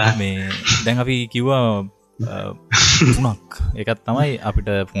මුලට දා මේ දැන් අපි කිව්වා තුනක් එකත් තමයි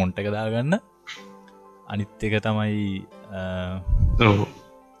අපිට ෆෝන්ට එක දාගන්න අනිත් එක තමයි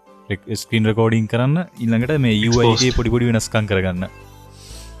ස්ක්‍රීන් රකෝඩින් කරන්න ඊළඟට මේ UIගේ පොඩිපොඩි වෙනස්කම් කරගන්න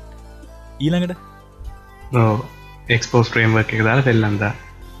ඊළඟට එක්ස්පෝස් ෆ්‍රේම්වර්ක් එක දාලා තෙල්ලන්ද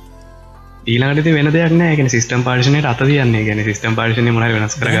ඊළඟට වෙන දෙයක් නෑ ගැන සිස්ටම් පාර්ෂණයට අත තියන්නේ ගැන සිස්ටම් පාර්ෂණය මොනවද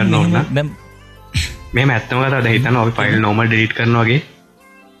වෙනස් කරගන්න ඕන දැන් මේ ඇත්තම කතාව දැන් හිතන්න අපි ෆයිල් නෝමල් ඩිලීට් කරනවා වගේ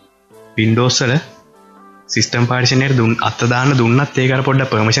Windows වල සිස්ටම් පාර්ෂණයට අත දාන්න දුන්නත් ඒකට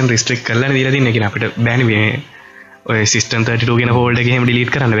පොඩ්ඩක් පර්මිෂන් රිස්ට්‍රික්ට් කරලා දීලා තින්නේ කියන අපිට බෑනේ මේ ඔය සිස්ටම් 32 කියන ෆෝල්ඩර් එක එහෙම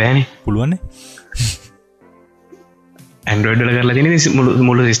ඩිලීට් කරන්න බෑනේ පුළුවන් Android වල කරලා තියෙන්නේ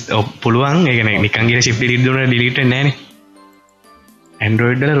මුළු පුළුවන් ඒ කියන්නේ නිකන් ගිහලා shift delete දුන්නා delete වෙන්නේ නැහනේ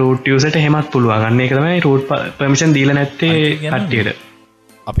Android වල root user ට එහෙමත් පුළුවන් අන්න ඒක තමයි root permission දීලා නැත්තේ කට්ටියට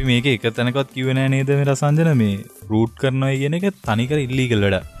අපි මේක එක තැනකවත් කිව්වේ නෑ නේද මේ රසංජන මේ root කරනවා කියන එක තනිකර illegal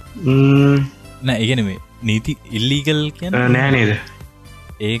වැඩ නෑ ඒ කියන්නේ මේ නීති illegal කියන්නේ නෑ නේද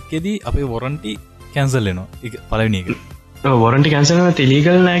ඒකෙදි අපේ warranty cancel වෙනවා ඒක පළවෙනි එක වොරන්ටි කැන්සල් වෙනවා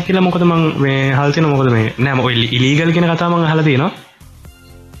ඉලීගල් නෑ කියලා මොකද මම මේ අහලා තියෙනවා මොකද මේ නෑ ඔය ඉලීගල් කියන කතාව මම අහලා තියෙනවා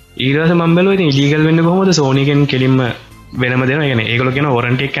ඊට පස්සේ මම බැලුවා ඉතින් ඉලීගල් වෙන්නේ කොහොමද Sony ගෙන් කෙලින්ම වෙනම දෙනවා ඒ කියන්නේ ඒගොල්ලෝ කියනවා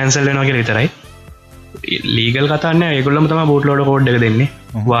වොරන්ටි එක කැන්සල් වෙනවා කියලා විතරයි ලීගල් කතාවක් නෑ ඒගොල්ලෝම තමයි බූට් ලෝඩර් කෝඩ් එක දෙන්නේ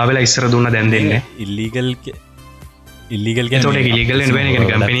වාවෙලා ඉස්සර දුන්නා දැන් දෙන්නේ ඉල්ලීගල් කියන්නේ ඒකට ඉලීගල් වෙන්න බෑනේ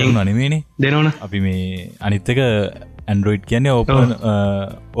කියන්නේ කම්පැනි නෙමෙයිනේ දෙනවනේ අපි මේ අනිත් එක Android කියන්නේ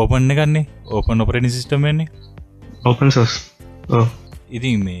open එකන්නේ open operating system වෙන්නේ open source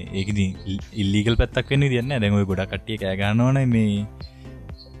ඉතින් මේ ඒකඉතින් ඉල්ලීගල් පැත්තක් වෙන්න විදියක් නෑ දැන් ඔය ගොඩක් කට්ටිය කෑ ගහනවනේ මේ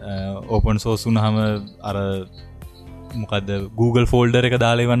ඕපන් සෝස් වුණාම අර මොකද්ද Google ෆෝල්ඩර් එක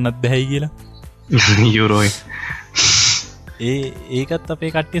දාලා ඉවන්නත් බැහැයි කියලා යුරෝ ඒකත්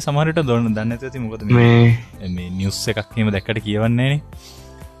අපේ කට්ටිය සමහරට දන්නේ නැති ඇති මොකද මේ නිවුස් එකක් එහෙම දැක්කට කියවන්නේ නෑනේ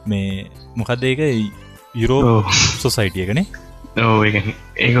මේ මොකද්ද ඒක යුරෝප් සොසයිටි එකනේ ඔව්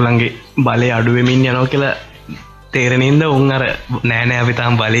ඒගොල්ලන්ගේ බලය අඩු වෙමින් යනවා කියලා තේරෙනින්ද උන් අර නෑ නෑ අපි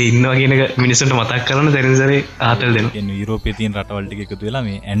තාම බලේ ඉන්නවා කියන එක මිනිස්සුන්ට මතක් කරන තැනින්සරේ ආතල් දෙනවා. කියන්නේ යුරෝපයේ තියෙන රටවල් ටික එකතු වෙලා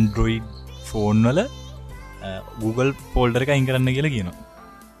මේ Android ෆෝන් වල Google ෆෝල්ඩර් එක අයින් කරන්න කියලා කියනවා.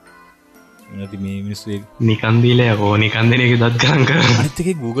 එනදි මේ මිනිස්සු නිකන් දීලා යකෝ නිකන් දෙන එක දත් ගණන් කරනවා. අනිත්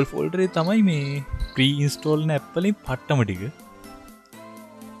එකේ Google ෆෝල්ඩරේ තමයි මේ ප්‍රී ඉන්ස්ටෝල් වෙන ඇප් වලින් පට්ටම ටික.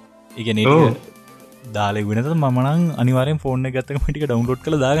 ඒ කියන්නේ දාලා ඉවෙනද මම නම් අනිවාර්යෙන් ෆෝන් එක ගත්තකම ටික ඩවුන්ලෝඩ්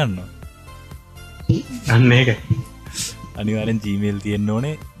කරලා දාගන්නවා. අන්න ඒක අනිවාර්යෙන් Gmail තියෙන්න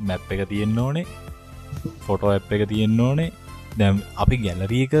ඕනේ මැප් එක තියෙන්න ඕනේ ෆොටෝ ඇප් එක තියෙන්න ඕනේ දැන් අපි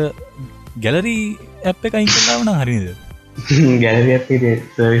ගැලරි ඇප් එක අයින් කළාම නම් හරියද ගැලරි ඇප් එකේ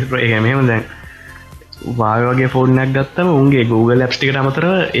සර්විස් එක මෙහෙම දැන් වාගේ වගේ ෆෝන් එකක් ගත්තම උන්ගේ Google Apps ටිකට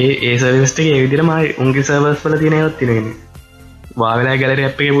අමතරව ඒ සර්විස් ටික ඒ විදිහටම උන්ගේ සර්වර්ස් වල තියෙන ඒවාත් තියෙනගෙන වාගේලා ගැලරි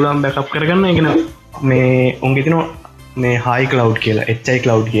ඇප් එකේ පුළුවන් බෑකප් කරගන්න ඒ කියන මේ උන්ගේ තියෙනවා මේ high cloud කියලා HI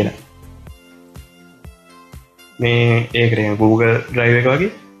cloud කියලා මේ ඒක Google Drive එක වගේ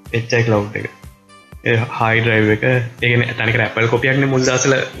HI cloud එක හයි ඩ්‍රයිව් එක ඒකන තනික Apple කොපියක් නේ මුල්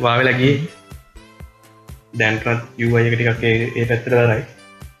දවස්වල වාවෙලා ගියේ දැන්ටත් UI එක ටිකක් ඒ පැත්තට දාරයි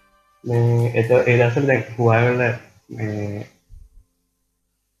මේ ඒ දවස්වල දැන් Huawei වල මේ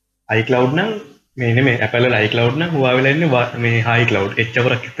iCloud නම් මේ නෙමෙයි Apple වල iCloud නම් Huawei වල ඉන්නේ මේ high cloud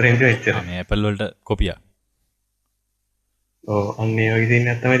එච්චරක් විතරෙන් තියෙන එච්චර මේ Apple වලට කොපියක් ඔව් අන්න ඒ වගේ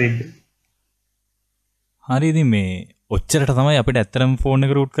දෙයක් තමයි තිබ්බේ හරි ඉතින් මේ ඔච්චරට තමයි අපිට ඇත්තටම ෆෝන්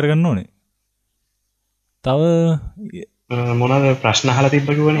එක රූට් කරගන්න ඕනේ. තව මොනවාද ප්‍රශ්න අහලා තිබ්බ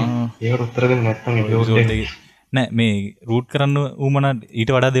කිව්වනේ. ඒකට උත්තර දෙන්න නැත්නම් නෑ මේ රූට් කරන්න උමනා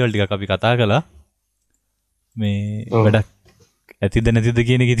ඊට වඩා දේවල් ටිකක් අපි කතා කළා. මේ වැඩක් ඇතිද නැතිද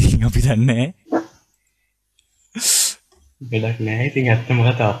කියන එක ඉතින් අපි දන්නේ ගඩක් නෑ ඉතින් ඇත්තම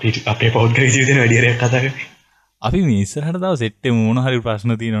කතා අපේ පෞද්ගල ජීවිතේ වැඩියරයක් කතා කරන්නේ. අපි මේ ඉස්සරහට තව සෙට් එකේ මොන හරි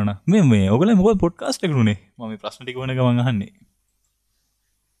ප්‍රශ්න තියෙනවනම් මේ ඔයගොල්ලෝ මොකද පොඩ්කාස්ට් එකකට උනේ මම මේ ප්‍රශ්න ටික වුණ ගමන් අහන්නේ.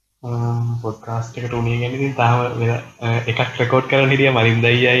 පොඩ්කාස්ට් එකට උනේ කියන්නේ ඉතින් තාම එකක් රෙකෝඩ් කරන්න හිටියා මලින්ද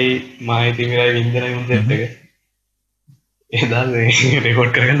අයියයි මායි තිමිරයි වින්දනයි උන් සෙට් එක. එදා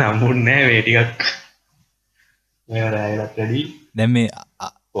රෙකෝඩ් කරගන්න හම්බුන්නේ නෑ මේ ටිකක්. මම රැයලත් වැඩි. දැන් මේ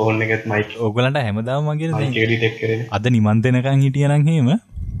ෆෝන් එකත් මයික් ඔයගලන්ට හැමදාම මම කියන්නේ මයික් එක ඩිටෙක්ට් කරගෙන. අද නිමන් දෙනකන් හිටියනම් එහෙම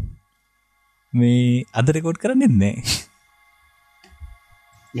මේ අද රෙකෝඩ් කරන්නෙත් නෑ.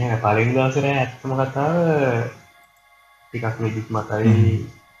 නෑ පළවෙනි දවසේ රෑ ඇත්තම කතාව ටිකක් නිදිත් මතයි.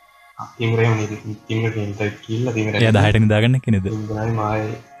 තිමිරේ නිදිත් තිමිරේ ගෙන්ට කිල්ල තිමිරේ. එයා 10ට නිදාගන්න කෙනෙක්ද? ඉඳනයි මායි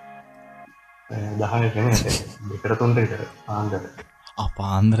 10 වෙනකන් දෙකට තුනට විතර පාන්දර.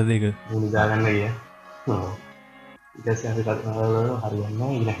 පාන්දර දෙක. නිදාගන්න ගියා. ඊට පස්සේ අපි කතා කරලා හරියන්නේ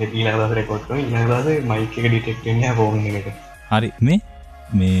ඊළඟ දවසේ රෙකෝඩ් කරා. ඊළඟ දවසේ මයික් එක ඩිටෙක්ට් වෙන්නේ ෆෝන් එකට. හරි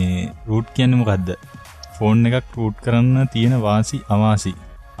මේ රූට් කියන්නේ මොකද්ද? ෆෝන් එකක් රූට් කරන්න තියෙන වාසි අවාසි.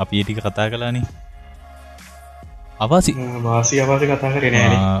 අපි ඒ ටික කතා කළානේ. අවාසි කතා කරේ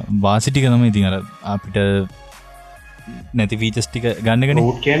නෑනේ. වාසි ටික තමයි ඉතින් අර අපිට නැති ෆීචර්ස් ටික ගන්නකනේ.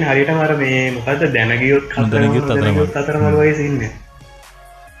 රූට් කියන්නේ හරියටම අර මේ මොකද්ද දැනගියොත් අතරමඟ වයසේ ඉන්නේ.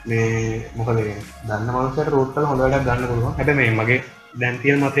 මේ මොකද දන්න මනුස්සයට රූට් කරලා හොඳ වැඩක් ගන්න පුළුවන්. හැබැයි මේ මගේ දැන්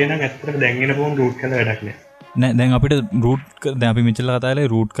තියෙන මතය නම් ඇත්තටම දැන් එන ෆෝන් රූට් කරලා වැඩක් නෑ. නෑ දැන් අපිට රූට් දැන් අපි මෙච්චර කතා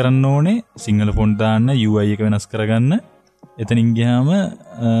කරලා රූට් කරන්න ඕනේ සිංගල් ෆොන්ට් දාන්න UI එක වෙනස් කරගන්න. එතනින් ගියාම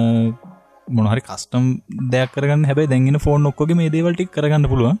මොන හරි කස්ටම් දෙයක් කරගන්න. හැබැයි දැන් එන ෆෝන් ඔක්කොගේ මේ දේවල් ටික කරගන්න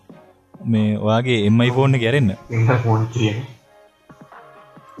පුළුවන්. මේ ඔයාගේ MI ෆෝන් එක ඇරෙන්න. MI ෆෝන් කියන්නේ.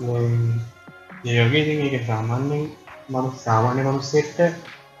 ඒ වගේ ඉතින් ඒක සාමාන්‍ය මනුස්සයෙක්ට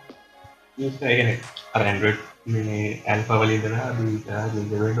යූස් කරගෙන අර Android මේ alpha වල ඉඳලා beta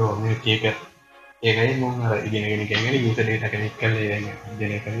gingerbread ඕනේ එක ඒකයි මම අර ඉගෙනගෙන කියන්නේ user data connect කරලා ඒක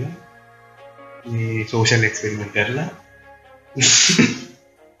ජෙනරේට් කරලා මේ social experiment කරලා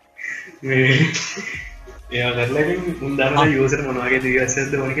මේ ඒවා කරලා ඉතින් මුන් දාන user මොන වගේ device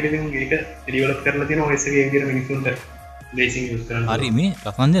එකක්ද ඕන කියලා ඉතින් ඒක develop කරලා තියෙන OS එකේ විදිහට මිනිස්සුන්ට basic use කරන්න. හරි මේ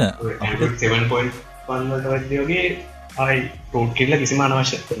රසංජන අපිට 7.1 වලට වගේ වගේ ආයි රූට් කියලා කිසිම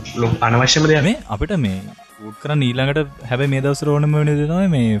අනවශ්‍යම දෙයක් මේ අපිට මේ රූට් කරන්න ඊළඟට හැබැයි මේ දවස්වල ඕනම වෙන දේ තමයි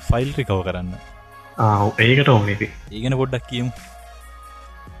මේ ෆයිල් රිකවර් කරන්න. ඒකට ඕනේ ඉතින්. ඒ ගැන පොඩ්ඩක් කියමු.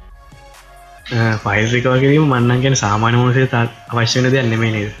 ෆයිල් රිකවර් කිරීම මම නම් කියන්නේ සාමාන්‍ය මොනසෙට අවශ්‍ය වෙන දෙයක්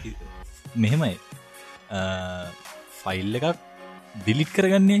නෙමෙයි නේද? මෙහෙමයි. ෆයිල් එකක් ඩිලීට්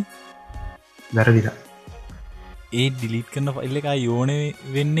කරගන්නේ වැරදිලා. ඒ ඩිලීට් කරන ෆයිල් එක ආයි ඕනේ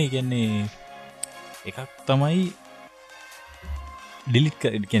වෙන්නේ කියන්නේ එකක් තමයි ඩිලිට්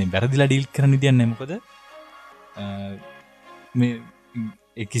කියන්නේ වැරදිලා ඩිලීට් කරන්න දෙයක් නැහැ. මොකද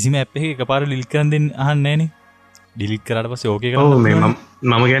මේ කිසිම ඇප් එකක එකපාරට ඩිලීට් කරන්න දෙන්න අහන්නේ නැහනේ. ඩිලීට් කරාට පස්සේ ඕකේ කරන්න. ඔව් මේ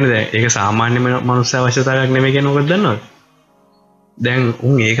මම කියන්නේ දැන් ඒක සාමාන්‍ය මනුස්ස අවශ්‍යතාවයක් නෙමෙයි කියන්නේ මොකද දන්නවද? දැන්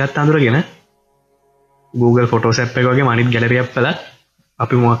උන් ඒකත් අඳුරගෙන Google Photos app එක වගේ අනිත් gallery app වල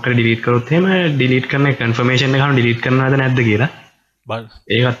අපි මොකක් හරි ඩිලීට් කරොත් එහෙම ඩිලීට් කරන කන්ෆර්මේෂන් එක ගන්න ඩිලීට් කරනවද නැද්ද කියලා.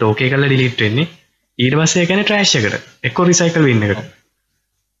 ඒකත් ඕකේ කරලා ඩිලීට් වෙන්නේ. ඊට පස්සේ ඒකනේ ට්‍රෑෂ් එකට එක්ක රිසයිකල් බින් එකට.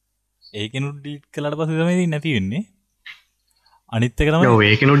 ඒකෙනුත් ඩිලීට් කළාට පස්සේ තමයි නැති වෙන්නේ. අනිත් එක තමයි ඔව්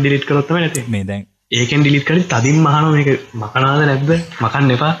ඒකෙනුත් ඩිලීට් කරොත් තමයි නැති. මේ දැන් ඒකෙන් ඩිලීට් කරලා තදින් මහනවා මේක මකනවාද නැද්ද?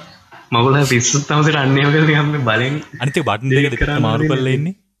 මකන්න එපා. මගුල පිස්සුත් තමසට අන්නේ වගේ නිකන් මේ බලෙන් අනිත් එක බටන් දෙක දෙකට මාරු කරලා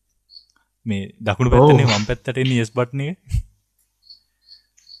ඉන්නේ. මේ දකුණු පැත්තනේ වම් පැත්තට එන්නේ yes බටන් එක.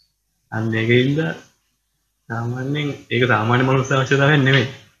 අන්න ඒකින්ද සාමාන්‍යයෙන් ඒක සාමාන්‍ය මනුස්ස අවශ්‍යතාවයක් නෙමෙයි.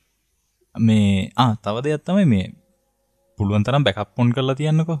 මේ තව දෙයක් තමයි මේ පුළුවන් තරම් බෑකප් ඔන් කරලා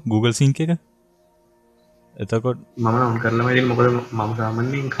තියන්නකෝ Google Sync එක. එතකොට මම ඔන් කරලා මම මොකද මම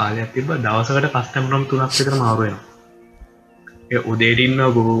සාමාන්‍යයෙන් කාලයක් තිබ්බා දවසකට 5 ටැම්පරම් 3ක් විතර මාරු වෙනවා. ඒ උදේට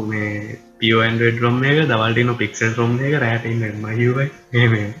ඉන්නවා Google මේ Pure Android ROM එක, දවල්ට ඉන්නවා Pixel ROM එක, රැට ඉන්නවා MI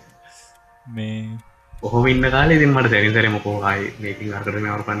එහෙම මේ ඔහොම ඉන්න කාලේ ඉතින් මට දැරින්තරේ මොකෝ ආයි මේකින් අරකට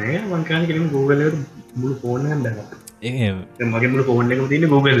මේවර පන්නේ මම කියන්නේ කිලිම Google එකට මුළු ෆෝන් එකම දැම්මා. ඒක දැන් මගේ මුළු ෆෝන් එකම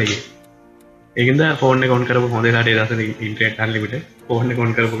තියෙන්නේ Google එකේ. ඒකින්ද ෆෝන් එක ඔන් කරපු හොඳ වෙලාවට ඒ දවස්වල ඉන්ටර්නෙට් අන්ලිමිටඩ් ෆෝන් එක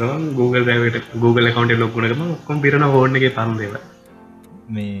ඔන් කරපු ගමන් Google Drive එකට Google account එක ලොග් වුණ ගමන් ඔක්කොම පිරෙන ෆෝන් එකේ පරණ දේවල්.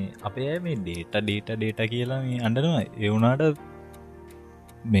 මේ අපේ අය මේ data කියලා මේ අඬනවා. ඒ වුණාට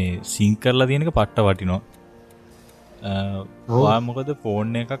මේ සිංක් කරලා තියෙන එක පට්ට වටිනවා. ඔයා මොකද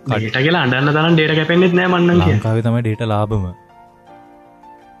ෆෝන් එකක් data කියලා අඬන්න තරම් data කැපෙන්නෙත් නෑ මන්නම් කියන්නේ. ලංකාවේ තමයි data ලාභම.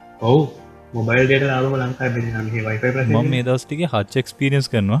 ඔව් මොබයිල් data ලාභම ලංකාවේ බෙදෙනවා. මේ Wi-Fi ප්‍රශ්නේ. මම මේ දවස් ටිකේ හච් එක්ස්පීරියන්ස්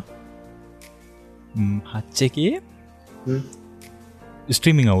කරනවා. හච් එකේ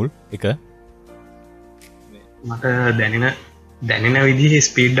ස්ට්‍රීමිං අවුල් එක මට දැනෙන විදිහේ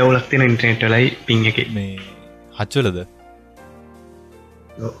ස්පීඩ් අවුලක් තියෙන ඉන්ටර්නෙට් වලයි පින් එකේ. මේ හච් වලද?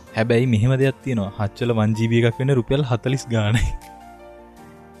 හැබැයි මෙහෙම දෙයක් තියෙනවා හච්චල 1GB එකක් වෙන්න රුපියල් 40 ගානයි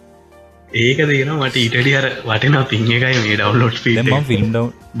ඒක දෙන මට ඊටඩි අර වටන පින් එකයි මේ ඩවන්ලෝඩ් ම ෆිල්ම් ඩව්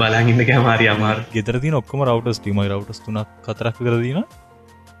බලගන්න කෑමාරි අමාර ගෙතර තින ඔක්කම රවටස් ටීම රවටස් තුනක් කතරක් කරදීන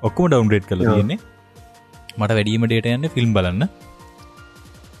ඔක්කම ඩවන්ඩේට් කළ තියන්නේ මට වැඩීම ඩේට යන්න ෆිල්ම් බලන්න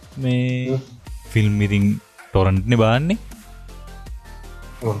මේ ෆිල්ම් ඉතින් ටොරන්ට්න බාන්නේ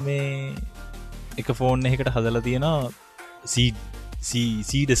මේ එක ෆෝන් එකට හදල තියෙනවා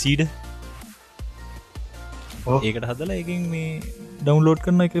සීඩ ඒකට හදලා එකින් මේ ඩවන්ලෝඩ්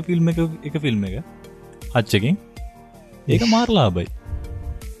කරන එක ෆිල්ම් එක ෆිල්ම් එක හච්චකින් ඒක මාර්ලාබයි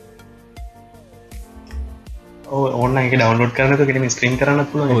ඕන්න එක ඩවන්ලෝඩ් කරන ගෙම ස්ට්‍රීම් කරන්න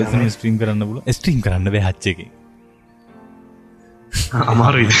පුළුව ස්ට්‍රීම් කරන්න පුල ස්ට්‍රීම් කරන්න බෑ හච්චක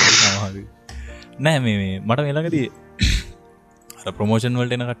අමාරු නෑ මේ මට වෙලාගදී අර ප්‍රමෝෂන්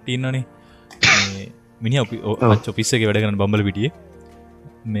වලට එන කට්ටන්නනේ මිනි ඔපිස්සක වැඩ කරන්න බම්බල පිටිය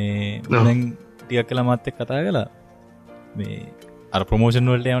මේ ටියක් කලා මත්තෙක් කතා කලා මේ අර ප්‍රමෝෂන්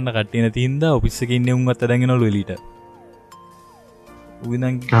වලට යන්න කට්ටියන තින්ද ඔපිස්සක ඉන්න උන්ගත් දැගෙනලු එලිට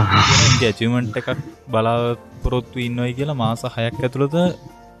ඇචමට එකක් බලාපොරොත්තු ඉන්නවයි කියලා මාස 6ක් ඇතුළත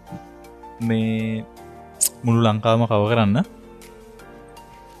මේ මුළු ලංකාවම කව කරන්න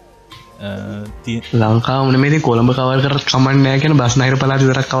ලංකාවන මේ කොළඹ කවර කර කමන්නෑ කියන බස්නහිර පලාති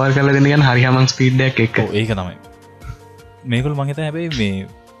දරක් කවර කල දෙන්නගන්න හරිහමන් ස්පීඩ්ඩක් එක ඒක තමයි මේකල් මහිත හැබයි මේ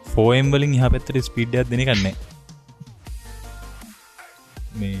ෆෝම්බලින් හ පැත්තට ස්පීඩ්ඩයක් දෙන කන්නේ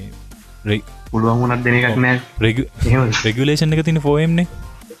මේ පුළුවන් වුණත් දෙන එකක් නෑ රෙගුලේෂන් එක තින ෆෝම්නේ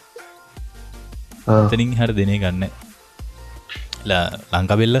තනින් හර දෙනේ ගන්න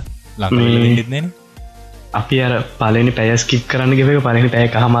ලංකාබෙල්ල ලංකාවෙල්ල දෙන්නෙත්නේන අපි අර පලනි පැය ස්කිප් කරන්න ගෙක පලනි පැය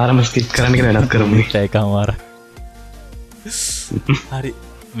හමාරම ස්කිප් කරන්න වෙනත් කරම පැයකමාර හරි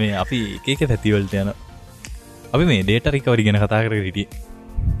මේ අපි ඒක පැතිවලට යන අපි මේ ඩේට රිකවරි ගෙන කතා කර හිටිය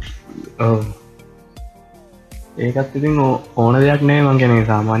ඒකත් ඉතින් ඕන දෙයක් නෑ මංගෙන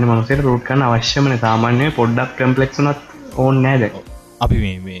සාමාන්‍ය මනුසයට රුට් කන්න අවශ්‍යමන සාමාන්‍යය පොඩ්ඩක් කම්පලෙක්ුනත් ඕන්න නෑ දැක අපි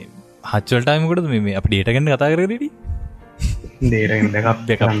මේ හච්චල්ටයිමකට මේ අප ඩේටගන්න කතා කරට දේරෙන් දෙකක්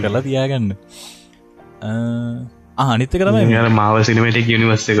දෙකක් කරලා තියාගන්න අනිත කරම මාව සිනමටක්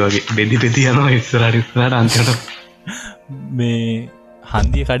යනිවස්සක වගේ බෙදි පෙතියනවා ඉස්සරට අන්තට මේ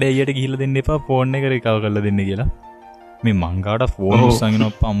හන්දි කඩයට ගිහිල දෙන්න එපා ෆෝර්න එක රකාව කරල දෙන්න කියලා මේ මංගාට ෆෝන් උත්සගෙන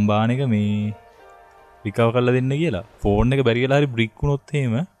පම්බානක මේ රිකාව කරලා දෙන්න කියලා ෆෝන් එක බැරිලා හරි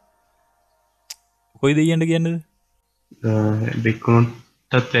බ්‍රික්කුණොත්හෙම කොයි දෙයන්ට කියන්නද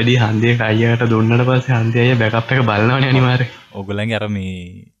බික්කුණුටත් වැඩි හන්දිය අයියට දුන්නට පස්ස හන්දිය බැකප් එක බලන්නවන අනිවාර ඔගලන් අරම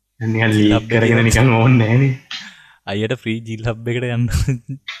කරගෙන නිකන් ඕන්න නෑන අයට ෆ්‍රී ජිල් හබ් එකට යන්න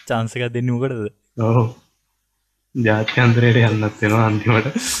චාන්සකක් දෙන්න මොකටද ඕ ජාත්‍යන්තරයට යන්නත් වෙනවා අන්තිමට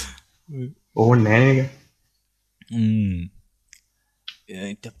ඕන් නෑක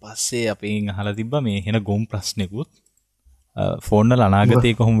ඊට පස්සේ අපේ අහල තිබ මේ හෙන ගොම් ප්‍රශ්නයකුත් ෆෝර්න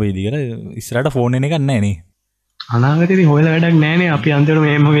අනාගතය කොහොම වේදිකර ඉස්රට ෆෝර්න එක නෑනේ අනාගතති හොල වැඩක් නෑන අපි අන්තර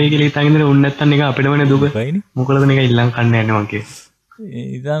මේම වේගල තන්ගර උන්නත්තන්න එක අපිටවන දුබ මොකලද එක ඉල්ලම් කන්න ඇනවාගේ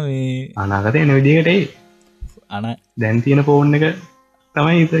ඉතා මේ අනාගතය එන විදිකටයි අන දැන් තියෙන ෆෝන් එක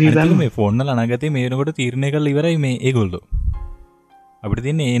තමයි හිතන්න මේ ෆෝර්න අනාගතය මේනකොට තීරණය කල ඉවරයි මේ ඒගොල්ලො අපිට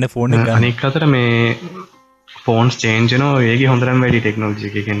තින්නේ ඒන ෆෝන් අනෙක් අතර මේ ෆෝන්ස් චේන්ජනෝ ඒගේ හොඳරම් වැඩි ටෙක්නෝජි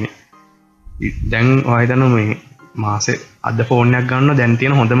එකන්නේ දැන් ඔයදන මේ මාස අද ෆෝනයක් ගන්න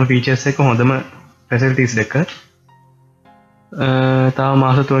දැන්තියන හොඳම ෆීචස් එක හොඳම පැසල්ටිස් දෙක තාව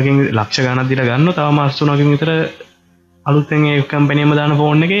මාසතුවකින් ලක්ෂ ගණත් දිට ගන්න තාව මාස්තුනකින් විතර අලුත්තෙන් ඒ කම්පැනීම දාන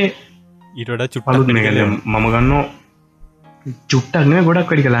ෆෝන් එක ඊට චුට් අලුත් මම ගන්න චුට්ටක්න ගොඩක්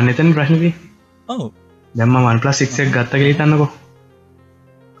වැඩි කලා එතන ප්‍රශ්නති දැම්ම 1+6 ගත්ත කලි තන්නකෝ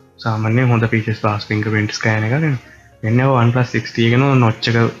සාමාන්‍ය හොඳ පිචස් පාස් පිංක පින්ටස් කෑන එකගෙන එන්න 1+6 ගෙන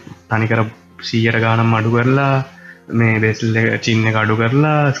නොච්චක තනිකර 100 ගානම් අඩු කරලා මේ බෙස්ල් චින්න අඩු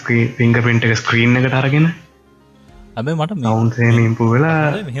කරලා ස්ක්‍රී පිංක පින්ට එක ස්ක්‍රීන් එකට අරගෙන ඇබේ මට මවන්සේ ඉම්පු වෙලා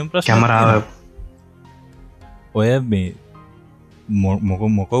කැමරාව ඔය මේ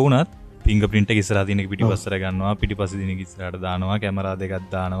මොක වුණත් පිංග පින්ට කිසර තිනෙක පිටි පස්සර ගන්නවා පිටි පස දින කිසරට දානවා කැමරා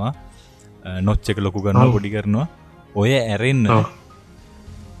දෙකත් දානවා නොච්චක ලොකු ගන්නවා පොඩි කරනවා ඔය ඇරෙන්න්න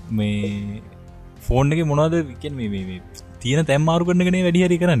මේ ෆෝන් එක මොනවද විකෙන් මේ තියෙන තැම්මාරු කරනගෙන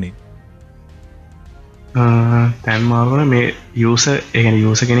වැඩිහරි කරන්නේ තැන්මාරුන මේ යස ඒ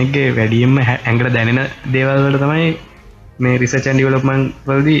යස කෙනෙක්ගේ වැඩියම්ම ඇඟට දැනෙන දේවල්වලට තමයි මේ රිසචන් ඩිවලප්මන්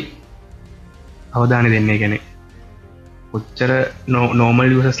වලදී අවධානය දෙන්නේ ගැන උච්චර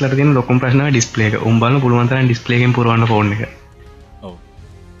නෝමල් යසස්ලට තින ලොකුම් ප්‍රශ්න ඩිස්පලේක උම්බල පුළුවන්තර ඩිස්පලේගෙන් පුරුවන්න ෆෝන් එක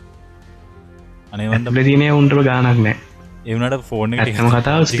අනේවන්ට තිනය උන්ටම ගානක් නෑ එවනට ෆෝන් ඇතම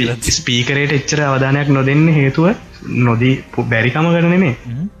කතාව ස්පීකරයට එච්චර අවධානයක් නොදන්න හේතුව නොදී බැරිකම කරන මේ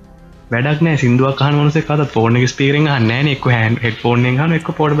වැඩක් නෑ සිින්දුවක් හන මනසේ කත ෆෝර්න ස්පීරෙන් හන්න එක් හැ හෙට ෆෝර්න හන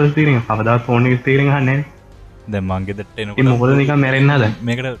එක පොඩ ස්පීරෙන් පද ෆෝර්න ස්පීරෙන් හන්න දැ මංගෙදට මොකද නික මැරෙන්න්නද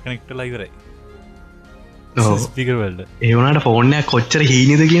මේකට කනෙක්ට ලයිවරයි ස්පිකරවල්ට ඒවනට ෆෝර්නයක් කොච්චර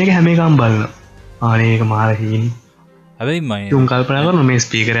හීනිද කියනක හැමකම් බලන්න ආනක මාර හීනි හැබයි මයි තුන් කල්පන කරන මේ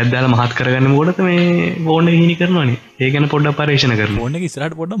ස්පීකර ඇදදාල මහත් කරගන්න ගොඩත මේ ෆෝර්න හිනි කරනවානේ ඒගැන පොඩ්ඩ පර්ේෂණ කරන ඕන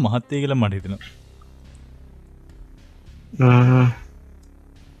ස්රට පොඩ මහත්තය කියල මටහිතන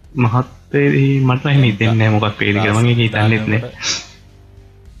මහත්තේ මට හිතෙන්න මොකක් පේදි කරමගේ හිතන්නෙත්න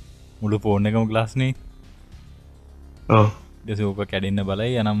මුළු ෆෝර්න එකම ගලාස්නේ ඕ දෙසූප කැඩෙන්න්න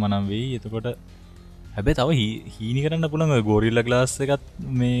බලයි යනම් මනම් වෙයි එතකොට හැබැ තව හීනි කරන්න පුළඟ ගෝරිල්ල ගලාස් එකත්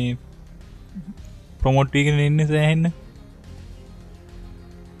මේ ප්‍රමෝට්ටීගෙන එන්න සෑහෙන්න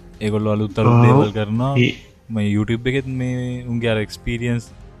ඒගොල්ල අලුත්තරු දේවල් කරනවා මේ YouTube එකෙත් මේ උන්ගේ අර එක්ස්පීරියන්ස්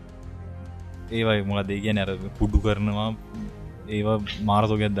ඒවයි මොකද ඒ කියන්නේ අර පුඩු කරනවා ඒවා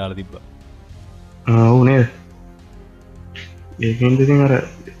මාරතෝකයක් දාලා තිබ්බා ඕනේ ඒකෙන්ද ඉතින් අර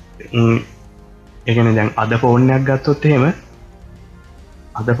ඒ කියන්නේ දැන් අද ෆෝන් එකක් ගත්තොත් එහෙම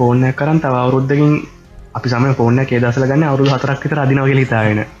අද ෆෝන් එකක් කරන් තව අවුරුද්දකින් අපි සමහර ෆෝන් එකක් ඒ දවස්වල ගන්න අවුරුදු 4ක් විතර අදිනවා කියලා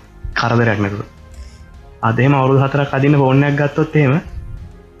හිතාගෙන කරදරයක් නැතුව අද එහෙම අවුරුදු 4ක් අදින්න ෆෝන් එකක් ගත්තොත් එහෙම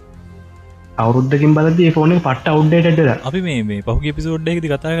අවුරුද්දකින් බලද්දී ඒ ෆෝන් එක පට්ට අවුට්ඩේටඩ් වෙලා අපි මේ පහුගිය එපිසෝඩ්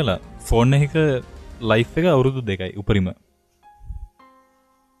එකකදී කතා කළා ෆෝන් එකක ලයිෆ් එක අවුරුදු 2යි උපරිම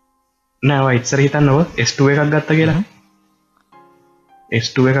නෑ ඔය ඉස්සර හිතන්නව S2 එකක් ගත්තා කියලා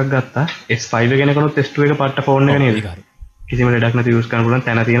S2 එකක් ගත්තා S5 කෙනෙකුට S2 එක පට්ට ෆෝන් එක නේද කිසිම ලෙඩක් නැති යූස් කරන්න පුළුවන්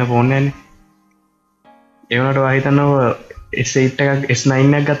තැන තියෙන ෆෝන් එකනේ ඒ වුණාට ඔයා හිතන්නව S8 එකක්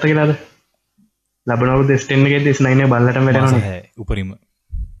S9 එකක් ගත්තා කියලාද ලබන අවුරුද්ද S10 එකේදී S9 එක බල්ලටම වැඩනවනේ උපරිම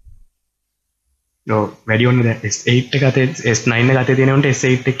ඔව් වැඩි ඕනේ දැන් S8 එක අතේ S9 එක අතේ තියෙනවන්ට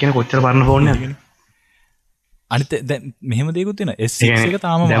S8 එක කියන කොච්චර පරණ ෆෝන් එකක්ද අනිත් දැන් මෙහෙම දෙයක්ත් තියෙනවා S6 එක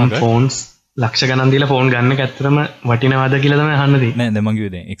තාම දැන් ෆෝන්ස් ලක්ෂ ගණන් දීලා ෆෝන් ගන්න එක ඇත්තටම වටිනවද කියලා තමයි අහන්න තියෙන්නේ නෑ දැන් මං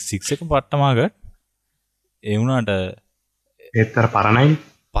කිව්වේ දැන් X6 එක පට්ටමාගට ඒ වුණාට ඒත්තර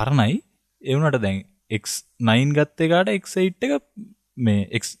පරණයි ඒ වුණාට දැන් X9 ගත්ත එකට X8 එක මේ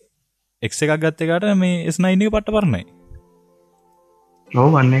X එකක් ගත්ත එකට මේ S9 එක පට්ට පරණයි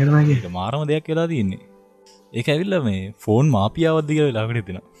ඔව් අන්න ඒක තමයි ඒක මාරම දෙයක් වෙලා තියෙන්නේ ඒක ඇවිල්ලා මේ ෆෝන් මාපියාවක්ද කියලා වෙලාවකට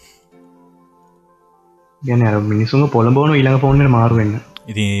හිතෙනවා කියන්නේ අර මිනිස්සුන්ගේ පොළඹවන ඊළඟ ෆෝන් එකට මාරු වෙන්න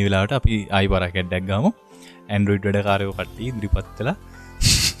ඉතින් මේ වෙලාවට අපි ආයි බරක් ඇඩ්ඩක් ගාමු Android වැඩකාරයෝ කට්ටිය ඉදිරිපත් වෙලා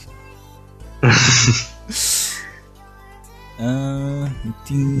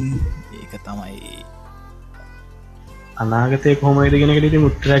ඉතින් ඒක තමයි අනාගතයේ කොහොමද කියන එකට ඉතින්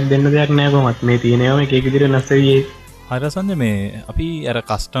උත්තරයක් දෙන්න දෙයක් නැහැ කොහොමත් මේ තියෙනවම එක එක විදිහට නැස් වෙයි හරිසන්ද මේ අපි අර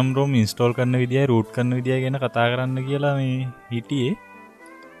කස්ටම් රෝම් ඉන්ස්ටෝල් කරන විදියයි රූට් කරන විදිය ගැන කතා කරන්න කියලා මේ හිටියේ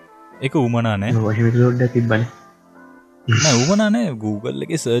ඒක උමනා නෑ ඔය එපිසෝඩ් එක තිබ්බනේ නෑ උමනා නෑ Google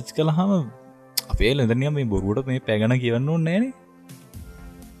එකේ සර්ච් කළාම අපේ ලෙන්දනියා මේ බොරුවට මේ පැගන කියවන්න ඕනේ නෑනේ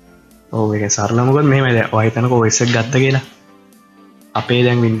ඔව් ඒක සරල මොකද මෙහෙමයි දැන් ඔය හිතනකො OS එක ගත්ත කියලා අපේ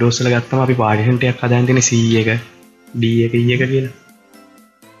දැන් Windows වල ගත්තම අපි පාර්ටිෂන් ටිකක් හදාගෙන තියෙන C එක D එක E එක කියලා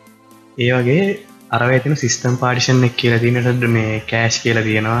ඒ වගේ අර වෙයි තියෙන සිස්ටම් පාර්ටිෂන් එක කියලා තියෙනට මේ කෑෂ් කියලා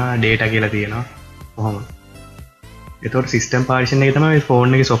තියෙනවා ඩේටා කියලා තියෙනවා කොහොම ඒතකොට සිස්ටම් පාර්ටිෂන් එක තමයි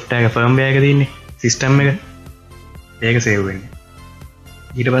ෆෝන් එකේ software එක firmware එක තියෙන්නේ සිස්ටම් එක ඒක සේව් වෙන්නේ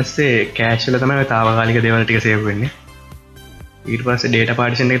ඊට පස්සේ කෑෂ් වල තමයි තාවකාලික දේවල් ටික සේව් වෙන්නේ ඊට පස්සේ ඩේටා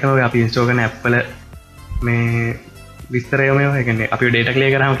පාර්ටිෂන් එක තමයි අපි ඉන්ස්ටෝල් කරන ඇප් වල මේ විස්තරය මේවා ඒ කියන්නේ අපි ඩේටා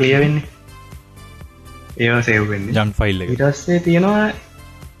ක්ලියර් කරාම ක්ලියර් වෙන්නේ ඒවා සේව් වෙන්නේ ජන්ක් ෆයිල් එක ඊට පස්සේ තියෙනවා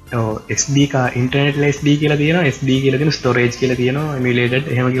SD කා ඉන්ටර්නෙට් SD කියලා තියෙනවා SD කියලා තියෙනවා ස්ටෝරේජ් කියලා තියෙනවා එමියුලේටඩ්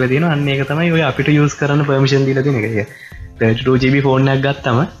එහෙම කියලා තියෙනවා අන්න ඒක තමයි ඔය අපිට යූස් කරන්න පර්මිෂන් දීලා තියෙන එක 32GB ෆෝන් එකක්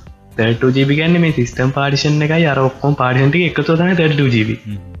ගත්තම 32GB කියන්නේ මේ සිස්ටම් පාර්ටිෂන් එකයි අර ඔක්කොම පාර්ටිෂන් ටික එකතු තමයි 32GB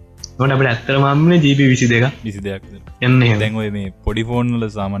මොකද අපිට ඇත්තටම හම්බුනේ GB 22ක් එන්නේ දැන් ඔය මේ පොඩි ෆෝන් වල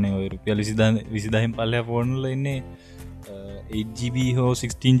සාමාන්‍යයෙන් ඔය රුපියල් 20000න් පල්ලෙහා ෆෝන් වල ඉන්නේ 8GB හෝ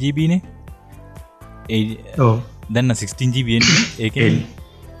 16GB නේ ඔව් දැන් 16GB එන්නේ ඒකේ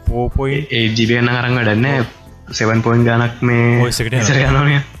 4.8GB නම් අරන් වැඩන්නේ 7 point ගානක් මේ voice එකට ඉස්සර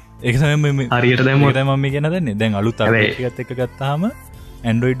යනවනේ ඒක තමයි මේ හරියට දැම්මොත් මම මේ කියන දන්නේ දැන් අලුත් අප්ඩේට් එකත් එක්ක ගත්තාම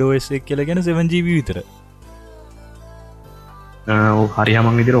Android OS එක කියලා කියන 7GB විතර ඔව් හරියම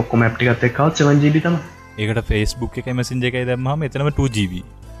මං විදිහට ඔක්කොම ඇප් ටිකත් එක්ක આવත් 7GB තමයි ඒකට Facebook එකයි Messenger එකයි දැම්මම එතනම 2GB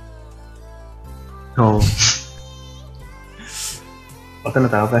ඔව් ඔතන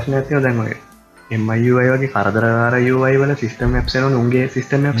තව ප්‍රශ්නයක් තියෙනවා දැන් ඔය MIUI වගේ කරදරකාර UI වල සිස්ටම් ඇප්ස් එනවනේ උන්ගේ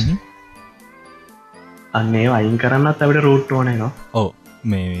සිස්ටම් ඇප්ස් අන්න ඒවා අයින් කරන්නත් අපිට රූට් ඕනේ නෝ ඔව්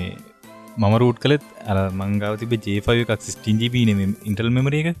මේ මම රූට් කළෙත් අර මං ගාව තිබ්බේ J5 එකක් 16GB නේ Intel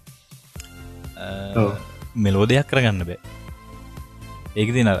memory එක මෙලෝදයක් කරගන්න බෑ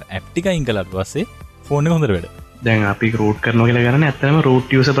ඒක තින ඇප්ටිකයින් කලට පස්සේ ෆෝන හොඳර වැඩ දැන් අපි රූට් කරන කියලා ගන්න ඇත්තම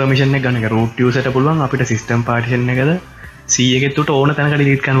රූට් යුස පර්මිෂන් එක ගන්න රූට් යුසට පුළුවන් අපිට සිස්ටම් පාර්ටිෂන් එකද සීයකෙත් ඕන තැනක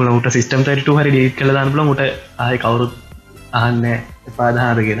ඩිලීට් කරන්න පුළුවන් උට සිස්ටම් 32 හරි ඩිලීට් කරලා දාන්න පුළුවන් උට ආයේ කවුරුත් අහන්නේ එපා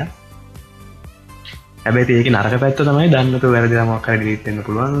දහාද කියලා හැබැයි ඒක නරක පැත්ත තමයි දන්නතු වැරදි මොකක් හරි ඩිලීට් වෙන්න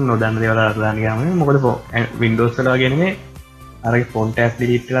පුළුවන් නොදන්න දේවල් අරන් දාන්න ගියාම මොකද Windows වල වගේ නෙමෙයි අර ෆෝන් ටැග්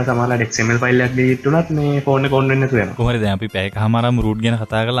ඩිලීට් කරලා සමහරවිට XML ෆයිල් එකක් ඩිලීට් වුණත් මේ ෆෝන් එක ඔන් වෙන්නේ නැතුව යනවා කොහොමද දැන් අපි පැයකමාරම රූට් ගැන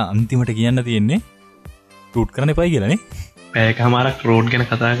කතා කරලා අන්තිමට කියන්න තියෙන්නේ රූට් කරන්න එපයි කියලා නේ පැයකමාරක් රූට් ගැන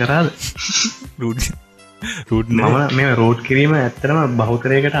කතා කරාද රූට් මම මේ රූට් කිරීම ඇත්තටම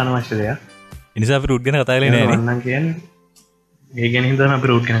බහුතරයකට අනවශ්‍ය දෙයක් ඒ නිසා අපි රූට් ගැන කතා කරලා නෑ නේ මම කියන්නේ ඒ ගැන හින්දා අපි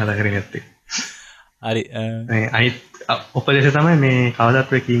රූට් ගැන කතා කරේ නැත්තේ හරි අනිත් උපදේශ තමයි මේ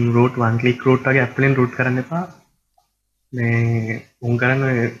කවදත් KingRoot one click root වගේ ඇප් වලින් රූට් කරන්න එපා මේ උන්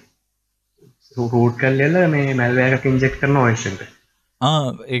කරන්න රූට් කරලා මේ මැල්වෙයාර් එකක් ඉන්ජෙක්ට් කරන OS එකට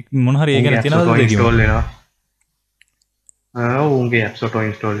ඒ මොන හරි ඒ ගැන තියෙනවද ඉන්ස්ටෝල් වෙනවා උන්ගේ ඇප්ස් ඔටෝ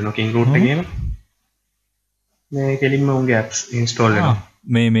ඉන්ස්ටෝල් වෙනවා කින් රූට් එකේම මේ කෙලින්ම උන්ගේ ඇප්ස් ඉන්ස්ටෝල් වෙනවා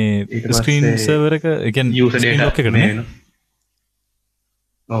මේ ස්ක්‍රීන් සර්වර් එක ඒ කියන්නේ යූසර් ඩේටා එකට නේ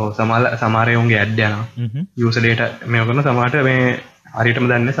සමාරය උන්ගේ ඇඩ් යනවා යූසර් ඩේටා මේ කරන සමහරට මේ හරියටම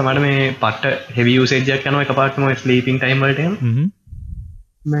දන්නේ සමහරට මේ පට්ට හෙවි යූසේජ් එකක් යනවා එකපාරටම ස්ලීපින් ටයිම් වලට එන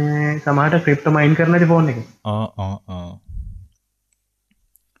මේ සමහරට ක්‍රිප්ටෝ මයින් කරන දේ ෆෝන් එකේ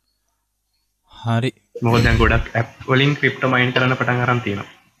හරි මොකද දැන් ගොඩක් ඇප් වලින් ක්‍රිප්ටෝ මයින් කරන්න පටන් අරන් තියෙනවා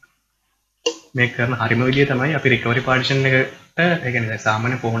මේක කරන හරිම විදිය තමයි අපි රිකවරි පාර්ටිෂන් එකට ඒ කියන්නේ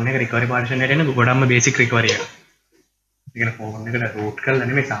සාමාන්‍ය ෆෝන් එක රිකවරි පාර්ටිෂන් එකට එන ගොඩක්ම බේසික් රිකවරි එක ඒකන ෆෝන් එකට රූට් කරලා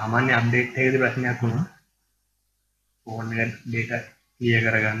නෙමෙයි සාමාන්‍ය අප්ඩේට් එකේදී ප්‍රශ්නයක් වුණා ෆෝන් එක ඩේටා ක්ලියර්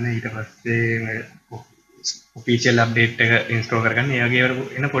කරගන්න ඊට පස්සේ ඔෆිෂියල් අප්ඩේට් එක ඉන්ස්ටෝල් කරගන්න ඒ වගේ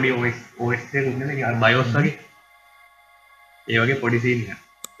එන පොඩි OS එකක් උන්නේ නේ BIOS වගේ ඒ වගේ පොඩි සීන් එකක්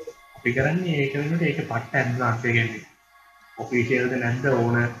අපි කරන්නේ ඒක වෙනුවට ඒක පට්ට ඇඩ්වාන්ස් එක කියන්නේ ඔෆිෂියල්ද නැද්ද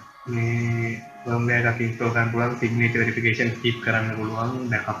ඕන මේ firmware එකක් ඉන්ස්ටෝල් කරන්න පුළුවන් signature verification keep කරන්න පුළුවන්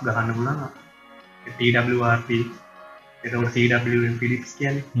backup ගන්න පුළුවන් TWRP එතකොට CWM Philips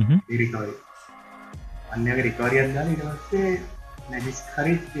කියන්නේ recovery අන්නේගේ recovery එකක් දාලා ඊට පස්සේ Magisk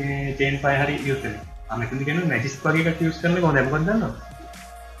හරි Chainfire හරි use කරනවා මෙතනදි කියනවා Magisk වගේ එකක් use කරන්න කොහොමද මොකක්ද දන්නවද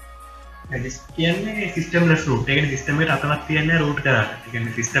Magisk කියන්නේ systemless root ඒ කියන්නේ system එකට අතවත් තියන්නේ root කරාට ඒ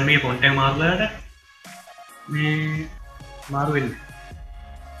කියන්නේ system එකේ font එක මාරු කරාට මේ මාරු වෙන්නේ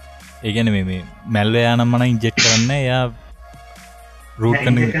ඒ කියන්නේ මේ malware නම් මම ඉන්ජෙක්ට් කරන්න එයා root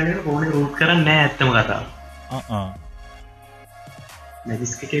කරන ෆෝන් එක root කරන්නේ නැහැ ඇත්තම කතාව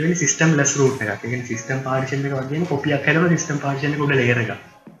Magisk එකේ වෙන්නේ systemless root එකක්. ඒ කියන්නේ system partition එක වගේම කොපියක් හැදෙනවා system partition එක උඩ layer එකක්.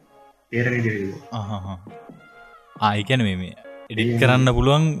 layer එක විදිහට. ඒ කියන්නේ මේ edit කරන්න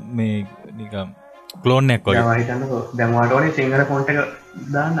පුළුවන් මේ නිකන් clone එකක් වගේ. දැන් හිතන්නකෝ දැන් ඔයාලට ඕනේ සිංහල font එක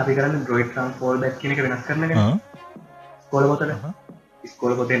දාන්න අපි කරන්නේ droid transform back කියන එක වෙනස් කරන එක. ස්කෝල පොතේ.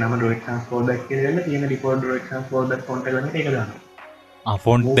 ස්කෝල පොතේ නම droid transform back කියලා දෙන්න තියෙන default droid transform back font එක ගන්න ඒක දානවා.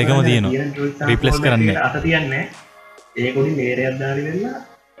 font දෙකම තියෙනවා. replace කරන්නේ. අත තියන්නේ ඒකුඩින් ලේරයක් දාලි වෙලා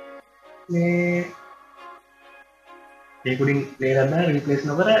මේ ඒකුඩින් ලේරයක් දාලා රිප්ලේස්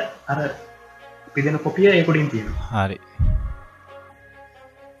නොකර අර පිදෙන කොපිය ඒකුඩින් තියෙනවා. හරි.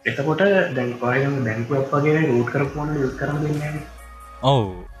 එතකොට දැන් ඔයගොල්ලෝ බැංකුව ඇප් වගේ රූට් කරපු ෆෝන් යූස් කරන්න දෙන්නේ නැහැ. ඔව්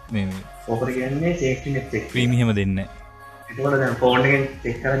මේ ඕකට කියන්නේ සේෆ්ටි net එක. ක්‍රීම් එහෙම දෙන්නේ නැහැ. එතකොට දැන් ෆෝන් එකෙන්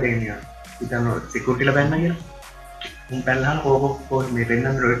චෙක් කරලා දෙන්නේ. ඉතින් සිකියුරිටිලා බැන්න කියලා. උන් පැනලා කෝක මේ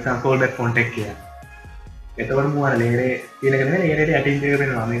දෙන්නම රොයිට් සම්පෝල් බැක් කොන්ටැක්ට් කියලා. එතකොට මම අර ලේරේ කියලා කියන්නේ ලේරේට ඇටින් දෙක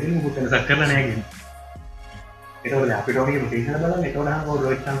වෙනවා මේක මුකුත් වෙනසක් කරලා නැහැ කියන්නේ. එතකොට අපිට ඕනේ මොකක්ද බලන්න එතකොට අහන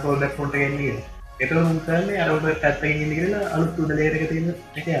රොයිට් සම්පෝල් බැක් කොන්ටැක්ට් එන්නේ කියලා. එතකොට මුන් කරන්නේ අර උඩ පැත්තකින් ඉන්න කියලා අලුත් උඩ ලේයර් එක තියෙන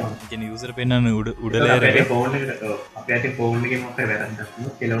එක යවනවා. ඒ කියන්නේ යූසර් පෙන්නන උඩ ලේයර් එක ෆෝන් එකට අපි ඇති ෆෝන් එකේ මොකක්ද වැරද්දක්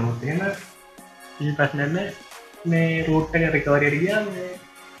වුණොත් කෙලවුනොත් එහෙම කිසි ප්‍රශ්නයක් නැහැ. මේ රූට් එක රිකවරි එකට ගියා මේ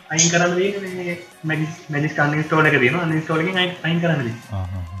අයින් කරන්න දෙන්නේ මේ Magisk uninstall එක තියෙනවා uninstall එකෙන් අයින් කරන්න දෙන්නේ.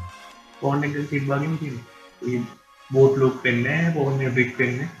 ෆෝන් එක තිබ්බාගෙම තියෙනවා. ඒ boot loop වෙන්නේ නැහැ ෆෝන් එක brick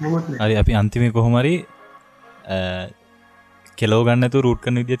වෙන්නේ මොකද නැහැ. හරි අපි අන්තිමේ කොහොම හරි කෙලව ගන්න නැතුව රූට්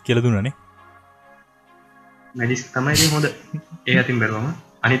කරන විදිහත් කියලා දුන්නානේ. Magisk තමයි ඉතින් හොඳ. ඒක අතින් බැලුවම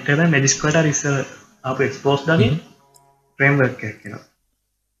අනිත් එක තමයි Magisk වලට අර ඉස්සර ආපු expose දාගෙන framework එකක් එනවා.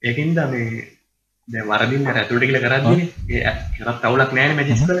 ඒකින්ද මේ දැන් වරදින් අර ඇතුළට කියලා කරද්දී ඒ කරත් අවුලක් නැහැ නේ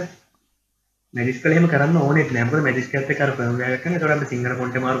Magisk වල. Magisk වල එහෙම කරන්න ඕනෙත් නෑ. මොකද Magisk එකත් එක්ක අර firmware එකක් කරන. ඒතකොට අපි සිංහල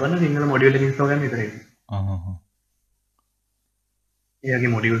font එක මාරු කරන සිංහල module එක install කරන්න විතරයි. ඒ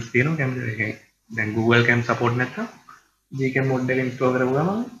වගේ modules තියෙනවා කැමති එකේ. දැන් Google Cam support නැත්නම් Gcam mod එක install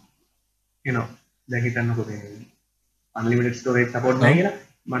කරපුවම එනවා. දැන් හිතන්නකෝ මේ unlimited storage support නැහැ කියලා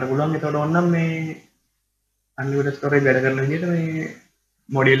මට පුළුවන් ඒතකොට ඕනනම් මේ අන්ලිමිටඩ් ස්ටෝරේජ් වැඩ කරන විදිහට මේ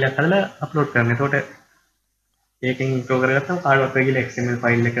මොඩියුල් එකක් හදලා අප්ලෝඩ් කරන්න. එතකොට ඒකෙන් ඉන්ස්ටෝල් කරගත්තම කාඩවත් වෙ කියලා XML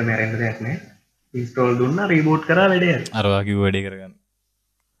ෆයිල් එක මැරෙන්න දෙයක් නැහැ. ඉන්ස්ටෝල් දුන්නා රීබූට් කරා වැඩේ යනවා. අර වගේ වැඩේ කරගන්න.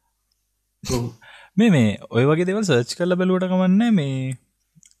 මේ ඔය වගේ දේවල් සර්ච් කරලා බැලුවට කමන්නේ මේ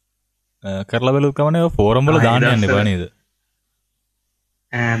කරලා බැලුවොත් කමන්නේ ෆෝරම් වල දාන්න යන්න එපා නේද?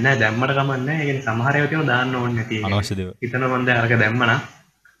 නෑ දැම්මට කමන්නේ නැහැ. ඒ කියන්නේ සමහර ඒවා තියෙනවා දාන්න ඕනේ නැති එක. අනවශ්‍ය දේවල්. හිතනවා මම දැන් අරක දැම්මනම්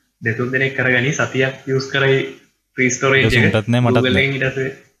දෙතුන් දිනක් කරගනි සතියක් යූස් කරයි ෆ්‍රී ස්ටෝරේජ් එක. උන්ටත් නෑ මටත් Google නෑ. එකෙන් ඊට පස්සේ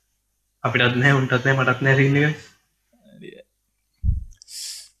අපිටත් නෑ උන්ටත් නෑ මටත් නෑ සීන් එක.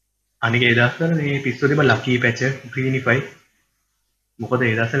 අනික ඒ දවස්වල මේ පිස්සු තිබ්බ ලකී පැච් ග්‍රීනිෆයි. මොකද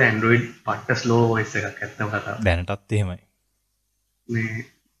ඒ දවස්වල Android පට්ට ස්ලෝ වොයිස් එකක් ඇත්තම කතාව. දැනටත් එහෙමයි. මේ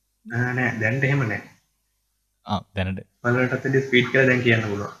නෑ දැන්ට එහෙම නෑ. දැනට වලටත් වැඩි ස්පීඩ් කියලා දැන් කියන්න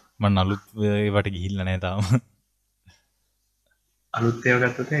පුළුවන්. මම අලුත් ඒවට ගිහිල්ලා නැහැ තාම. අලුත් ඒවා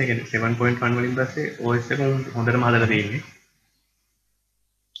ගත්තොත් ඒ කියන්නේ 7.1 වලින් පස්සේ OS එක හොඳටම හදලා තියෙන්නේ.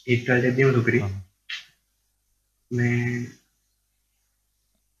 ඊට වලදීම සුපිරි. මේ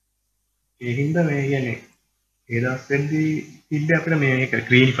ඒ හින්දා මේ කියන්නේ ඒ දවස්වලදී තිබ්බේ අපිට මේක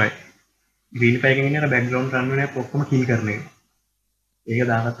Greenify. Greenify එකෙන් ඉන්නේ අර බෑග්ග්‍රවුන්ඩ් රන් වෙන app ඔක්කොම කිල් කරන එක. ඒක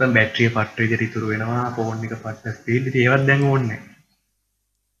දාගත්තම බැටරිය පට්ට විදිහට ඉතුරු වෙනවා, ෆෝන් එක පට්ට ස්පීඩ් ඉතින් ඒවත් දැන් ඕනේ නැහැ.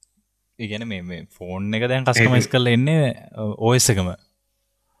 ඒ කියන්නේ මේ ෆෝන් එක දැන් කස්ටමයිස් කරලා එන්නේ OS එකම.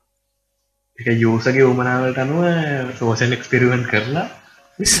 ඒක යූසර්ගේ උමනාවලට අනුව සෝෂල් එක්ස්පෙරිමන්ට් කරලා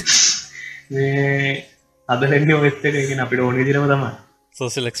මේ අදලන්නේ OS එක කියන්නේ අපිට ඕන විදිහටම තමයි.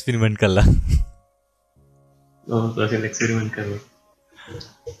 සෝෂල් එක්ස්පෙරිමන්ට් කළා. ඔව් සෝෂල් එක්ස්පෙරිමන්ට් කරලා.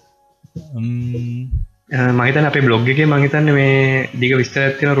 ම්ම් මම හිතන්නේ අපේ බ්ලොග් එකේ මම හිතන්නේ මේ දිග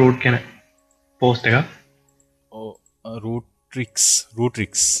විස්තරයක් තියෙන රූට් ගැන පෝස්ට් එකක්. ඔව් රූට්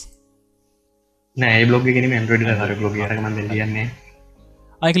ට්‍රික්ස් නෑ ඒ බ්ලොග් එකේ නෙමෙයි Android වල අර බ්ලොග් එකක් මම දැන් ලියන්නේ.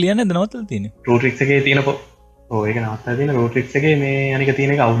 ආයික ලියන්නේ නවත්තලා තියෙන්නේ. රූට් ට්‍රික්ස් එකේ තියෙන ඔව් ඒක නවත්තලා තියෙන රූට් ට්‍රික්ස් එකේ මේ අනික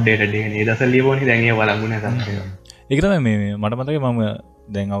තියෙන එක අවුට්ඩේටඩ් එක. ඒ දවස්වල ලියපුවනේ දැන් ඒක බලංගු නෑ තමයි. ඒක තමයි මේ මට මතකයි මම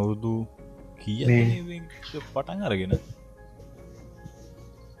දැන් අවුරුදු කීයද පටන් අරගෙන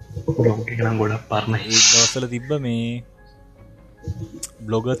බ්ලොග් එක නම් ගොඩක් පරණ. ඒ දවස්වල තිබ්බ මේ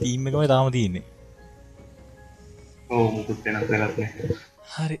බ්ලොගර් තීම් එකමයි තාම තියෙන්නේ. ඔව් මුකුත් වෙනස් වෙලක් නෑ.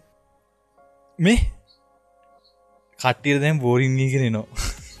 හරි මේ කට්ටියට දැන් බෝරින් වීගෙන එනවා.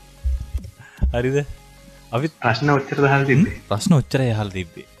 හරිද? අපි ප්‍රශ්න ඔච්චර දහලා තිබ්බේ. ප්‍රශ්න ඔච්චරයි අහලා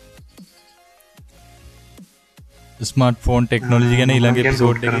තිබ්බේ. ස්මාර්ට්ෆෝන් ටෙක්නොලොජි ගැන ඊළඟ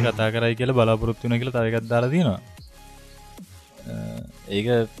එපිසෝඩ් එකේ කතා කරයි කියලා බලාපොරොත්තු වෙනවා කියලා තව එකක් දාලා තියෙනවා. ඒක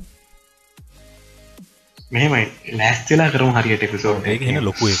මෙහෙමයි ලෑස්තිලා කරමු හරියට එපිසෝඩ් ඒක එන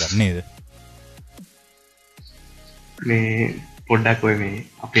ලොකු එකක් නේද? මේ පොඩ්ඩක් ඔය මේ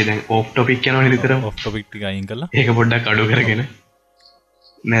අපේ දැන් ඕෆ් ටොපික් යනවනේ නිතරම. ඔෆ් ටොපික් ටික අයින් කරලා ඒක පොඩ්ඩක් අඩු කරගෙන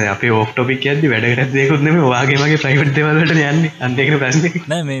නෑ අපේ ඕෆ් ටොපික් යද්දි වැඩ කරද්දි ඒකුත් නෙමෙයි ඔයාගේ මගේ ප්‍රයිවට් දේවල් වලට යන්නේ. අන්න ඒකනේ ප්‍රශ්නේ.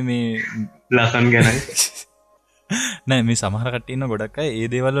 නෑ මේ ලසන් ගැනයි. නෑ මේ සමහර කට්ටිය ඉන්න ගොඩක් අය ඒ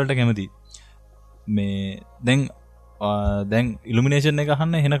දේවල් වලට කැමතියි. මේ දැන් ඉලුමිනේෂන් එක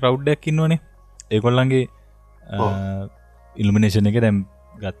අහන්න එහෙන ක්‍රවුඩ් එකක් ඉන්නවනේ. ඒගොල්ලන්ගේ ඉලුමිනේෂන් එක දැන්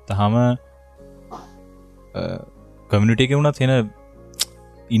ගත්තාම කමියුනිටි එකේ වුණත් එන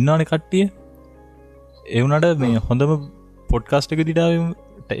ඉන්නවනේ කට්ටිය. ඒ වුණාට මේ හොඳම පොඩ්කාස්ට් එක දිහා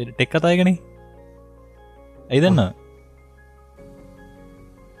ටෙක් කතා එකනේ. ඇයි දන්නවද?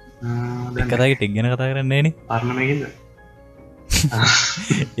 ටෙක් කතා එකේ ටෙක් ගැන කතා කරන්නේ නෑනේ. පරණමකින්ද?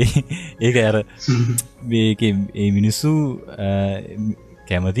 ඒක අර මේකේ ඒ මිනිස්සු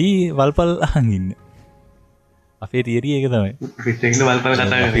කැමති වල්පල් අහන් ඉන්න. අපේ තියරිය ඒක තමයි. පිටෙන්ද වල්පල්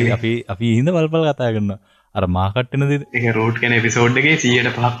කතා කරන්නේ. අපි හින්ද වල්පල් කතා කරනවා. අර මාකට්ටන දේ ඒක රූට් ගැන එපිසෝඩ් එකේ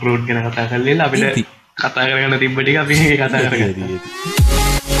 100%ක් රූට් ගැන කතා කරලා අපිට කතා කරගන්න තිබ්බ ටික අපි කතා කරගත්තා.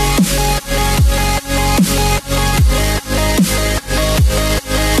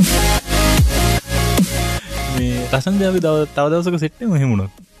 මේ රසන්ද අපි තව දවසක සෙට් වෙමු එහෙම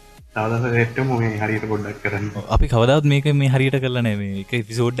වුණොත්. තව දවසක සෙට් වෙමු මේ හරියට පොඩ්ඩක් කරන්න. අපි කවදාවත් මේක මේ හරියට කරලා නැහැ. මේ එක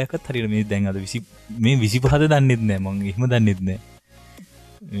එපිසෝඩ් එකක්වත් හරියට මේ දැන් අද 20 මේ 25ද දන්නෙත් නැහැ. මම එහෙම දන්නෙත් නැහැ.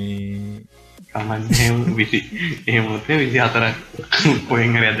 මේ කමන්නේ 20 එහෙම මොකද 24ක්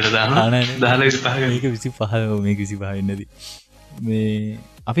කොහෙන් හරි ඇදලා දානවා. දාලා 25 මේක 25 මේක 25 වෙන්නේ නැති. මේ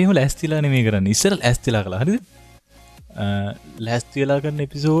අපි එහෙම ලෑස්තිලා නෙමෙයි කරන්නේ. ඉස්සර ලෑස්තිලා කළා. හරිද? ලෑස්තිලා කරන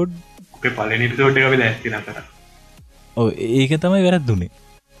එපිසෝඩ් අපේ පළවෙනි එපිසෝඩ් එක අපි ලෑස්තිලා කරා. ඔව් ඒක තමයි වැරද්දුනේ.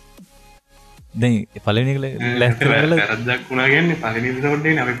 දැන් පළවෙනි එක ලෑස්තිලා කරලා වැරද්දක් වුණා කියන්නේ පළවෙනි එපිසෝඩ්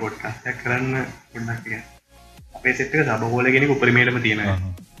එකේ අපි පොඩ්කාස්ට් එකක් කරන්න පොඩ්ඩක් කියන්නේ. අපේ සෙට් එක සබ හෝල් එකේ උපරිමයටම තියෙනවා.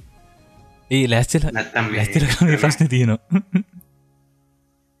 ඒ ලෑස්තිලා කරන ප්‍රශ්නේ තියෙනවා.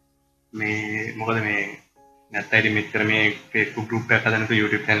 මේ මොකද මේ නැත්නම් ඉතින් මෙච්චර මේ Facebook group එකක් හදනකොට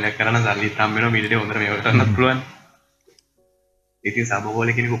YouTube channel එකක් කරන සල්ලිත් හම්බ වෙනවා මීඩියට හොඳට මේක කරන්නත් පුළුවන්. ඉතින් සබෝල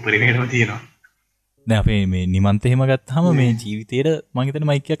කෙනෙකු පරිමේඩම තියෙනවා. දැන් අපේ මේ නිමන්ත එහෙම ගත්තාම මේ ජීවිතේට මම හිතන්නේ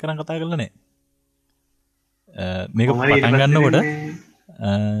මයික් එකක් කරන් කතා කරලා නැහැ. මේක පටන් ගන්නකොට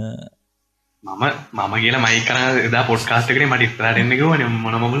මම කියලා මයික් කරන් එදා පොඩ්කාස්ට් එකේ මට ඉස්සරහට එන්න කිව්වනේ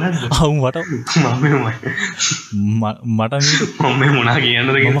මොන මොමුලද? ආව් මට මම මොනා කියන්නද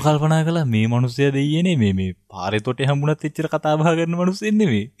කියලා මම කල්පනා කළා මේ මිනිස්සයා දෙයියනේ මේ පාරේ තොටේ හම්බුණත් එච්චර කතා බහ කරන මිනිස්සෙක්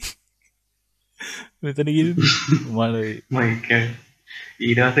නෙමෙයි. මෙතන ගිහින් මයික්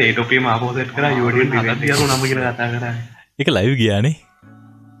ඊට පස්සේ ඒ ටොපියම ආපහු සෙට් කරා YouTube එකේ හදලා තියලා නම කියලා කතා කරා. ඒක ලයිව් ගියානේ.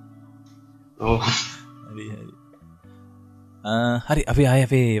 ඔව්. හරි අපි ආය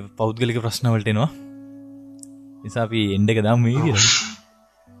අපේ පෞද්ගලික ප්‍රශ්න වලට එනවා. නිසා අපි එන්ඩ් එක දාමු මේ විදිහට.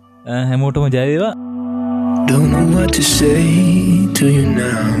 හැමෝටම ජය වේවා. Don't know what to say to you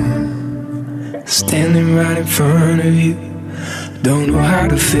now. Standing right in front of you. Don't know how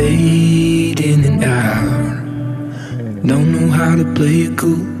to fade in and out. Don't know how to play it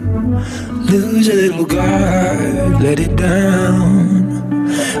cool. Lose a little guard, let it down.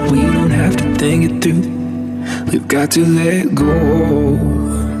 We don't have to think it through. We've got to let go.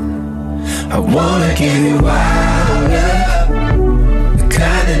 I wanna give you wild love, the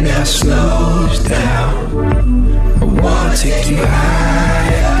kind that now slows down. I wanna take you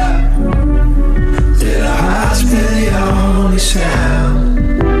higher, let our hearts be the only sound.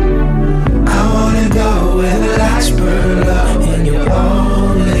 I wanna go where the lights burn low and you're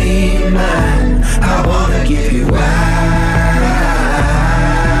only mine. I wanna give you wild love.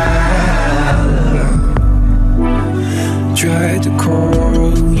 Tried to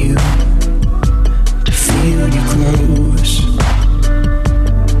call you to feel you close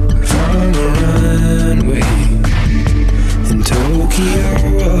from the runway in Tokyo.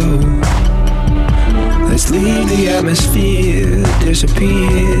 Let's leave the atmosphere,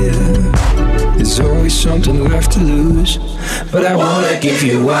 disappear. There's always something left to lose, but I wanna give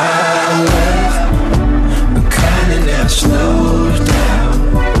you wild love, the kind that now slows down.